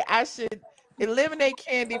think that I should eliminate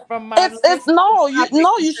Candy from my It's list of no, you topics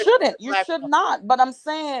no, you because she's shouldn't. a You black should woman? not. But I'm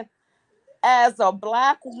saying, as a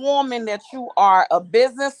black woman that you are, a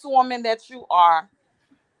businesswoman that you are,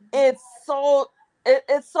 it's so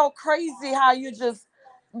it's so crazy how you just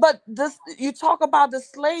but this you talk about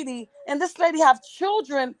this lady and this lady have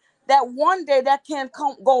children that one day that can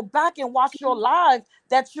come go back and watch your live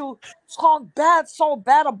that you talk so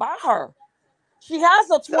bad about her. She has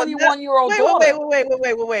a So no, 21-year-old wait.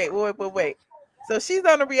 daughter. So she's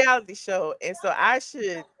on a reality show, and so I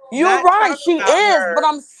should You're not right, talk she about is, but her.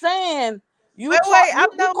 I'm saying you talk Wait.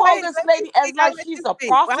 you call Wait. this Let me lady as speak. I'll like let you she's a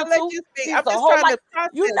speak. I'll let prostitute. you speak. She's I'm a just whole trying to like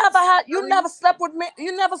process. you never slept with men,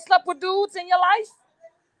 you never slept with dudes in your life.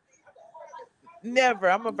 Never.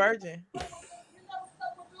 I'm a virgin.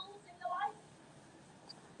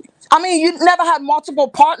 I mean, you never had multiple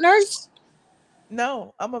partners.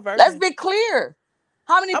 No, I'm a Let's virgin. be clear.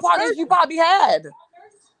 How many I'm a partners you virgin. probably had?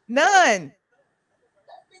 None.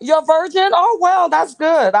 You're a virgin? Oh, well, that's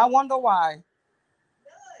good. I wonder why.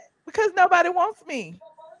 Because nobody wants me.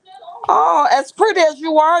 Oh, as pretty as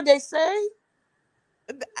you are, they say.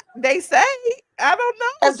 They say. I don't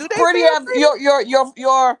know. As Do they pretty say I'm as pretty?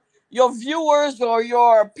 your viewers or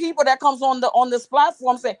your people that comes on this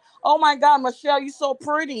platform say, "Oh my God, Michelle, you so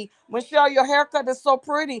pretty. Michelle, your haircut is so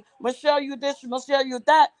pretty. Michelle, you this. Michelle, you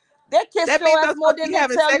that." They kiss That your means ass I'm more supposed to than be they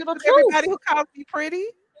having tell sex you the with everybody truth. who calls me pretty.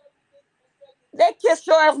 They kiss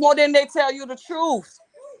your ass more than they tell you the truth.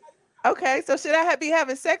 Okay, so should I be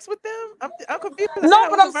having sex with them? I'm confused. I No, thought I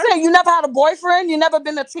but was a I'm virgin. saying you never had a boyfriend. You never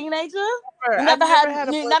been a teenager. I've never had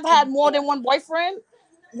a You never boyfriend had more before. than one boyfriend.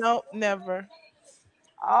 No, never.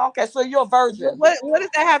 Okay, so you're a virgin. What does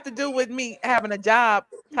that have to do with me having a job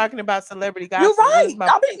talking about celebrity You're gossip? What is right. my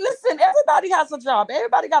I mean, listen, everybody has a job.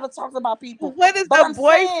 Everybody got to talk about people. what does But a I'm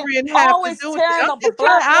saying, boyfriend have to always do with it? tearing up a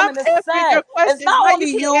black I'm woman is answering sad. your It's questions. not Why you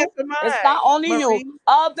only can't you. answer It's mine, not only you. Marie?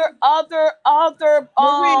 Other.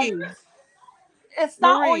 Marie. It's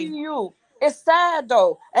not only Marie. you. It's sad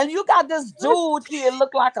though. And you got this dude here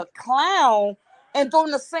look like a clown and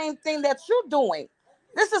doing the same thing that you're doing.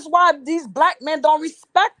 This is why these black men don't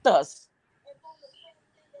respect us.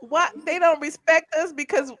 Why they don't respect us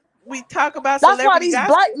because we talk about That's why celebrity these gossip?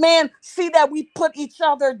 black men see that we put each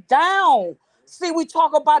other down. See, we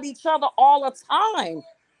talk about each other all the time.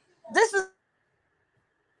 This is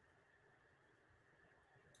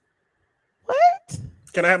What?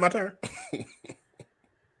 Can I have my turn?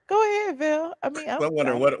 Go ahead, Bill. I mean, I'm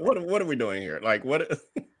wondering what are we doing here? Like what?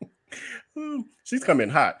 She's coming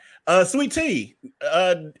hot. Sweet Tea.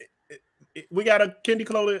 We got a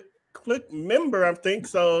Kandi Click member, I think.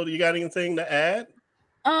 So you got anything to add?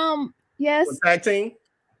 Yes. Tag team.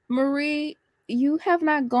 Marie, you have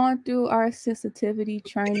not gone through our sensitivity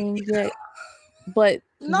training yet, but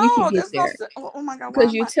We can No, get there's no. there Oh my God, why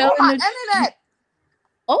because am you're I? Oh, telling my the. internet.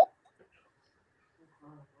 Oh,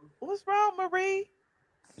 What's wrong, Marie?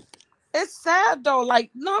 It's sad though.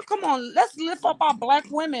 Like, no, come on, let's lift up our black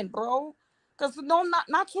women, bro. Because no,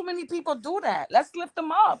 not too many people do that. Let's lift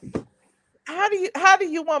them up. How do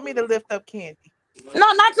you want me to lift up Kandi?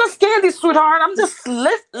 No, not just Candy, sweetheart. I'm just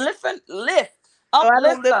So I don't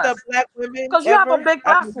uplift lift us. up black women Because you have a ever. big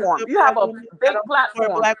I don't lift platform. up You black have a women. I big don't support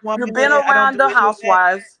platform. black You've woman. been I don't around do the any of that.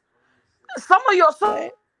 Housewives. Some of your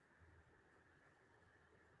What?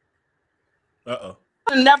 Uh-oh.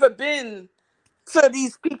 never been to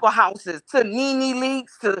these people houses, to Nene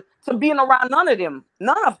Leaks, to being around none of them.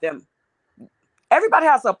 None of them. Everybody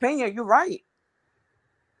has an opinion. You're right.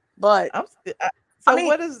 But So I mean,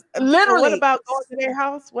 what is literally, what about going to their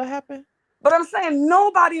house? What happened? but I'm saying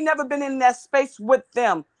nobody never been in that space with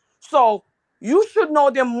them. So you should know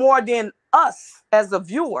them more than us as a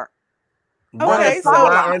viewer. Okay, So so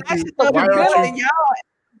why aren't you? Why more aren't than you? y'all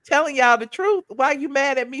telling y'all the truth. Why you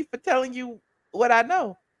mad at me for telling you what I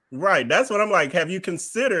know? Right. That's what I'm like. Have you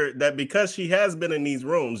considered that because she has been in these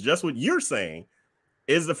rooms, just what you're saying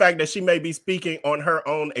is the fact that she may be speaking on her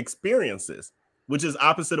own experiences, which is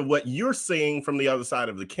opposite of what you're seeing from the other side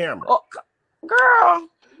of the camera. Oh, girl,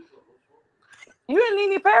 you in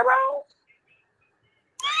Nene payroll?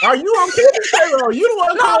 Are you on Kandi's payroll? You the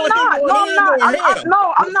one No, I'm calling him not. going No, I'm in not. on him.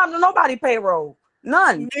 No, I'm not on nobody payroll.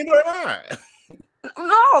 None. Neither am I.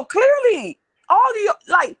 No, clearly, all the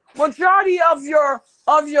like majority of your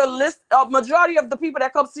list, majority of the people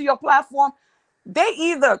that come to your platform, they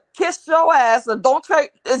either kiss your ass or don't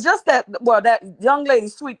take. It's just that that young lady,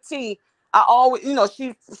 Sweet Tea, I always,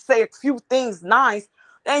 she say a few things nice,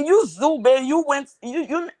 and you zoom in, you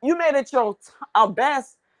made it your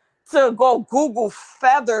best to go Google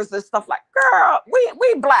feathers and stuff like, girl, we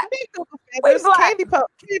black, we black,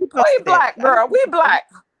 we black, girl, we black.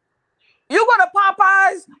 You go to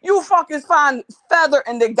Popeyes, you fucking find feather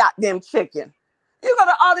in the goddamn chicken. You go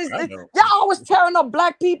to all these things. Y'all always tearing up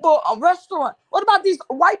black people a restaurant. What about these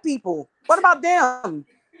white people? What about them?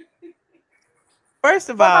 First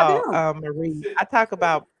of all, Marie, I talk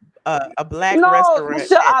about a black No, restaurant.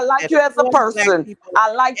 Michelle, I like you as a person.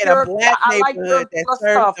 I like your that serves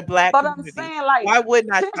stuff. the black But I'm community. saying, like, Why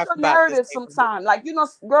wouldn't I change talk your about this narrative sometime. Like,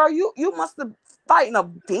 girl, you must have fighting a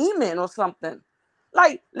demon or something.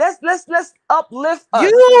 Like, let's uplift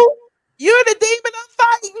us. You're the demon I'm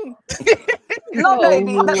fighting. No,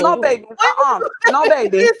 baby. No, baby. No,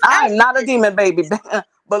 baby. I am not a demon, baby.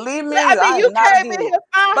 Believe me, I mean, you am not a came in demon. here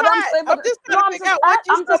fire But I'm hot. saying, I'm just trying to figure out what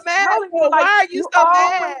you so mad for. Like, Why are you so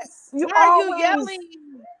mad? Why are you yelling?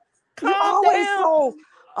 You Calm always down.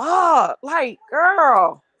 so, like,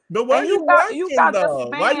 girl. But why are you watching though?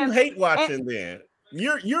 Why you hate watching then?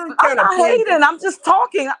 You're I'm kind of not hating. I'm just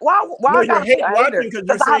talking. Why no, I you gotta hate be a watching hater? because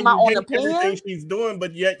you're I have saying my you own hate opinion. everything she's doing,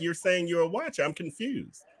 but yet you're saying you're a watcher. I'm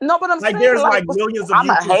confused. No, but I'm like saying, there's like, like millions of I'm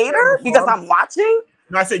a YouTube hater channels, because I'm watching.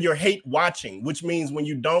 No, I said you're hate watching, which means when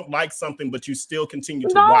you don't like something, but you still continue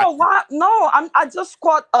to No, watch. why? No, I just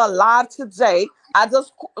caught a live today. I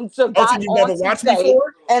just got so you've never on watched today,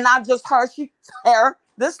 before? and I just heard she tear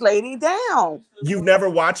this lady down. You've never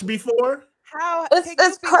watched before? How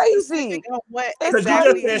it's crazy. Because you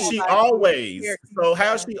just said she always. So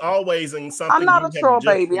how's she always in something? I'm not a troll,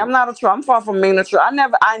 baby. I'm not a troll. I'm far from being a troll.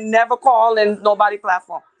 I never call in nobody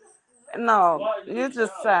platform. No, you're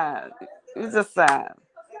just sad. You're just sad.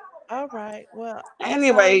 All right. Well,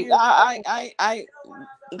 anyway, I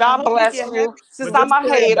God bless you. Since I'm a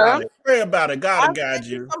hater, pray about it. God will guide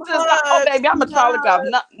you. Oh, baby, I'm a child of God.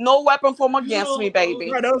 No weapon formed against me, baby.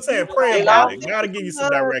 Right, I'm saying pray about it. God will give you some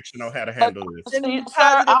direction on how to handle this. Sir,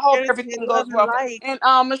 I hope everything goes well.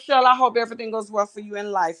 And Michelle, I hope everything goes well for you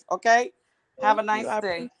in life. Okay. Have a nice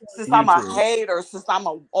day. Since I'm a hater, since I'm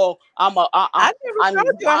a hate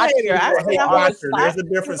watcher. There's a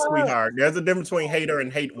difference, sweetheart. There's a difference between hater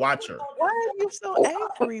and hate watcher. Why are you so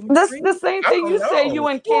angry? The same thing you said. You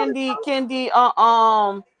and Kandi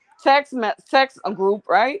text group,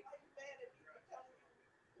 right?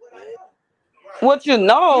 What you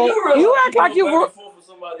know? You act like you grew.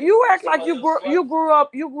 You act like you grew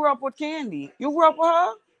up with Kandi. You grew up with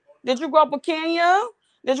her. Did you grow up with Kenya?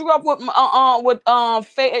 Did you grow up with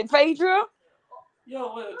Phaedra?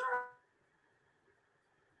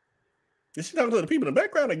 Is she talking to the people in the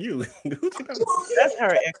background or you? Who's she talking to? That's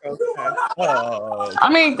her echo. Oh. I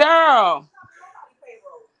mean, girl.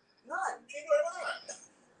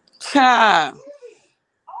 Child.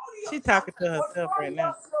 She's talking to herself right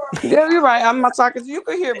now. Yeah, you're right. I'm not talking to you. You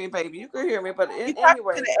can hear me, baby. You can hear me. But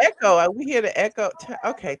anyway, to the echo. We hear the echo.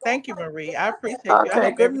 Okay, thank you, Marie. I appreciate you.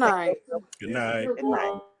 Okay, good night. Good night. Good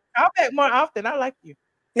night. Call back more often. I like you.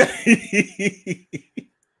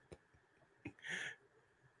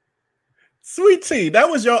 Sweet Tea, that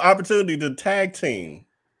was your opportunity to tag team.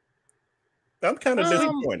 I'm kind of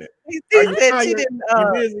disappointed. She Are you said tired?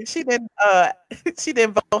 You busy? she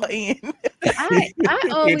didn't vote her in. I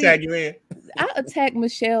Can't only tag you in. I attack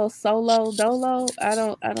Michelle solo dolo. I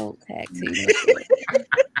don't tag team Michelle.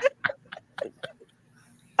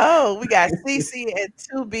 Oh, we got CC and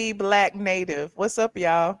 2B Black Native. What's up,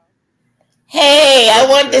 y'all? Hey, I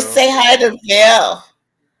wanted to say hi to Bill.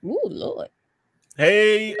 Ooh, Lord.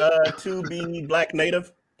 Hey, 2B Black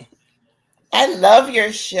Native. I love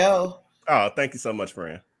your show. Oh, thank you so much,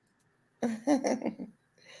 friend.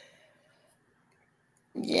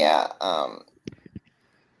 Yeah,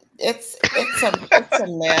 it's a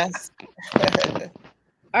mess.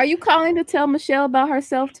 Are you calling to tell Michelle about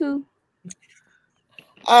herself too?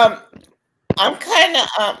 I'm kind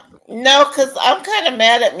of no, because I'm kind of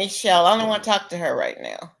mad at Michelle. I don't want to talk to her right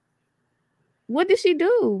now. What did she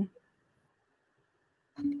do?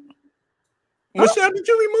 Michelle, did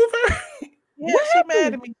you remove her? Yeah, she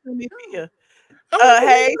mad at me.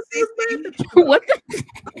 Hey, CC. What the?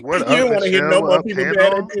 What You don't want to hear no more people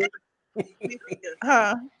mad at you.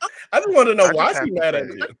 Huh? I just want to know I why just she have mad to at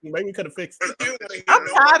say you. Maybe we could have fixed it. I'm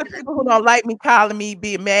tired of people who don't like me calling me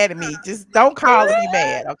being mad at me. Just don't call and be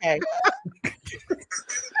mad, okay?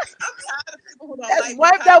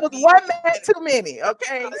 That was one man too many,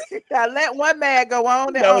 okay? I let one man go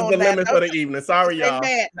on and That was on. the now. limit for the evening. Sorry, They y'all.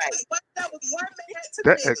 mad night.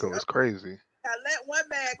 That echo is crazy. I let one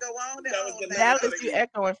man go on and on. Dallas, you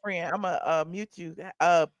echoing, friend. I'm gonna mute you.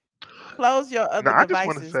 Close your other Now, I just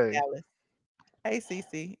want to devices, say, Dallas. Hey,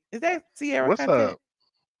 CC. Is that Sierra what's content? up?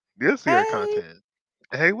 This year Hey, content.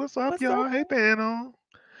 Hey, what's up, what's y'all? up? Hey, panel.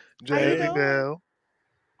 How you Jazzy doing? Bell.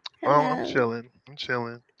 Oh, I'm Hello. chilling. I'm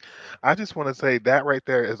chilling. I just want to say that right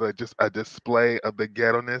there is just a display of the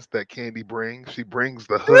ghetto-ness that Kandi brings. She brings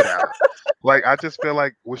the hood out. Like, I just feel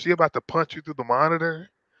like, was she about to punch you through the monitor?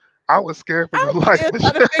 I was scared for your I'm life. still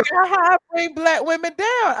trying to figure out how I bring black women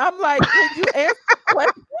down. I'm like, can you answer the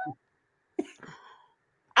question?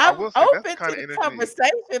 I I'm will say that's open kind to of the energy.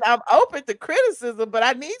 conversation. I'm open to criticism, but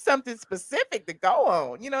I need something specific to go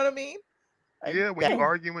on. You know what I mean? Like, Yeah, when you dang.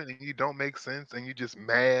 arguing and you don't make sense and you just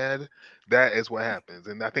mad, that is what happens.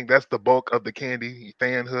 And I think that's the bulk of the Kandi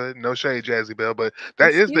fanhood. No shade, Jazzy Bell, but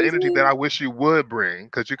that is the Excuse energy that me? I wish you would bring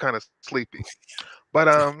because you're kind of sleepy. But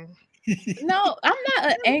No, I'm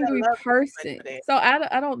not an angry person. So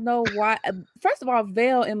I don't know why. First of all,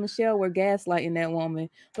 Vel and Michelle were gaslighting that woman,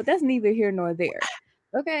 but that's neither here nor there.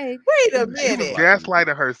 Okay. Wait a she was minute.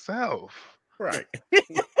 gaslighting herself. Right.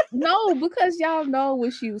 No, because y'all know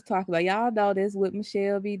what she was talking about. Y'all know that's what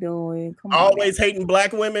Michelle be doing. Come on. Always hating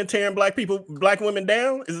black women, tearing black women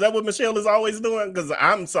down. Is that what Michelle is always doing? Because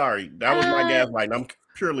I'm sorry, that was my gaslighting. I'm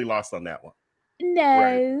purely lost on that one.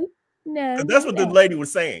 No, no. Because that's what the lady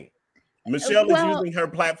was saying. Michelle is Well, using her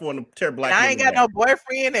platform to tear black And I women ain't got down. no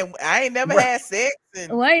boyfriend, and I ain't never Right. had sex.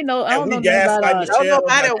 And well, I don't And we know nothing about gaslight all that. don't Michelle by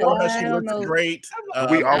nobody telling her want. she I don't looks know. great.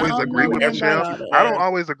 We I always don't agree know with nothing about Michelle. all that. I don't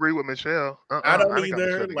always agree with Michelle. I don't I done got either.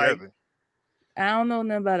 Michelle Like, together. I don't know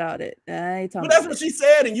nothing about all that. I ain't talking well, that's about what that. she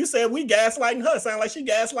said, and you said we gaslighting her. Sound like she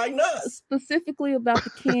gaslighting us. Specifically about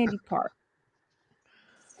the Kandi part.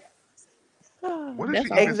 What did That's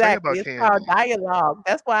she all. even say Exactly. about It's called Kandi? dialogue.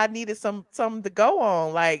 That's why I needed something to go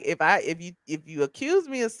on. Like if you accuse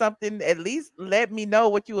me of something, at least let me know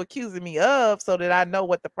what you accusing me of so that I know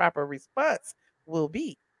what the proper response will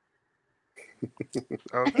be.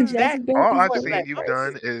 Okay. Jazzy Bell, All please I've go seen ahead. you've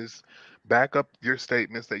done is back up your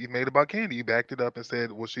statements that you made about Kandi. You backed it up and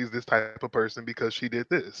said, well, she's this type of person because she did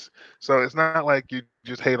this. So it's not like you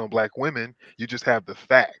just hate on black women. You just have the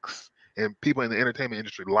facts. And people in the entertainment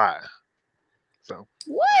industry lie. So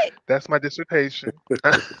What? that's my dissertation.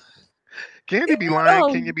 Kandi be lying, No.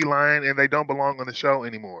 Kenya be lying, and they don't belong on the show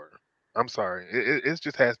anymore. I'm sorry. It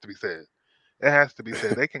just has to be said. It has to be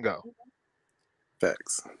said. They can go.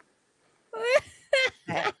 Facts.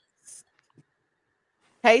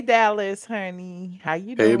 Hey Dallas, honey. How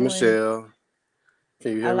you Hey, doing? Michelle.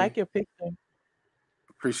 Can you I hear like me? your picture.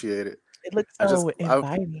 Appreciate it. It looks I so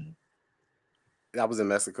inviting. I was in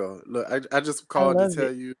Mexico. Look, I just I called to love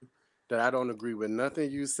tell it. you that I don't agree with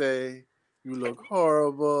nothing you say. You look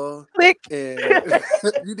horrible. Click. And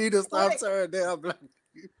you need to stop tearing down black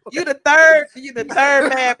people. You the third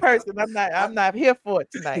mad person. I'm not here for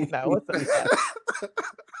it tonight. No, what's up, Dallas?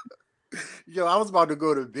 Yo, I was about to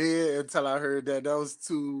go to bed until I heard that. That was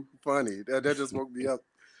too funny. That just woke me up.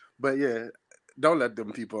 But yeah, don't let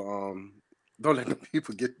them people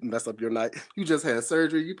get mess up your night. You just had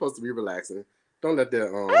surgery. You're supposed to be relaxing. Don't let that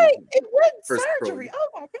Hey, it wasn't person control surgery. you. Oh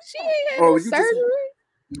my god. She ain't had Oh, no you just surgery.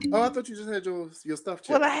 Oh, I thought you just had your stuff checked.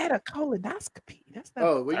 Well, I had a colonoscopy. That's not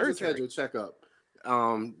Oh, well, you just had surgery. your checkup.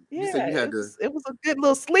 You Yeah, said you had it was a good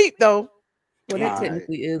little sleep though. Well, that Alright.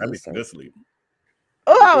 technically is That'd a be some good surgery. sleep.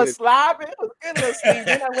 Oh, I But was slobbing. It was a good little sleep.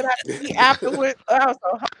 Then I went out to eat afterwards. Oh, I was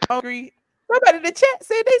so hungry. Somebody in the chat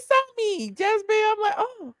said they saw me. Jasmine, I'm like,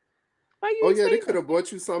 oh, why you Oh ain't yeah, they say could nothing? have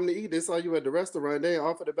bought you something to eat. They saw you at the restaurant. They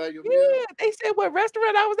offered to buy you a meal. Yeah, they said what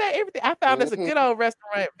restaurant I was at. Everything. I found us a good old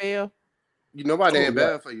restaurant, Bill. You know why they Oh, ain't yeah.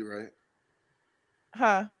 bad for you, right?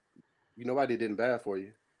 Huh? You know why they didn't bad for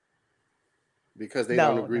you? Because they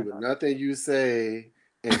don't No, agree no, with no. nothing you say,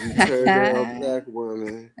 and you turn down black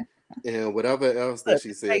woman, and whatever else that Look,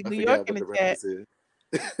 she said. hey, I New York forgot in what the the chat. rest is.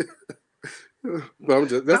 But I'm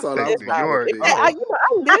just that's all I Upstate was New about to York. say. I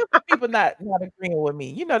live for people not agreeing with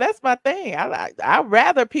me. You know, that's my thing. I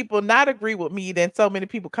rather people not agree with me than so many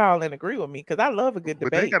people call and agree with me because I love a good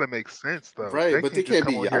But they debate. gotta make sense though. Right, They but they can't just can't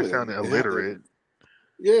be come on here yelling. sounding They have to. illiterate.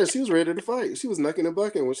 Yeah, she was ready to fight. She was knucking and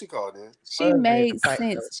bucking when she called in. She made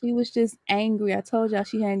sense. She was just angry. I told y'all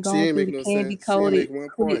she hadn't She gone ain't through make the no candy sense. She ain't make coated one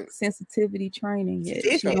quick point. sensitivity training yet.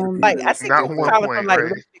 Just She kept on Like repeating I what she think Not we said. one call her from point, like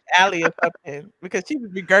right? Lipstick Alley or something because she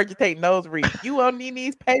was regurgitating nose reads. You on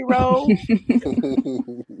Nene's payroll?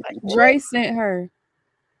 Like what? Dre sent her.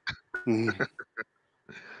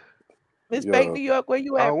 Miss Yo. Fake New York, where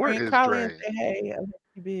you at, Oh, where friend? is Call in and Dre? say hey. I'm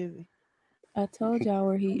busy. I told y'all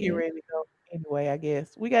where We he get is. ready to go anyway. I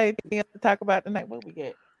guess we got anything else to talk about tonight. What we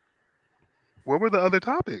got? What were the other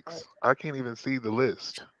topics? I can't even see the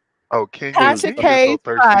list. Oh, Kenya Tasha being so K's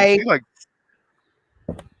thirsty. fight. She like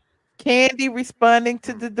Kandi responding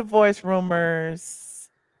to the divorce rumors.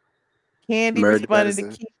 Kandi Married to responding to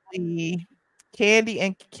Madison. Keely. Kandi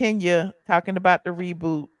and Kenya talking about the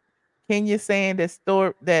reboot. Kenya saying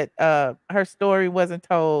that her story wasn't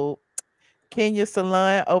told. Kenya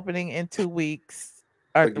salon opening in 2 weeks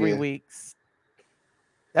or 3 Again. weeks.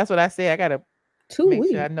 That's what I said. I gotta 2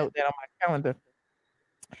 make sure I weeks. note that on my calendar.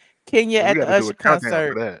 Kenya we at the got to do Usher a countdown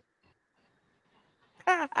for concert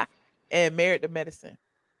that. and Married to Medicine.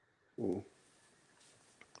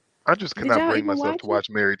 I just Did cannot y'all bring even myself watch to it? watch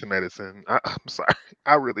Married to Medicine. I'm sorry.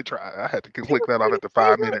 I really tried. I had to It click was that off pretty after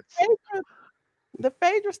 5 minutes. The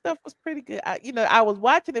Phaedra stuff was pretty good. I was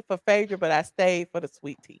watching it for Phaedra, but I stayed for the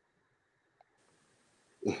sweet tea.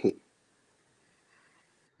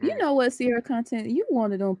 You know what, Sierra Content? You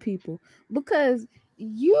one of them people because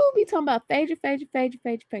you be talking about Phaedra.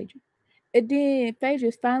 And then Phaedra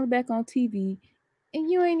is finally back on TV and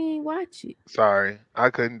you ain't even watch it. Sorry, I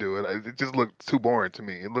couldn't do it. It just looked too boring to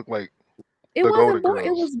me. It looked like It the wasn't Golden boring. It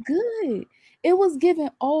Girls. was good. It was giving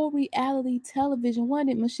old reality television,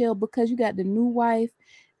 wasn't it, Michelle? Because you got the new wife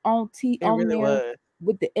on It really there was.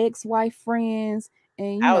 with the ex-wife friends,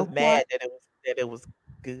 and I was mad that it was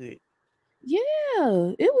good. Yeah,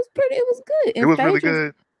 it was pretty. It was good. It And was really Phaedra's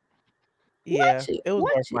good. Yeah, watch it. it was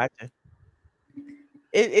worth Watch it. watching.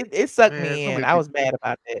 It sucked Man, me so in. many I was people. mad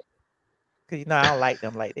about that because I don't like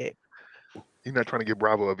them like that. You're not trying to get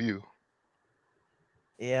Bravo of you.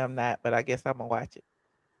 Yeah, I'm not, but I guess I'm gonna watch it.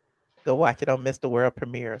 Go watch it on Mr. World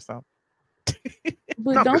Premiere or something.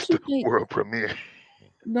 But Not don't you Mr. think? World Premiere.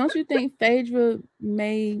 Don't you think Phaedra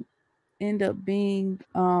may end up being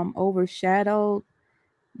overshadowed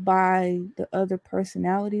by the other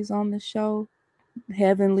personalities on the show?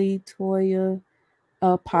 Heavenly, Toya,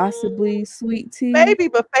 possibly Sweet Tea. Maybe,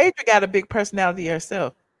 but Phaedra got a big personality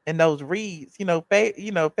herself, and those reads,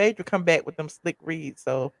 Phaedra come back with them slick reads.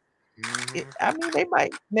 So, I mean, they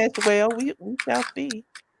might mesh well. We shall see.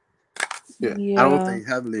 Yeah. I don't think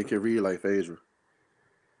Heavenly can read like Phaedra.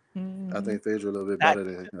 I think Phaedra a little bit better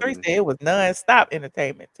than Three Heavenly. said it was non-stop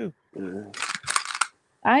entertainment too. Yeah.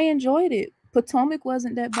 I enjoyed it. Potomac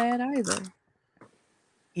wasn't that bad either.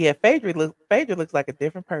 Yeah, Phaedra looks like a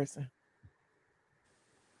different person.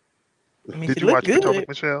 I mean, Did she you looked watch Potomac, good.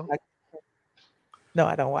 Michelle? No,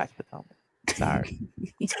 I don't watch Potomac. Sorry.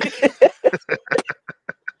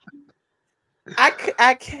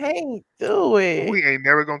 I can't do it. We ain't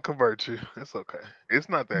never gonna convert you. It's okay. It's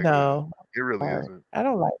not that No, good. It really sorry. isn't. I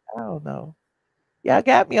don't know. Y'all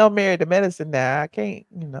got me on Married to Medicine now. I can't,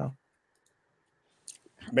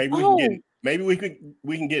 Maybe we can get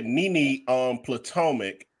we can get Nene on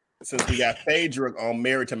Potomac since we got Phaedra on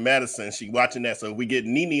Married to Madison. She watching that, so if we get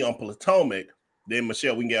Nene on Potomac, then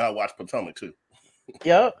Michelle we can get her to watch Potomac too.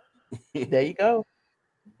 Yep. There you go.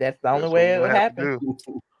 That's the only That's way what it we're would gonna have to happen. do.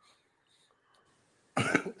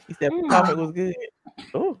 He said Potomac was good.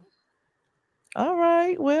 Oh. All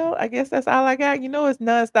right. Well, I guess that's all I got. It's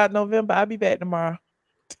nonstop November. I'll be back tomorrow.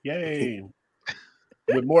 Yay.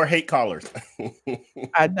 With more hate callers.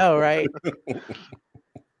 I know, right?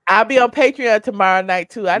 I'll be on Patreon tomorrow night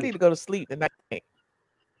too. I need to go to sleep tonight.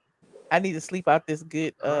 I need to sleep out this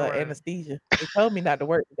good anesthesia. They told me not to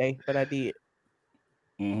work today, but I did.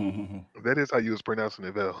 That is how you was pronouncing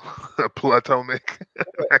it, Vel. Platonic.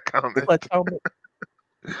 That comment. Platonic.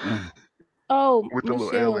 Oh, With the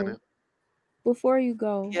little L in Michelle, it. before you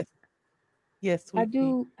go, Yes. Yes, I sweet pea.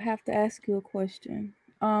 do have to ask you a question.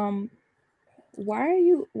 Why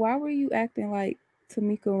were you acting like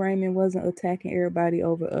Tamika Raymond wasn't attacking everybody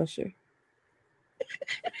over Usher?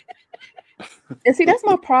 And see, that's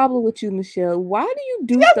my problem with you, Michelle. Why do you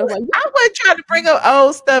do stuff like I wasn't trying to bring up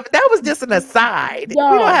old stuff. That was just an aside. We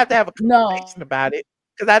don't have to have a conversation about it.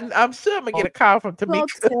 Because I'm sure I'm gonna get a call from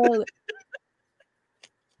Tamika.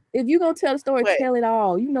 If you're gonna tell the story, What? tell it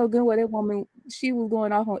all. You know good well that woman, she was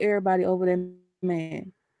going off on everybody over that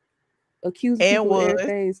man. Accusing people of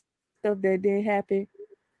everything, stuff that didn't happen.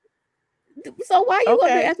 So why you up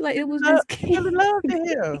there acting like it was just really loved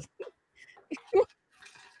him?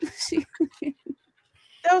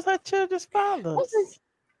 That was her children's father.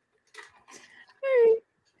 Hey,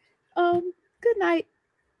 good night,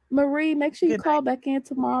 Marie. Make sure you call back in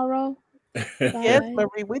tomorrow. Yes,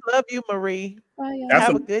 Marie. We love you, Marie. Bye, y'all.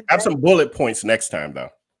 Have a good day. Have some bullet points next time, though.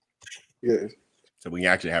 Yeah. So we can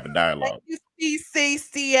actually have a dialogue. Thank you, CC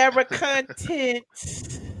Sierra Content.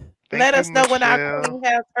 you, Let us know when our Michelle. queen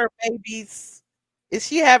has her babies. Is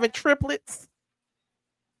she having triplets?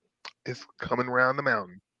 It's coming around the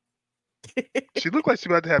mountain. She looked like she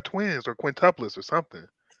about to have twins or quintuplets or something.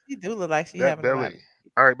 She do look like she That having a lot. belly.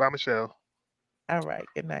 All right, bye, Michelle. All right.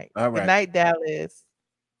 Good night. All Good right. night, Dallas.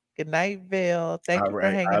 Good night, Vel. Thank you for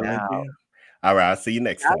hanging out. All right. I'll see you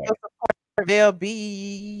next Y'all time. go support Vel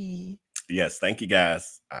B. Yes. Thank you,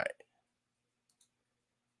 guys. All right.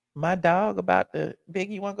 My dog about to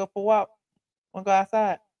Biggie. You want to go for a walk? Want to go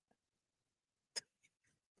outside?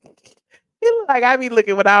 He look like I be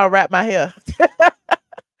looking when I wrap my hair.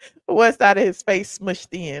 One side of his face smushed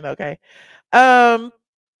in. Okay.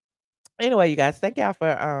 Anyway, you guys, thank y'all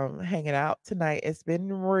for hanging out tonight. It's been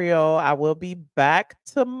real. I will be back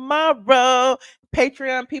tomorrow.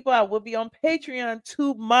 Patreon people, I will be on Patreon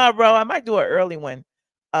tomorrow. I might do an early one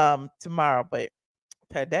tomorrow, but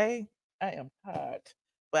today I am tired.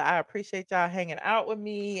 But I appreciate y'all hanging out with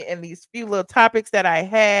me and these few little topics that I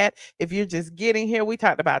had. If you're just getting here, we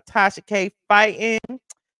talked about Tasha K fighting.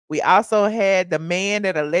 We also had the man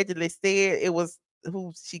that allegedly said it was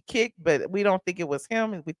who she kicked, but we don't think it was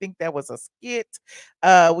him. We think that was a skit.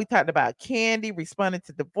 We talked about Kandi responding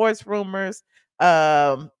to divorce rumors. We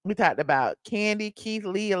talked about Kandi, Keith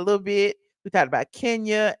Lee a little bit. We talked about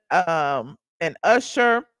Kenya and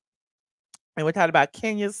Usher. And we talked about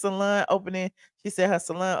Kenya's salon opening. She said her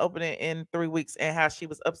salon opening in 3 weeks and how she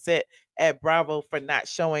was upset at Bravo for not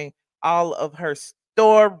showing all of her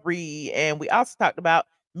story. And we also talked about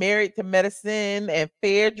Married to Madison and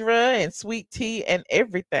Phaedra and Sweet Tea and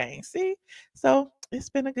everything. See? So it's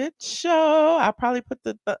been a good show. I'll probably put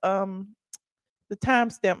the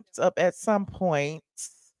timestamps up at some point.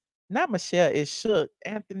 Not Michelle is shook.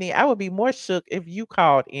 Anthony, I would be more shook if you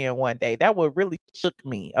called in one day. That would really shook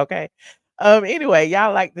me. Okay. Anyway,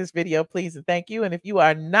 y'all like this video, please and thank you. And if you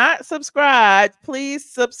are not subscribed,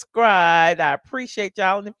 please subscribe. I appreciate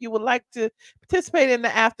y'all. And if you would like to participate in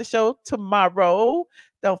the after show tomorrow,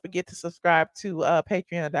 don't forget to subscribe to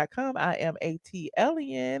patreon.com.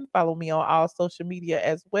 iamATLien. Follow me on all social media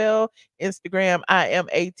as well. Instagram,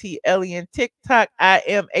 iamATLien. TikTok,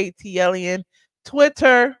 iamATLien.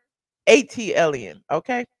 Twitter, ATLien.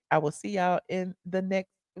 Okay. I will see y'all in the next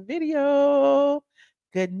video.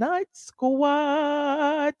 Good night,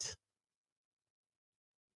 squad.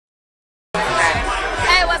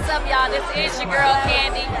 Hey, what's up, y'all? This is your girl,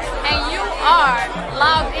 Kandi, and you are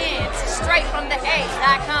logged in to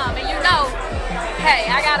straightfromtheA.com. And you know,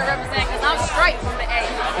 hey, I gotta represent because I'm straight from the A.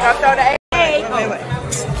 Y'all throw the A. Hey. Wait.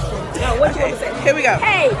 No, what you want to say? Here we go.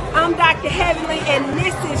 Hey, I'm Dr. Heavenly, and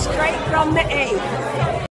this is Straight from the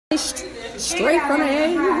A. Straight from the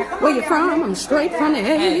A. Where you from? I'm straight from the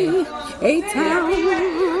A. A-Town.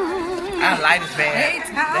 I like this bad.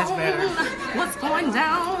 A-Town. That's better. What's going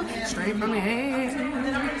down? Straight from the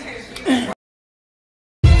A.